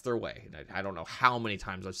 They've lost their way. I don't know how many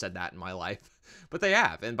times I've said that in my life, but they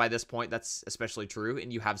have. And by this point, that's especially true.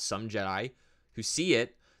 And you have some Jedi who see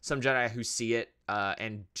it,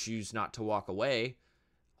 and choose not to walk away.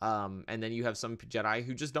 And then you have some Jedi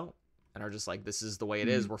who just don't and are just like, this is the way it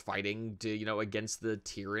is. We're fighting to, against the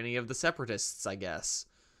tyranny of the Separatists, I guess.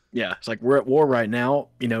 Yeah, it's like, we're at war right now.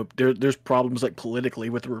 There's problems, like, politically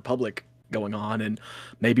with the Republic going on, and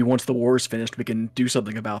maybe once the war is finished, we can do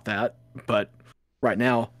something about that. But right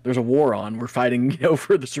now, there's a war on. We're fighting,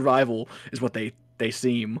 for the survival, is what they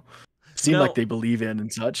seem like they believe in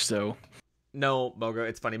and such. So, no, Mogo,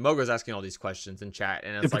 it's funny. Mogo's asking all these questions in chat,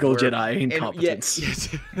 and it's typical like, Jedi incompetence.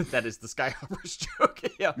 Yes, that is the Skyhopper's joke.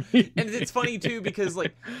 Yeah, and it's funny too because,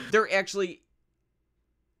 like, there actually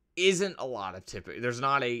isn't a lot of there's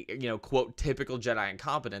not a quote typical Jedi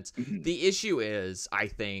incompetence. The issue is, I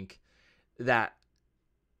think, that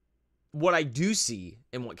what I do see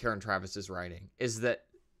in what Karen Traviss is writing is that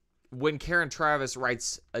when Karen Traviss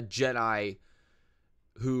writes a Jedi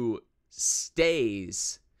who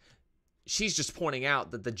stays, she's just pointing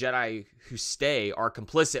out that the Jedi who stay are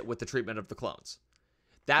complicit with the treatment of the clones.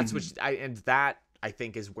 That's what I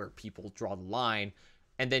think is where people draw the line.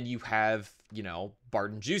 And then you have,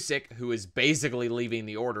 Barton Jusik, who is basically leaving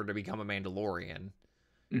the Order to become a Mandalorian.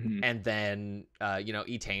 And then,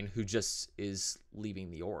 Etain, who just is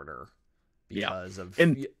leaving the Order because of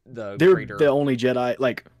and the they're greater... the only Jedi,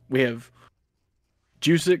 like, we have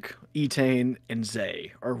Jusik, Etain, and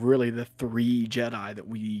Zay are really the 3 Jedi that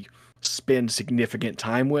we spend significant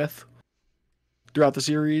time with throughout the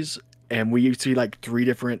series, and we see like 3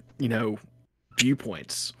 different,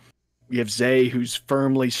 viewpoints. We have Zay, who's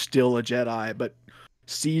firmly still a Jedi, but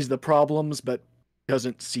sees the problems, but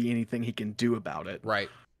doesn't see anything he can do about it. Right.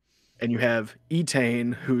 And you have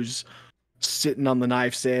Etain, who's sitting on the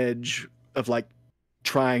knife's edge of like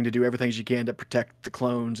trying to do everything she can to protect the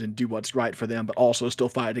clones and do what's right for them, but also still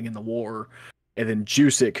fighting in the war. And then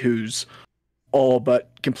Jusik, who's all but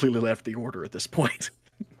completely left the Order at this point.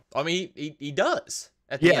 I mean, he does.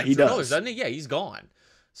 At the end, he does, doesn't he? Yeah, he's gone.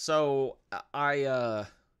 So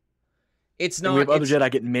it's not. And we have other Jedi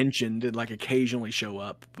get mentioned and like occasionally show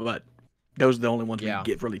up, but those are the only ones we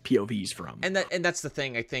get really POVs from. And that's the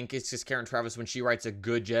thing. I think it's just Karen Traviss, when she writes a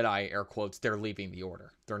good Jedi, air quotes, they're leaving the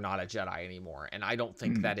Order. They're not a Jedi anymore. And I don't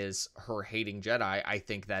think that is her hating Jedi. I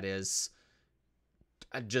think that is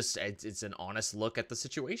just it's an honest look at the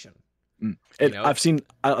situation. I've seen,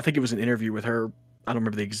 I think it was an interview with her. I don't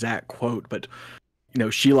remember the exact quote, but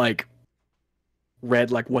she like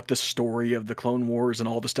read like what the story of the Clone Wars and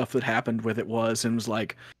all the stuff that happened with it was, and was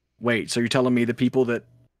like, wait, so you're telling me the people that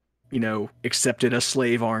accepted a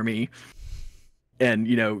slave army and,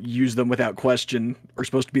 use them without question are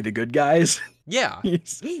supposed to be the good guys? Yeah.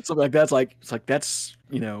 Something like that's like, it's like, that's,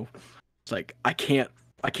 it's like, I can't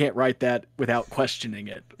write that without questioning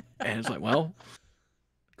it. And it's like, well,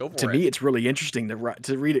 to me, it's really interesting to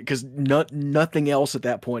read it, because nothing else at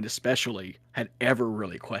that point, especially, had ever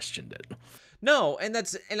really questioned it. No. And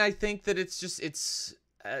I think that it's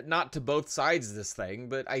not to both sides of this thing,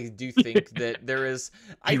 but I do think that there is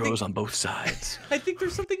heroes on both sides. I think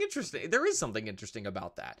there's something interesting. There is something interesting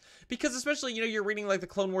about that, because especially, you're reading like the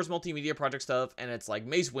Clone Wars multimedia project stuff, and it's like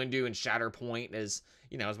Mace Windu and Shatterpoint is,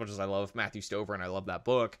 as much as I love Matthew Stover and I love that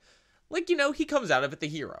book, like, he comes out of it the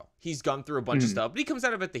hero. He's gone through a bunch of stuff, but he comes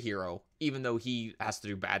out of it the hero, even though he has to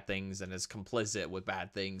do bad things and is complicit with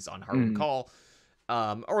bad things on Hard Call.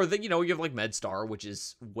 Or that, you have like MedStar, which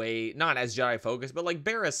is way not as Jedi focused, but like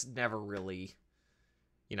Barriss never really,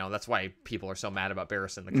 that's why people are so mad about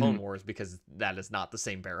Barriss in the Clone Wars, because that is not the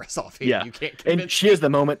same Barriss off here. Yeah. You can't and she has the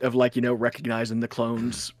moment of like, recognizing the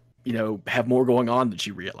clones, have more going on than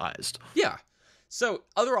she realized. Yeah. So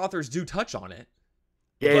other authors do touch on it.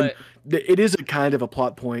 And it is a kind of a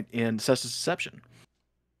plot point in Cessa's Deception.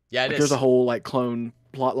 Yeah, it is. There's a whole like clone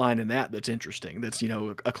plot line in that's interesting. That's,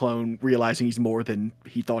 a clone realizing he's more than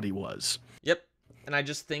he thought he was. Yep. And I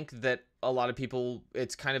just think that a lot of people,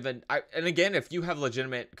 it's kind of and again, if you have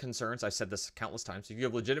legitimate concerns, I've said this countless times, if you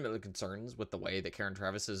have legitimate concerns with the way that Karen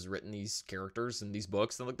Traviss has written these characters and these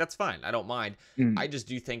books, then look, that's fine. I don't mind. I just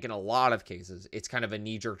do think in a lot of cases, it's kind of a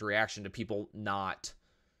knee-jerk reaction to people not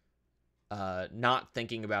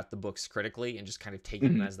thinking about the books critically and just kind of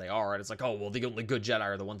taking them as they are. And it's like, oh, well, the only good Jedi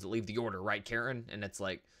are the ones that leave the Order, right, Karen? And it's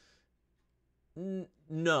like,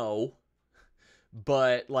 no.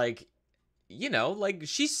 But like, like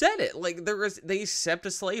she said it, like they accept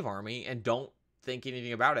a slave army and don't think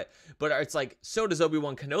anything about it. But it's like, so does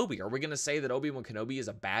Obi-Wan Kenobi. Are we going to say that Obi-Wan Kenobi is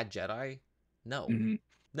a bad Jedi? No.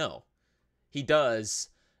 No. He does.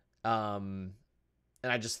 And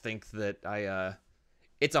I just think that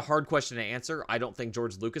it's a hard question to answer. I don't think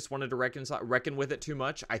George Lucas wanted to reckon with it too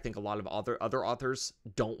much. I think a lot of other authors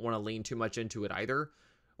don't want to lean too much into it either,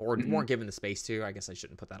 or weren't given the space to. I guess I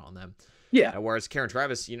shouldn't put that on them. Yeah. Whereas Karen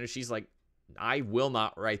Traviss, she's like, I will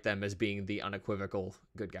not write them as being the unequivocal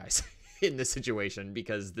good guys in this situation,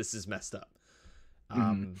 because this is messed up.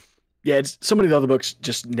 Yeah, it's so many of the other books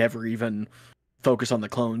just never even focus on the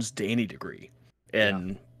clones to any degree.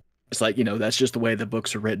 And it's like, that's just the way the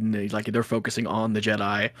books are written. Like, they're focusing on the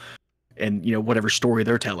Jedi and, whatever story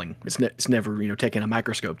they're telling. It's never, taking a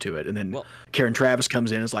microscope to it. And then Karen Traviss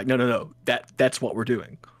comes in and is like, no, that's what we're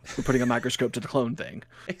doing. We're putting a microscope to the clone thing.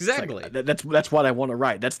 Exactly. Like, that's what I want to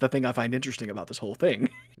write. That's the thing I find interesting about this whole thing.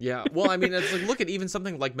 Yeah. Well, I mean, it's like, look at even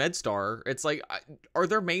something like MedStar. It's like, are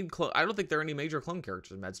there I don't think there are any major clone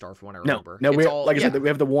characters in MedStar from what I remember. No, I said, we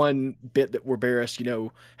have the one bit that where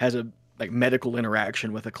Barriss, has a like medical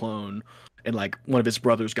interaction with a clone, and like one of his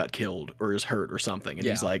brothers got killed or is hurt or something, and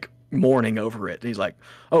he's like mourning over it, and he's like,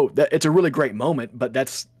 oh, it's a really great moment, but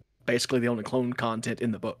that's basically the only clone content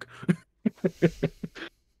in the book.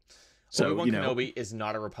 So Obi-Wan Kenobi is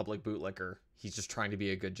not a Republic bootlicker. He's just trying to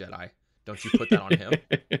be a good Jedi. Don't you put that on him.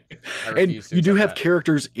 And you do have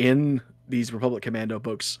characters in these Republic Commando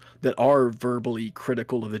books that are verbally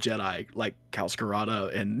critical of the Jedi, like Cal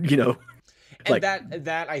Skirata, and and like,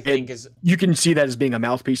 that I think is, you can see that as being a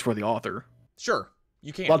mouthpiece for the author. Sure,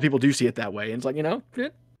 you can. A lot of people do see it that way, and it's like,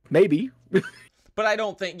 maybe. But I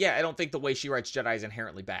don't think the way she writes Jedi is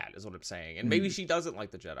inherently bad, is what I'm saying. And maybe she doesn't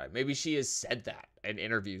like the Jedi. Maybe she has said that in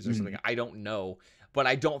interviews or something. I don't know. But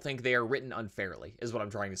I don't think they are written unfairly, is what I'm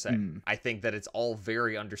trying to say. I think that it's all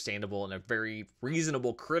very understandable and a very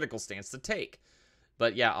reasonable critical stance to take.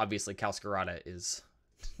 But yeah, obviously, Cal Skirata is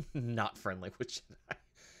not friendly with Jedi.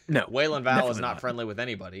 No. Waylon Val is not friendly with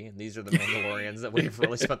anybody. And these are the Mandalorians that we've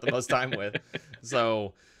really spent the most time with.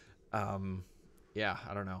 So, yeah,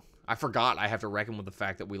 I don't know. I forgot I have to reckon with the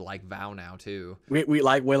fact that we like Val now, too. We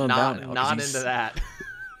like Waylon Val now. Not into that.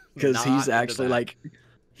 Because he's actually, like...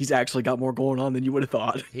 He's actually got more going on than you would have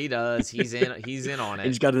thought. He does. He's in on it. And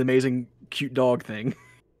he's got an amazing cute dog thing.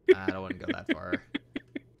 I don't want to go that far.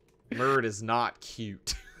 Murd is not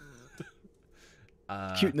cute.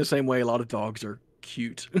 Cute in the same way a lot of dogs are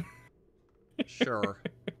cute. Sure.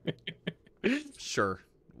 Sure.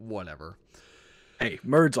 Whatever. Hey,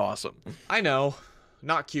 Murd's awesome. I know.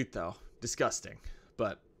 Not cute, though. Disgusting.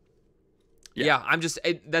 But, yeah I'm just...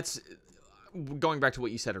 that's... Going back to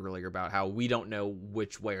what you said earlier about how we don't know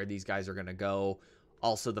which way these guys are going to go.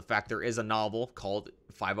 Also, the fact there is a novel called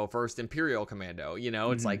 501st Imperial Commando. You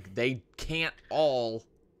know, it's like they can't all...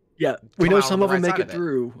 Yeah, we know some of them make it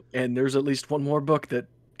through, and there's at least one more book that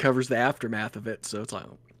covers the aftermath of it, so it's like,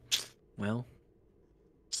 well...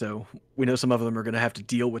 So, we know some of them are going to have to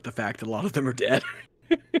deal with the fact that a lot of them are dead.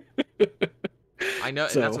 I know,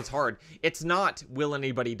 and that's what's hard. It's not, will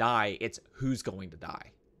anybody die? It's who's going to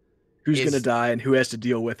die. Who's going to die and who has to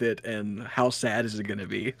deal with it and how sad is it going to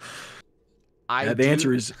be? The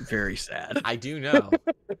answer is very sad. I do know.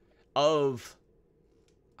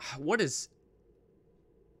 What is...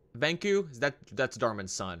 Venku? That's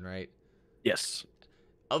Darman's son, right? Yes.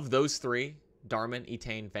 Of those three, Darman,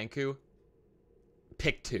 Etain, Venku,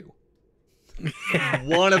 pick two.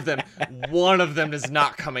 One of them is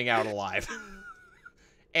not coming out alive.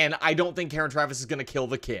 And I don't think Karen Travis is going to kill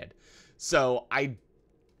the kid. So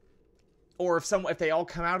or if they all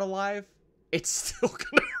come out alive, it's still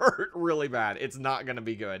gonna hurt really bad. It's not gonna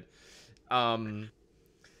be good.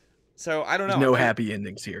 So I don't know. There's no happy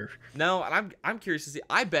endings here. No, and I'm curious to see.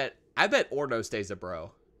 I bet Ordo stays a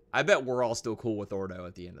bro. I bet we're all still cool with Ordo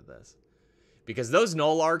at the end of this, because those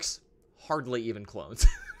Nolarks hardly even clones.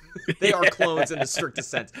 They are clones in the strictest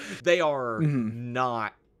sense. They are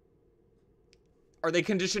not. Are they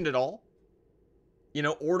conditioned at all? You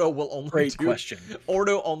know, Ordo will only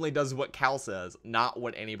Ordo only does what Cal says, not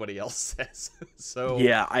what anybody else says. So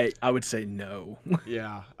yeah, I would say no.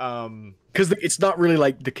 Yeah. Because it's not really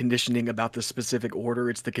like the conditioning about the specific order;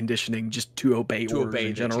 it's the conditioning just to obey orders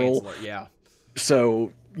in general. Chancellor, yeah.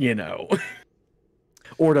 So you know,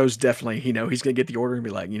 Ordo's definitely he's gonna get the order and be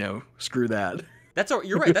like, screw that.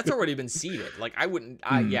 You're right. That's already been seeded. Like I wouldn't.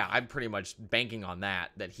 Yeah, I'm pretty much banking on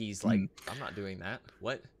that. That he's like, I'm not doing that.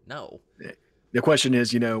 What? No. The question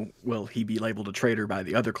is, will he be labeled a traitor by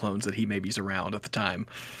the other clones that he maybe's around at the time?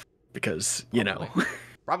 Because,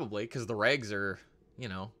 Probably, because the regs are,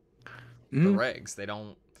 the regs. They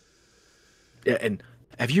don't... Yeah, and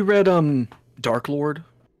have you read Dark Lord?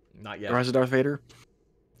 Not yet. Rise of Darth Vader?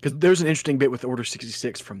 Because there's an interesting bit with Order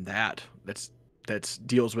 66 from that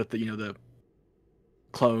deals with the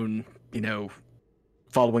clone,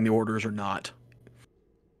 following the orders or not.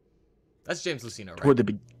 That's James Luceno,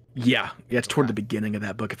 right? Yeah, it's toward the beginning of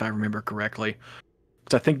that book, if I remember correctly.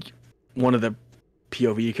 Because I think one of the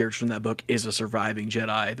POV characters from that book is a surviving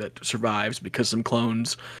Jedi that survives because some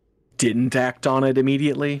clones didn't act on it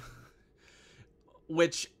immediately.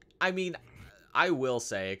 Which, I mean, I will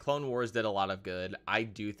say, Clone Wars did a lot of good. I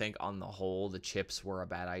do think, on the whole, the chips were a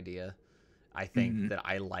bad idea. I think that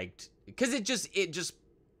I liked... Because it just...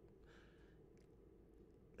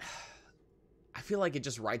 I feel like it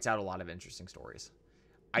just writes out a lot of interesting stories.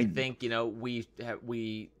 I think,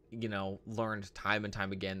 we learned time and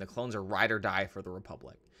time again, the clones are ride or die for the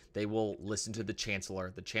Republic. They will listen to the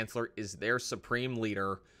Chancellor. The Chancellor is their supreme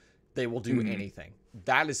leader. They will do anything.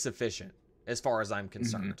 That is sufficient, as far as I'm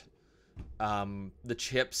concerned. The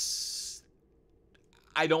chips,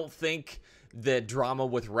 I don't think the drama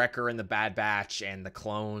with Wrecker and the Bad Batch and the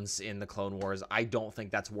clones in the Clone Wars, I don't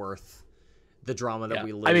think that's worth the drama that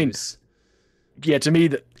we lose. I mean, yeah, to me,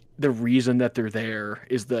 the reason that they're there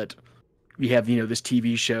is that we have, this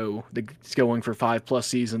TV show that's going for 5+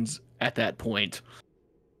 seasons at that point.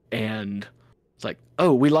 And it's like,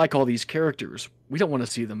 oh, we like all these characters. We don't want to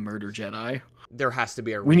see them murder Jedi. There has to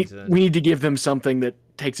be a reason. We need to give them something that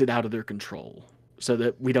takes it out of their control so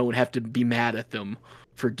that we don't have to be mad at them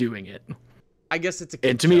for doing it. I guess it's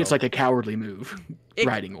and to me, it's like a cowardly move,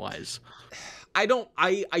 writing-wise. I don't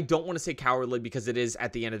want to say cowardly because it is,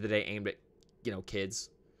 at the end of the day, aimed at,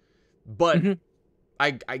 kids. But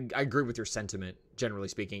I agree with your sentiment generally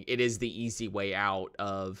speaking. It is the easy way out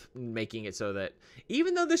of making it so that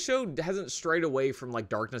even though the show hasn't strayed away from like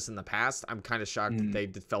darkness in the past, I'm kind of shocked that they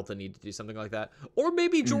felt the need to do something like that. Or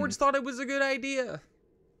maybe George thought it was a good idea.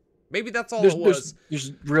 Maybe that's all it was.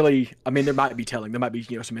 There's really, I mean, there might be,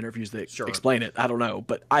 some interviews that explain it. I don't know,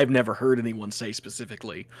 but I've never heard anyone say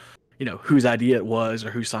specifically, whose idea it was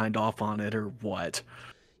or who signed off on it or what.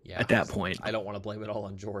 Yeah, at that point, I don't want to blame it all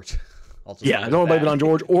on George. I don't want to blame it on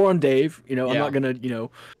George or on Dave. I'm not gonna,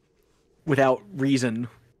 without reason,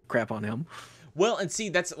 crap on him. Well, and see,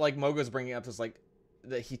 that's like Mogo's bringing up is like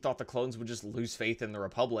that he thought the clones would just lose faith in the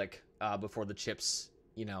Republic before the chips,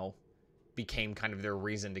 became kind of their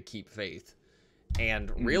reason to keep faith.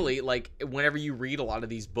 And really, like, whenever you read a lot of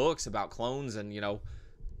these books about clones and,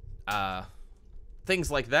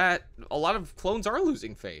 things like that, a lot of clones are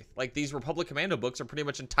losing faith. Like, these Republic Commando books are pretty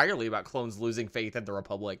much entirely about clones losing faith in the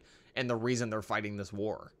Republic and the reason they're fighting this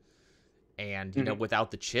war. And,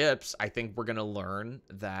 without the chips, I think we're going to learn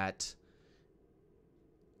that...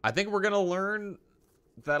 a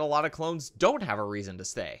lot of clones don't have a reason to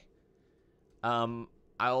stay.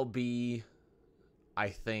 I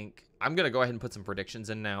think I'm going to go ahead and put some predictions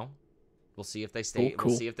in now. We'll see if they stay.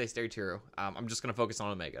 Cool. We'll see if they stay true. I'm just going to focus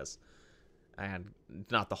on Omegas and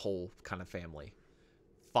not the whole kind of family.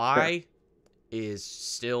 Phi is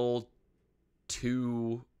still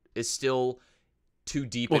too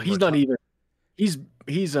deep. Well, he's not even, he's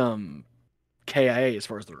KIA as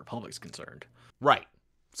far as the Republic's concerned. Right.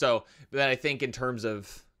 So, but I think in terms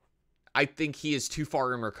of, I think he is too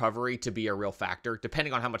far in recovery to be a real factor.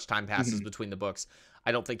 Depending on how much time passes between the books,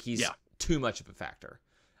 I don't think he's too much of a factor.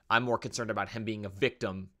 I'm more concerned about him being a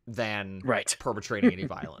victim than perpetrating any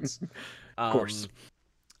violence. Of course.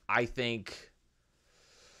 I think...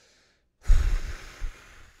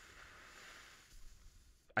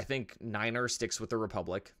 Niner sticks with the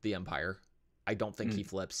Republic, the Empire. I don't think he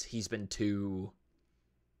flips. He's been too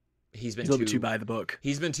by the book.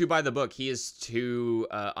 He's been too by the book. He is too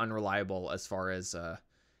unreliable as far as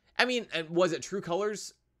I mean, was it True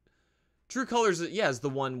Colors? True Colors, is the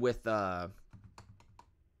one with because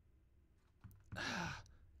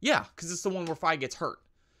it's the one where Phi gets hurt.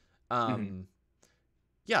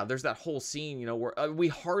 There's that whole scene, where we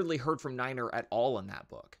hardly heard from Niner at all in that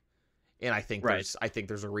book. And I think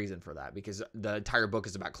there's a reason for that, because the entire book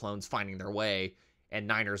is about clones finding their way, and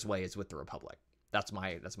Niner's way is with the Republic. That's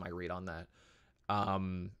my read on that.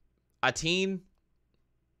 Ateen,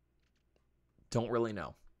 don't really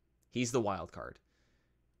know. He's the wild card.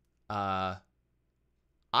 I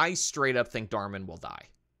straight up think Darman will die.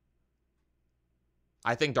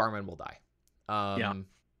 I think Darman will die. And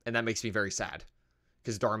that makes me very sad,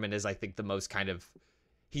 because Darman is, I think, the most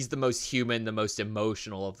he's the most human, the most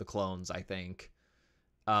emotional of the clones, I think.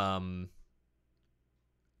 And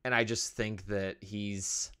I just think that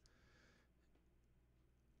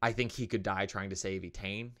I think he could die trying to save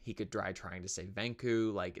Etain. He could die trying to save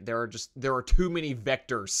Venku. Like, there are too many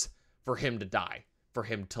vectors for him to die, for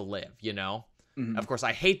him to live, Of course,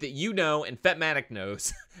 I hate that and Fetmatic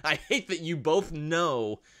knows. I hate that you both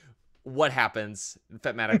know what happens.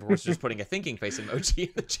 Fetmatic, of course, just putting a thinking face emoji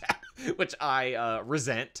in the chat, which I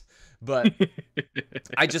resent. But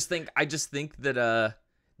I just think that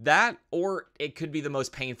that, or it could be the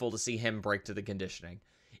most painful to see him break to the conditioning.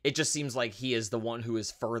 It just seems like he is the one who is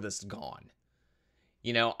furthest gone.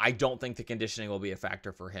 I don't think the conditioning will be a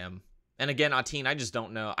factor for him. And again, Ateen, I just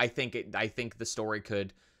don't know. I think the story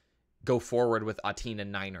could go forward with Ateen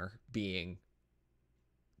and Niner being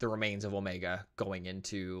the remains of Omega going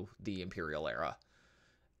into the Imperial era.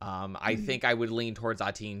 I think I would lean towards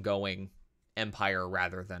Ateen going Empire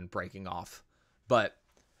rather than breaking off. But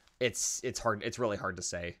it's hard. It's really hard to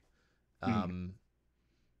say.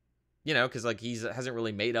 Because like he hasn't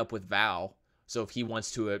really made up with Val. So if he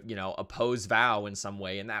wants to, oppose Val in some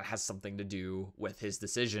way, and that has something to do with his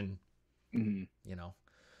decision,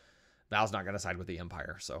 Val's not going to side with the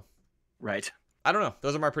Empire. So, right. I don't know.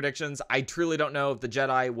 Those are my predictions. I truly don't know if the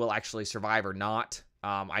Jedi will actually survive or not.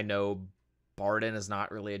 I know Barden is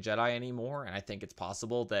not really a Jedi anymore, and I think it's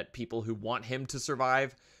possible that people who want him to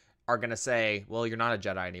survive are going to say, well, you're not a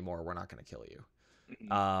Jedi anymore. We're not going to kill you.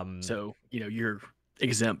 So, you're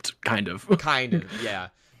exempt, kind of. Yeah.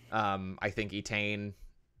 I think Etain,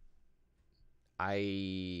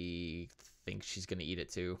 I think she's going to eat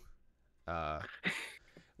it too.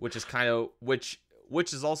 Which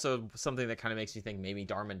is also something that kind of makes me think maybe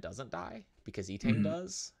Darman doesn't die because Etain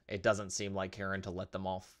does. It doesn't seem like Karen to let them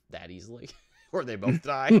off that easily, or they both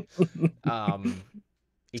die.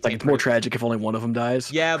 It's like more tragic if only one of them dies.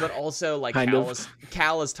 Yeah, but also like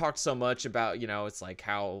Cal has talked so much about, it's like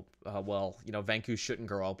how Venku shouldn't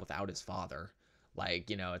grow up without his father. Like,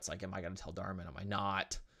 you know, it's like, am I going to tell Darman? Am I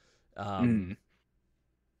not? Mm.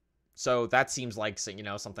 So that seems like, you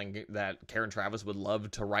know, something that Karen Travis would love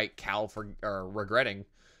to write Cal for, or regretting.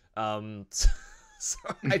 So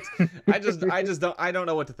I don't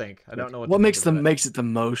know what to think. I don't know what to makes think makes it the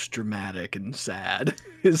most dramatic and sad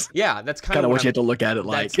is that's kind of of what you have to look at it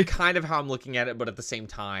that's like. kind of how I'm looking at it, but at the same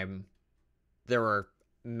time, there are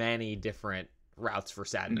many different routes for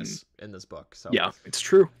sadness in this book. So yeah, it's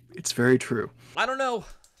true. It's very true. I don't know.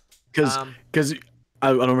 Because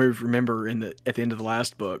I don't remember at the end of the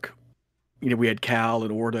last book, you know, we had Cal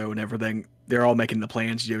and Ordo and everything. They're all making the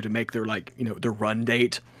plans, you know, to make their, like, you know, their run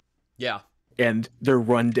date. Yeah. And their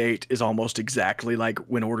run date is almost exactly like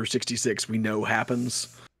when Order 66 we know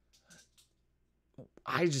happens.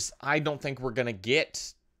 I don't think we're gonna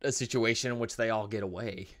get a situation in which they all get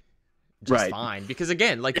away just fine. Because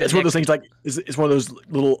again, like, it's one of those things, like, it's one of those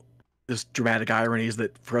little this dramatic ironies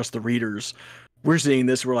that for us the readers, we're seeing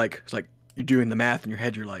this, we're like, it's like you're doing the math in your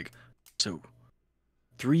head, you're like, so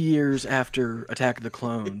 3 years after Attack of the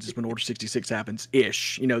Clones is when Order 66 happens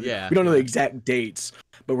ish. You know, we don't know the exact dates,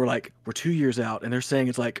 but we're like, we're 2 years out, and they're saying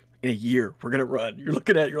it's like in a year we're gonna run. You're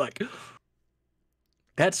looking at it, you're like,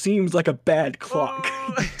 that seems like a bad clock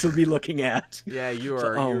to be looking at. Yeah,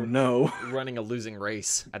 you're running a losing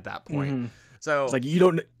race at that point. So it's like they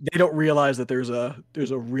don't realize that there's a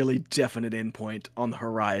really definite endpoint on the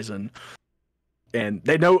horizon. And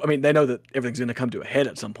they know that everything's going to come to a head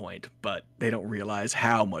at some point, but they don't realize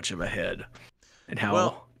how much of a head and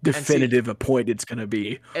how definitive a point it's going to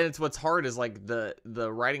be. And it's what's hard is, like, the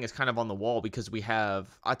writing is kind of on the wall, because we have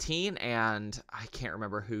Atine and I can't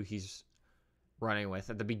remember who he's running with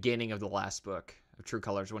at the beginning of the last book of True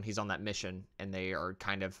Colors, when he's on that mission and they are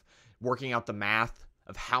kind of working out the math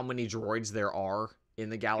of how many droids there are in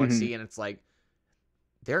the galaxy. And it's like,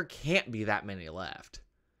 there can't be that many left.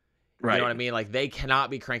 Right. You know what I mean? Like, they cannot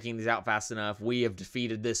be cranking these out fast enough. We have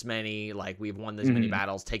defeated this many. Like, we've won this many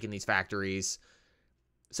battles, taken these factories.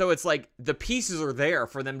 So it's like the pieces are there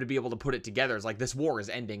for them to be able to put it together. It's like, this war is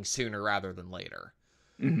ending sooner rather than later.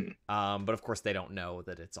 But of course, they don't know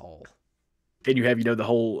that it's all. And you have, you know, the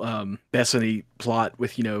whole Bethany plot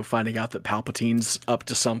with, you know, finding out that Palpatine's up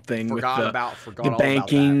to something. Forgot the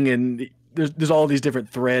banking, and there's all these different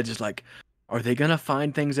threads. It's like, are they gonna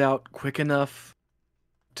find things out quick enough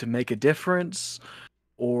to make a difference,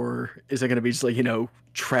 or is it going to be just, like, you know,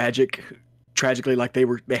 tragically, like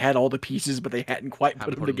they had all the pieces but they hadn't quite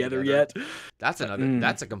put them together yet? That's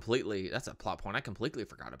a plot point I completely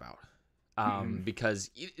forgot about. Because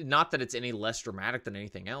not that it's any less dramatic than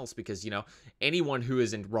anything else, because, you know, anyone who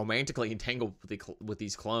is romantically entangled with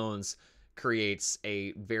these clones creates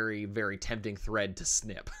a very, very tempting thread to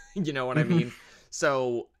snip. You know what I mean?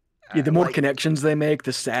 So yeah, the more connections they make,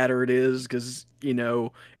 the sadder it is, because, you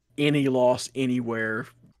know, any loss anywhere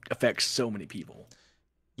affects so many people.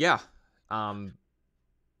 Yeah.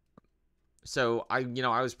 So I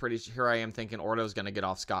was pretty sure, I am thinking Ordo's going to get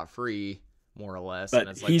off scot-free, more or less. But and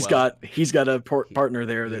it's he's got a partner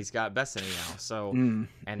there that he's got Bethany now. So and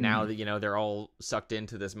now that, you know, they're all sucked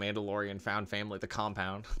into this Mandalorian found family, the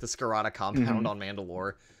compound, the Scarada compound on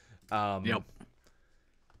Mandalore. Yep.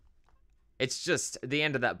 It's just the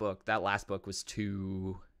end of that book. That last book was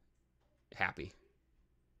too happy.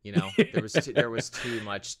 You know, there was too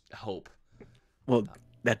much hope. Well,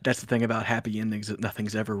 that's the thing about happy endings, that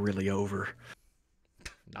nothing's ever really over.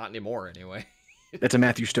 Not anymore, anyway. That's a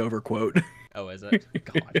Matthew Stover quote. Oh, is it?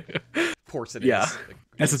 God. Of course it is. Yeah.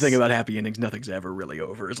 That's the thing about happy endings. Nothing's ever really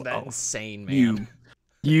over. It's that insane man.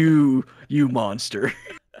 You monster.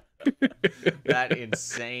 That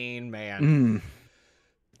insane man.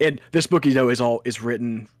 And this book, you know, is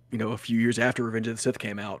written, you know, a few years after Revenge of the Sith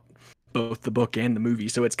came out, both the book and the movie.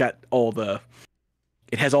 So it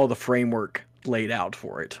has all the framework laid out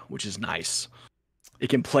for it, which is nice. It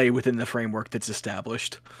can play within the framework that's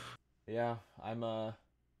established. Yeah, oh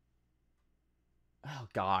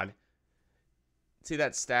God. See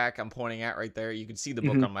that stack I'm pointing at right there? You can see the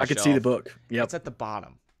book on my shelf. I can see the book. Yep. It's at the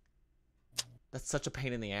bottom. That's such a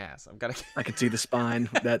pain in the ass. I can see the spine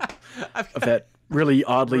of that really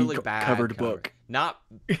oddly covered book. Not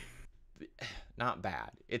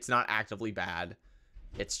bad. It's not actively bad.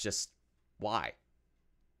 It's just, why?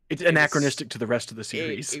 It's anachronistic to the rest of the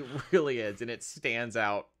series. It really is, and it stands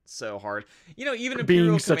out so hard. You know, even being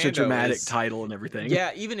Imperial such Commando a dramatic title and everything.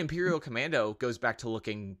 Yeah, even Imperial Commando goes back to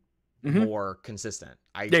looking more consistent.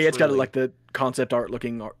 It's got like the concept art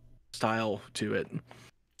looking style to it.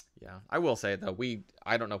 Yeah, I will say though,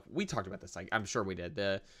 I don't know, we talked about this. I'm sure we did.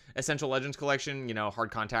 The Essential Legends collection, you know,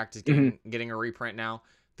 Hard Contact is getting a reprint now.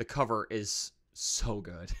 The cover is so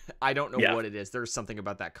good. I don't know what it is. There's something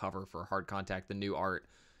about that cover for Hard Contact, the new art.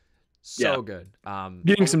 So good.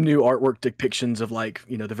 Getting some new artwork depictions of like,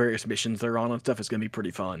 you know, the various missions they're on and stuff is going to be pretty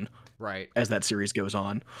fun. Right. As that series goes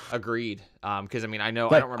on. Agreed. Because I mean, I know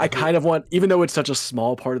But I don't remember. I kind of want, even though it's such a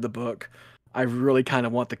small part of the book, I really kind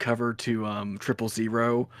of want the cover to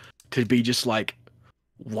 000 to be just like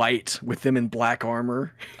white with them in black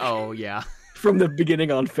armor. Oh yeah. From the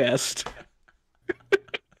beginning on Fest.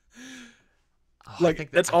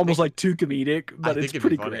 Like that's almost like too comedic, but it's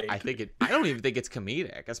pretty great. I don't even think it's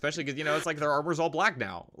comedic, especially because, you know, it's like their armor's all black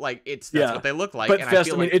now. Like that's what they look like. But and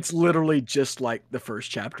Fest, I mean, it's literally just like the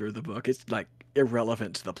first chapter of the book. It's like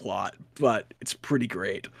irrelevant to the plot, but it's pretty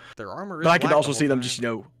great. Their armor is But I could also see them time. just,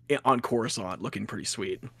 you know, on Coruscant looking pretty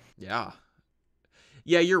sweet. Yeah.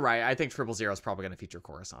 Yeah, you're right. I think 000 is probably going to feature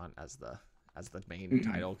Coruscant as the main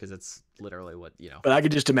title, because it's literally what, you know. But I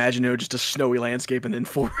could just imagine, you know, just a snowy landscape and then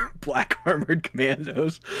 4 black armored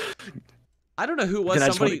commandos. I don't know who it was. Then I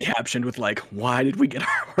just want it captioned with like, "Why did we get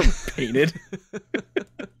our armor painted?"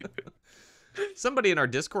 Somebody in our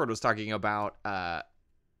Discord was talking about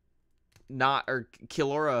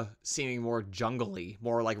Kilora seeming more jungly,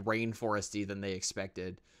 more like rainforesty than they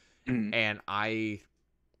expected, and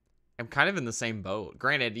I'm kind of in the same boat.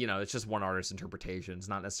 Granted, you know, it's just one artist's interpretation. It's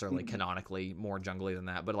not necessarily canonically more jungly than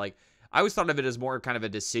that. But, like, I always thought of it as more kind of a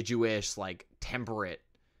deciduous, like, temperate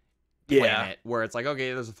planet. Where it's like,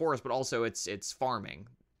 okay, there's a forest, but also it's farming.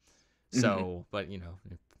 So, but, you know,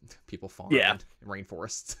 people farm in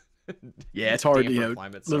rainforests. Yeah, it's hard, you know,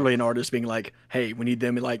 literally an artist being like, hey, we need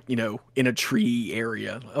them, like, you know, in a tree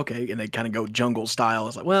area. Okay, and they kind of go jungle style.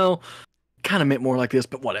 It's like, well, kind of meant more like this,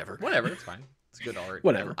 but whatever. Whatever, it's fine. It's good art.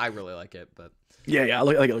 Whatever. I really like it, but yeah, I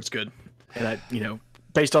think it looks good. And I, you know,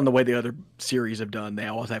 based on the way the other series have done, they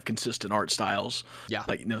always have consistent art styles. Yeah,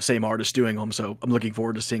 like, you know, same artist doing them. So I'm looking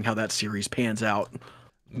forward to seeing how that series pans out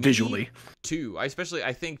visually. Me too. I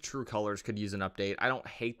think True Colors could use an update. I don't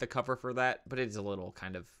hate the cover for that, but it's a little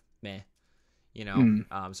kind of meh, you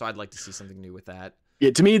know. So I'd like to see something new with that.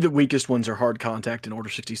 Yeah, to me, the weakest ones are Hard Contact and Order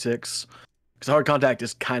 66. Because Hard Contact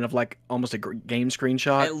is kind of like almost a game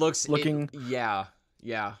screenshot. It looks looking. Yeah.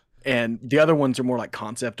 And the other ones are more like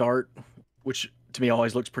concept art, which to me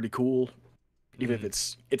always looks pretty cool, even if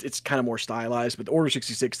it's kind of more stylized. But the Order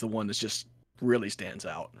 66, the one that just really stands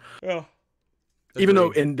out. Yeah. Even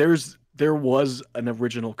though, and there was an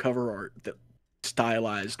original cover art that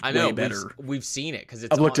stylized way better. We've seen it because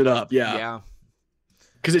it's. I've looked it up. Yeah. Yeah.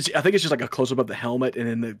 Because I think it's just like a close up of the helmet,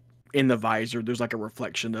 and in the visor there's like a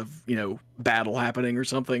reflection of, you know, battle happening or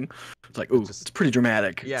something. It's like, ooh, it's pretty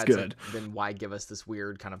dramatic. Yeah, it's good. Like, then why give us this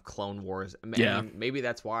weird kind of Clone Wars? I mean, maybe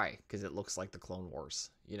that's why, because it looks like the Clone Wars,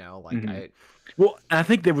 you know, like Well, I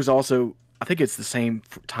think there was also, I think it's the same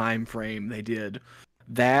time frame they did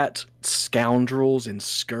that. Scoundrels and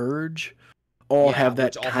Scourge all have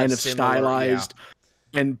that kind of stylized,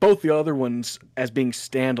 and both the other ones as being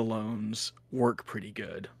standalones work pretty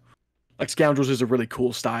good. Like Scoundrels is a really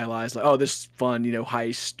cool stylized, like, oh, this fun, you know,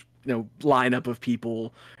 heist, you know, lineup of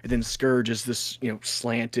people, and then Scourge is this, you know,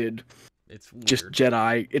 slanted, it's weird. Just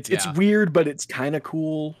Jedi. It's weird, but it's kind of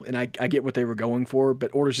cool, and I get what they were going for.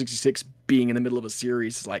 But Order 66 being in the middle of a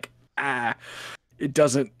series is like, it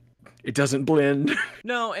doesn't blend.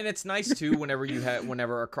 No, and it's nice too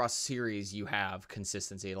whenever across series you have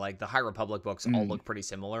consistency. Like the High Republic books all look pretty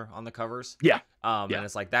similar on the covers. And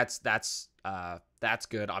it's like that's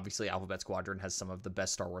good. Obviously, Alphabet Squadron has some of the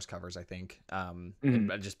best Star Wars covers, I think.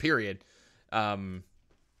 Just period.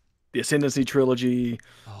 The Ascendancy trilogy,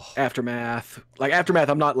 Aftermath. Like Aftermath,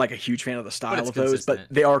 I'm not like a huge fan of the style of those, but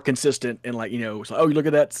they are consistent. And like, you know, it's like, oh, you look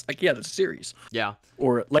at that, it's like, yeah, that's a series. Yeah.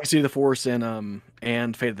 Or Legacy of the Force and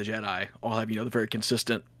Fate of the Jedi all have, you know, the very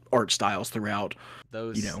consistent art styles throughout.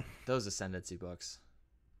 Those, you know, those Ascendancy books.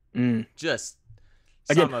 Just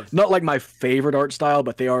again, not like my favorite art style,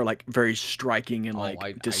 but they are like very striking and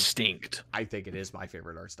distinct. I think it is my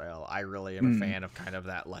favorite art style. I really am a fan of kind of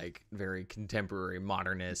that like very contemporary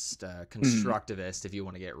modernist constructivist, if you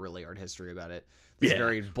want to get really art history about it. It's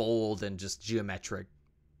very bold and just geometric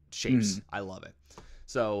shapes. I love it.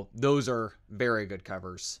 So those are very good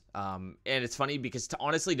covers. And it's funny because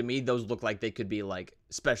honestly, to me, those look like they could be like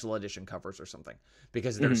special edition covers or something,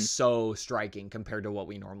 because they're so striking compared to what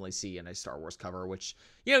we normally see in a Star Wars cover, which,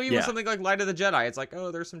 you know, even something like Light of the Jedi, it's like,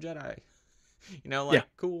 oh, there's some Jedi, you know, like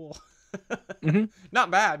cool.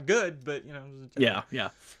 Not bad, good, but you know. Yeah.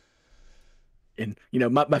 And, you know,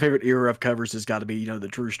 my favorite era of covers has got to be, you know, the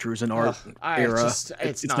Drew Struzan art era.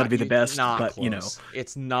 It's got to be the best, but, you know.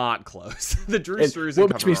 It's not close. The Drew Struzan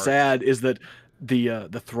what makes me sad is that the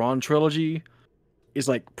Thrawn trilogy is,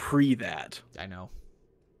 like, pre that. I know.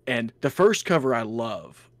 And the first cover I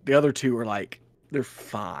love. The other two are like, they're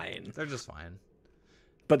fine. They're just fine.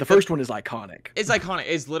 But the first one is iconic. It's iconic.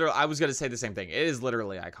 It's literally, I was going to say the same thing. It is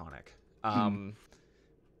literally iconic.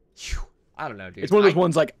 Whew, I don't know, dude. It's one of those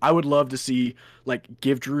ones, like, I would love to see, like,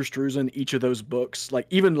 give Drew Struzan each of those books, like,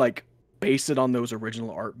 even, like, base it on those original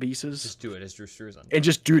art pieces. Just do it as Drew Struzan. And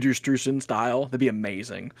just do Drew Struzan style. That'd be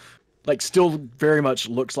amazing. Like, still very much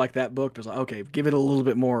looks like that book. But it's like, okay, give it a little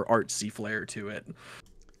bit more artsy flair to it.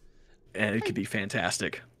 And it could be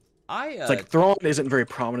fantastic. It's like Thrawn isn't very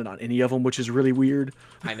prominent on any of them, which is really weird.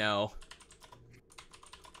 I know.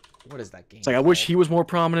 What is that game? It's like, I wish he was more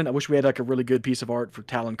prominent. I wish we had like a really good piece of art for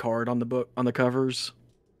Talon Card on the book, on the covers,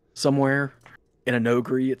 somewhere in a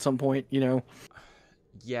Nogri at some point. You know.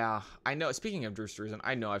 Yeah, I know. Speaking of Drew Struzan,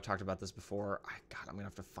 I know I've talked about this before. God, I'm gonna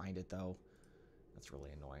have to find it though. That's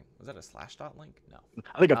really annoying. Was that a /dot link? No.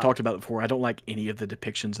 I think I've talked about it before. I don't like any of the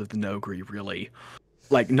depictions of the Nogri really.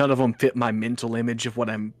 Like, none of them fit my mental image of what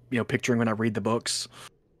I'm, picturing when I read the books.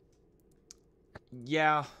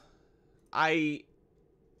 Yeah. I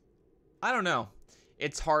don't know.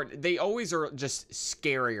 It's hard. They always are just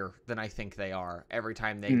scarier than I think they are every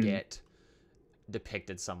time they get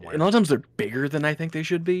depicted somewhere. And a lot of times they're bigger than I think they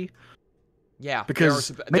should be. Yeah.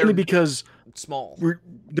 Mainly because small. They're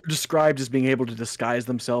described as being able to disguise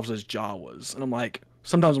themselves as Jawas. And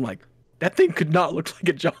sometimes I'm like, that thing could not look like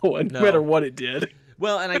a Jawa no matter what it did.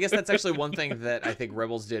 Well, and I guess that's actually one thing that I think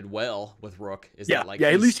Rebels did well with Rook is that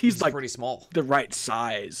at least he's like pretty small, the right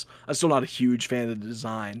size. I'm still not a huge fan of the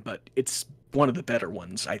design, but it's one of the better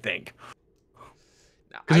ones, I think.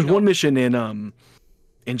 Because there's one mission in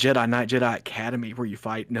Jedi Knight Jedi Academy where you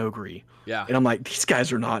fight Nogri. Yeah, and I'm like, these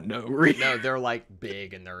guys are not Nogri. No, they're like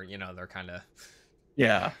big and they're they're kind of.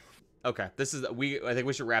 Yeah. Okay, I think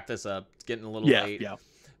we should wrap this up. It's getting a little late. Yeah.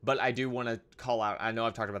 But I do want to call out, I know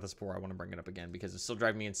I've talked about this before, I want to bring it up again because it's still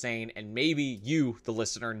driving me insane, and maybe you, the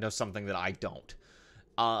listener, know something that I don't.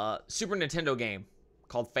 Super Nintendo game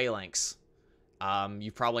called Phalanx.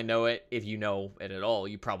 You probably know it, if you know it at all,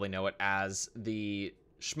 you probably know it as the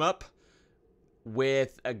shmup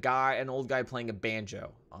with an old guy playing a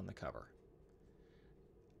banjo on the cover.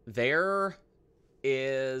 There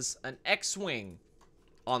is an X-Wing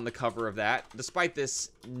on the cover of that, despite this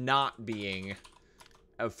not being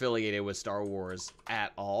affiliated with Star Wars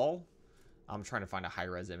at all. I'm trying to find a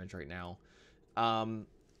high-res image right now.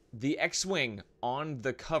 The X-Wing on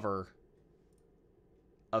the cover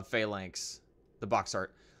of Phalanx, the box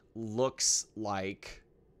art, looks like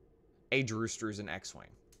a Drew Struzan X-Wing.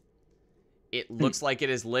 It looks like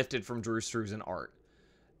it is lifted from Drew Struzan art.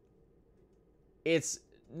 It's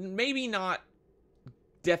maybe not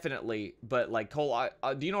definitely, but like, Cole,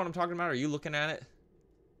 do you know what I'm talking about? Are you looking at it?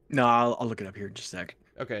 No, I'll look it up here in just a sec.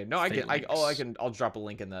 Okay, no, I'll drop a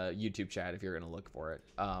link in the YouTube chat if you're gonna look for it.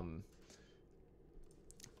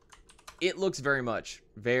 It looks very much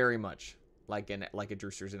like a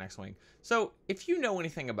Drew Struzan X-Wing. So if you know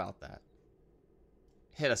anything about that,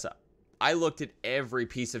 hit us up. I looked at every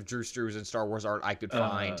piece of Drew Struzan Star Wars art I could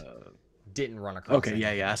find. Didn't run across. Okay,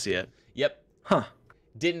 yeah, I see it. Yep. Huh.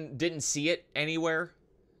 Didn't see it anywhere.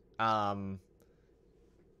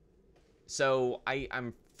 So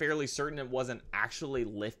I'm fairly certain it wasn't actually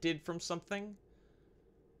lifted from something,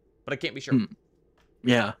 but I can't be sure.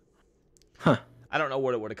 Yeah. Huh. I don't know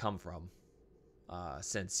what it would have come from,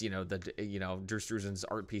 since Drew Struzan's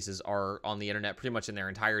art pieces are on the internet pretty much in their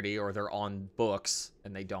entirety, or they're on books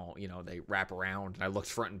and they don't, they wrap around. And I looked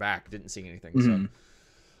front and back, didn't see anything. So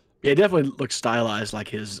yeah, it definitely looks stylized like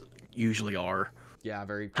his usually are. Yeah,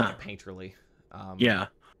 very kind of painterly. Yeah.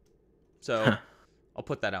 So I'll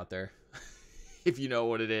put that out there. If you know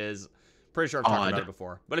what it is. Pretty sure I've talked about it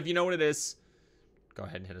before. But if you know what it is, go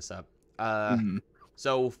ahead and hit us up.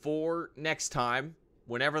 So for next time,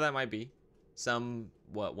 whenever that might be,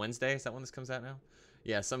 Wednesday? Is that when this comes out now?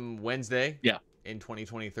 Yeah, some Wednesday in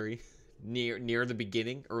 2023. Near the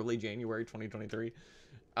beginning, early January 2023.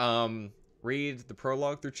 Read the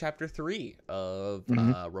prologue through Chapter 3 of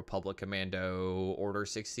Republic Commando Order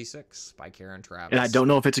 66 by Karen Travis. And I don't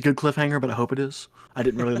know if it's a good cliffhanger, but I hope it is. I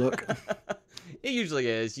didn't really look. It usually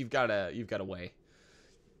is. You've got a way.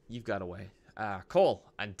 Cole,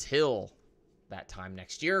 until that time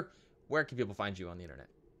next year, where can people find you on the internet?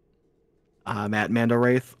 I'm at Mando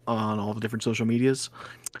Wraith on all the different social medias,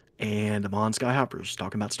 and I'm on Skyhoppers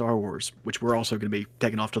talking about Star Wars, which we're also going to be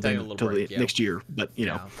taking off till the next year. But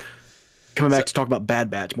coming back to talk about Bad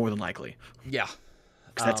Batch more than likely. Yeah,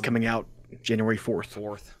 because that's coming out January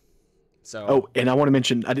 4th. So and I want to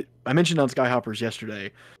mention I mentioned on Skyhoppers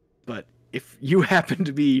yesterday, but if you happen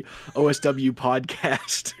to be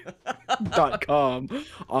oswpodcast.com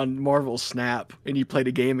on Marvel Snap and you played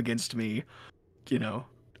a game against me,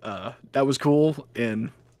 that was cool,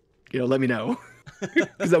 and let me know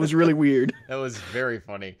because that was really weird. That was very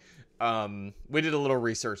funny. We did a little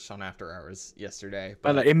research on After Hours yesterday, And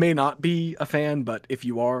but it may not be a fan, but if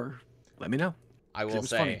you are, let me know. I will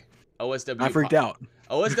say funny. OSW. I freaked out.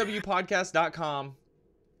 OSWpodcast.com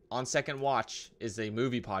on Second Watch is a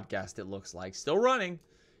movie podcast. It looks like still running,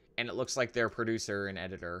 and it looks like their producer and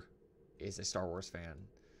editor is a Star Wars fan.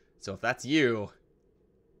 So if that's you,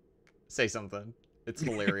 say something. It's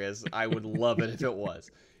hilarious. I would love it if it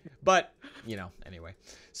was. But, anyway.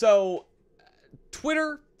 So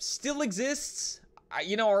Twitter still exists.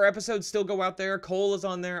 Our episodes still go out there. Cole is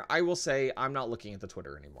on there. I will say I'm not looking at the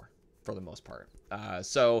Twitter anymore for the most part.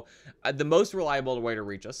 So the most reliable way to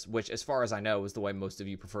reach us, which as far as I know is the way most of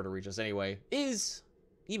you prefer to reach us anyway, is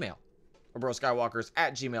email.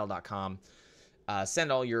 Obroa-Skywalkers@gmail.com.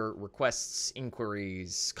 Send all your requests,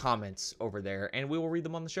 inquiries, comments over there, and we will read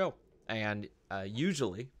them on the show. And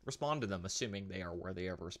usually respond to them, assuming they are worthy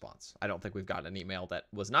of a response. I don't think we've gotten an email that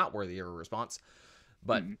was not worthy of a response.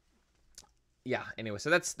 But yeah, anyway, so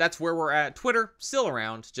that's where we're at. Twitter, still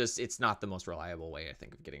around, just it's not the most reliable way, I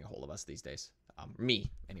think, of getting a hold of us these days.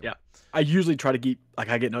 Me, anyway. Yeah, I usually try to keep,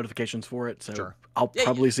 I get notifications for it, so Sure. I'll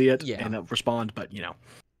probably see it Yeah. and respond, but,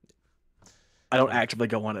 I don't actively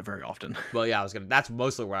go on it very often. Well, yeah, that's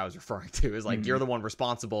mostly what I was referring to, is like, you're the one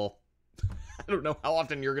responsible. I don't know how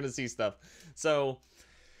often you're going to see stuff. So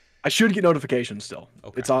I should get notifications still.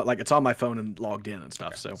 Okay. It's on my phone and logged in and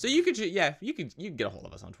stuff. Okay. So you could get a hold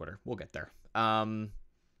of us on Twitter. We'll get there. I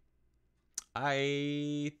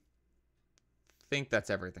think that's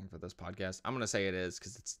everything for this podcast. I'm going to say it is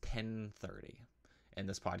because it's 10:30 and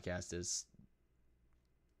this podcast is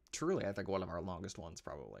truly, I think, one of our longest ones,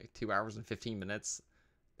 probably 2 hours and 15 minutes.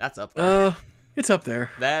 That's up there. It's up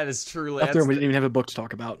there. That is truly up there. We didn't even have a book to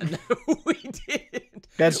talk about. No, we didn't.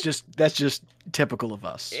 That's just typical of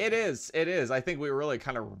us. It is. I think we really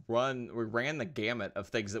kind of ran the gamut of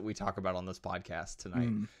things that we talk about on this podcast tonight,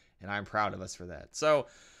 and I'm proud of us for that. So,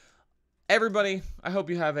 everybody, I hope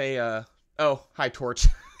you have a. Oh, hi, Torch.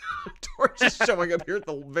 Torch is showing up here at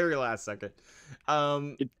the very last second.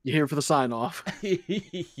 You're here for the sign off.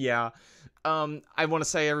 Yeah. I want to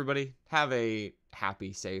say, everybody, have a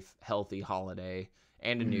happy, safe, healthy holiday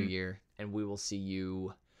and a new year, and we will see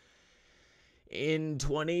you in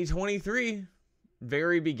 2023,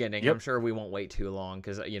 very beginning. Yep. I'm sure we won't wait too long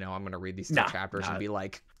because I'm going to read these two chapters and be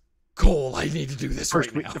like, Cole, I need to do this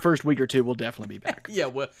right now. The first week or two we'll definitely be back. Yeah,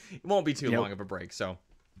 well, it won't be too long of a break. So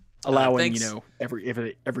allowing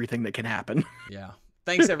everything that can happen. Yeah.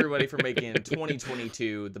 Thanks everybody for making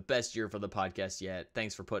 2022 the best year for the podcast yet.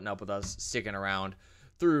 Thanks for putting up with us, sticking around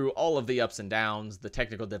through all of the ups and downs, the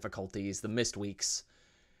technical difficulties, the missed weeks.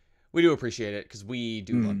 We do appreciate it because we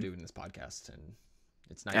do love doing this podcast, and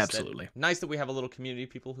it's nice. Absolutely. Nice that we have a little community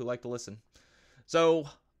of people who like to listen. So,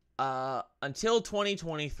 until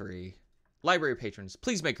 2023, library patrons,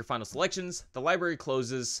 please make your final selections. The library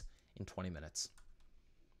closes in 20 minutes.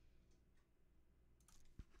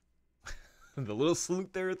 The little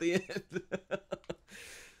salute there at the end.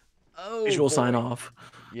 Visual sign off.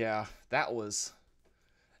 Yeah, that was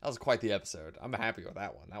quite the episode. I'm happy with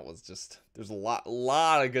that one. That was just, there's a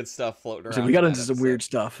lot of good stuff floating around. So we got into some weird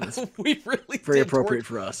stuff. We really very did. appropriate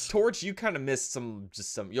for us. Torch, you kind of missed some.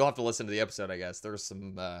 You'll have to listen to the episode, I guess. There's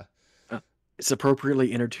some. It's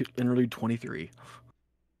appropriately interlude 23.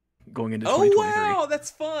 Going into 2023. Oh wow,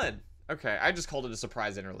 that's fun. Okay, I just called it a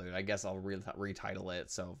surprise interlude. I guess I'll retitle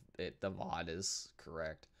it so the VOD is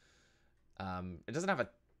correct. It doesn't have a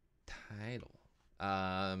title.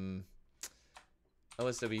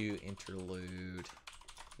 OSW Interlude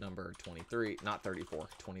number 23, not 34,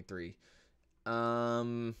 23. I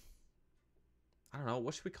don't know.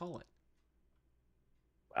 What should we call it?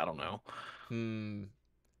 I don't know.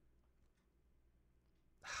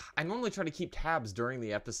 I normally try to keep tabs during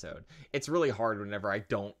the episode. It's really hard whenever I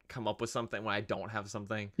don't come up with something, when I don't have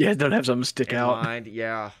something. Yeah, don't have something stick out. Mind.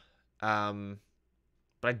 Yeah. But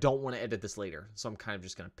I don't want to edit this later, so I'm kind of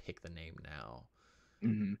just gonna pick the name now.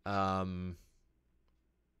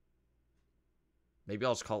 Maybe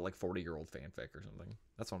I'll just call it like 40-year-old fanfic or something.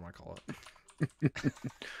 That's what I'm gonna call it.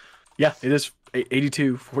 Yeah, it is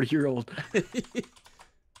 82, 40-year-old.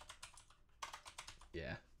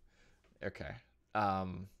 Yeah. Okay.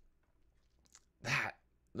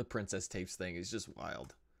 The princess tapes thing is just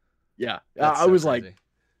wild. Yeah. That's I so was crazy. like,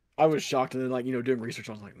 I was shocked, and then doing research,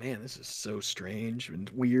 I was like, man, this is so strange and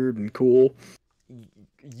weird and cool.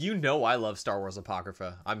 I love Star Wars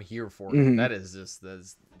Apocrypha. I'm here for it. That is just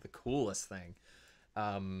the coolest thing.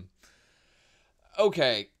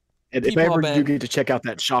 Okay. And if I ever do get to check out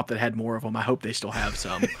that shop that had more of them, I hope they still have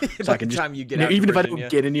some. So I can just, even if I don't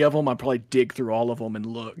get any of them, I'll probably dig through all of them and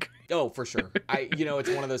look. Oh, for sure. It's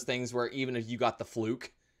one of those things where even if you got the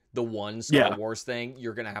fluke, the one Star Wars thing,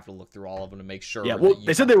 you're gonna have to look through all of them to make sure. Yeah, well,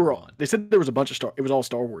 they said they said there was a bunch of it was all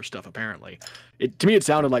Star Wars stuff apparently. To me, it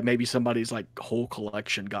sounded like maybe somebody's like whole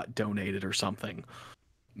collection got donated or something.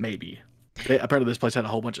 Maybe. Apparently, this place had a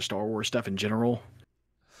whole bunch of Star Wars stuff in general.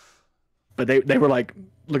 But they were like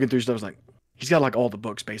looking through stuff. I was like, he's got like all the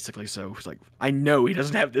books basically. So it's like, I know he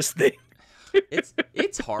doesn't have this thing.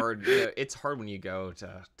 it's hard. It's hard when you go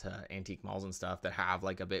to antique malls and stuff that have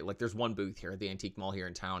like a bit like there's one booth here at the antique mall here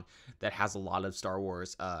in town that has a lot of Star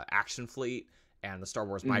Wars action fleet and the Star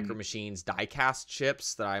Wars Micro Machines die-cast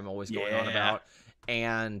chips that I'm always going on about.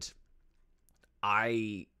 And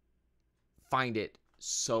I find it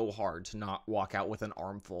so hard to not walk out with an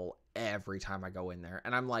armful every time I go in there.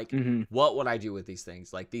 And I'm like, what would I do with these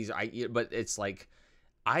things? Like but it's like,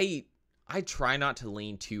 I try not to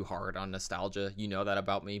lean too hard on nostalgia. You know that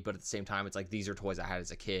about me, but at the same time, it's like, these are toys I had as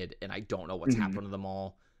a kid and I don't know what's happened to them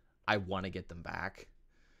all. I want to get them back.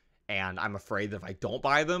 And I'm afraid that if I don't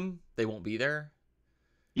buy them, they won't be there.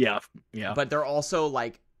 Yeah. But they're also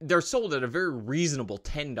like, they're sold at a very reasonable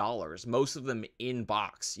 $10. Most of them in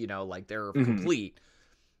box, like they're complete.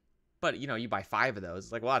 But, you buy 5 of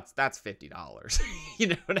those. Like, well, that's $50. You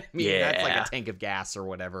know what I mean? Yeah. That's like a tank of gas or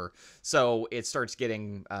whatever. So it starts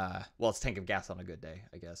getting, it's tank of gas on a good day,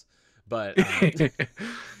 I guess. But, you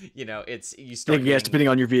start getting... Yes, depending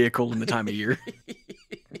on your vehicle and the time of year.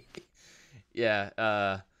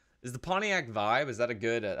 Yeah. Is the Pontiac Vibe, is that a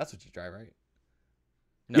good, that's what you drive, right?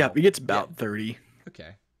 No. Yeah, it gets about 30.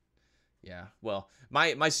 Okay. Yeah. Well,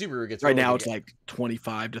 my Subaru gets... Right now, it's like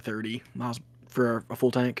 25 to 30 miles for a full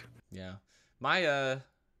tank. Yeah, my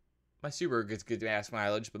Subaru gets good gas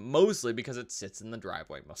mileage, but mostly because it sits in the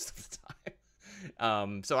driveway most of the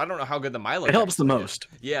time. So I don't know how good the mileage. It helps the most.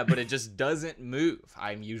 Yeah, but it just doesn't move.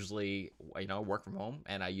 I'm usually, work from home,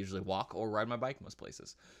 and I usually walk or ride my bike most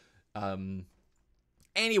places.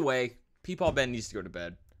 Anyway, Peepaw Ben needs to go to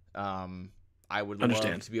bed. I would love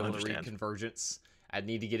to be able to read Convergence. I'd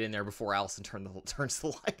need to get in there before Allison turns the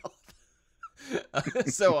light off.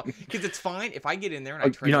 So, because it's fine if I get in there and I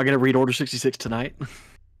turn. You're not gonna read Order 66 tonight?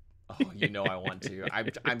 Oh, I want to.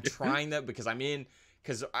 I'm trying that because I'm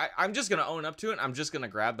just gonna own up to it. I'm just gonna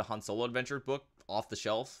grab the Han Solo Adventure book off the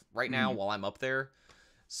shelf right now while I'm up there.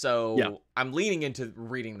 So I'm leaning into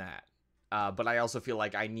reading that, but I also feel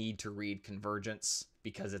like I need to read Convergence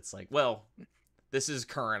because it's like, well, this is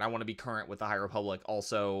current. I want to be current with the High Republic.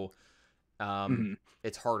 Also.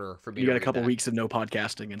 It's harder for me. You got a couple weeks of no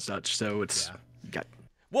podcasting and such, so it's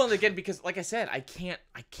well, and again, because like I said, I can't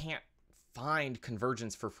find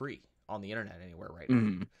Convergence for free on the internet anywhere right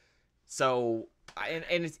now. So,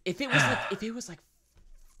 if it was like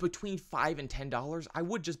between $5 and $10, I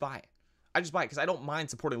would just buy it. I just buy it because I don't mind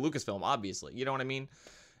supporting Lucasfilm, obviously. You know what I mean?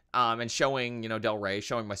 And showing Del Rey,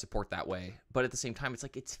 showing my support that way. But at the same time, it's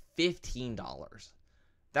like it's $15.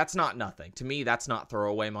 That's not nothing to me. That's not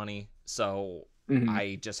throwaway money. So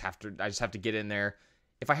I just have to get in there.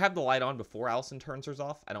 If I have the light on before Allison turns hers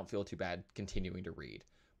off, I don't feel too bad continuing to read.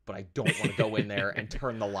 But I don't want to go in there and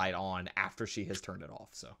turn the light on after she has turned it off.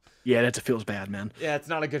 So yeah, that feels bad, man. Yeah, it's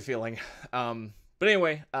not a good feeling. But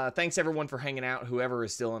anyway, thanks everyone for hanging out. Whoever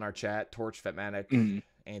is still in our chat, Torch, Fetmanic,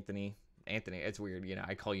 Anthony. It's weird,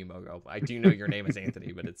 I call you Mogo. I do know your name is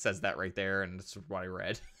Anthony, but it says that right there, and that's what I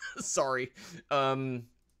read. Sorry. But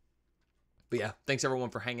yeah, thanks everyone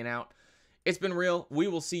for hanging out. It's been real. We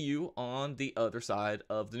will see you on the other side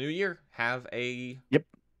of the new year. Have a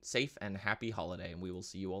safe and happy holiday, and we will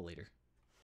see you all later.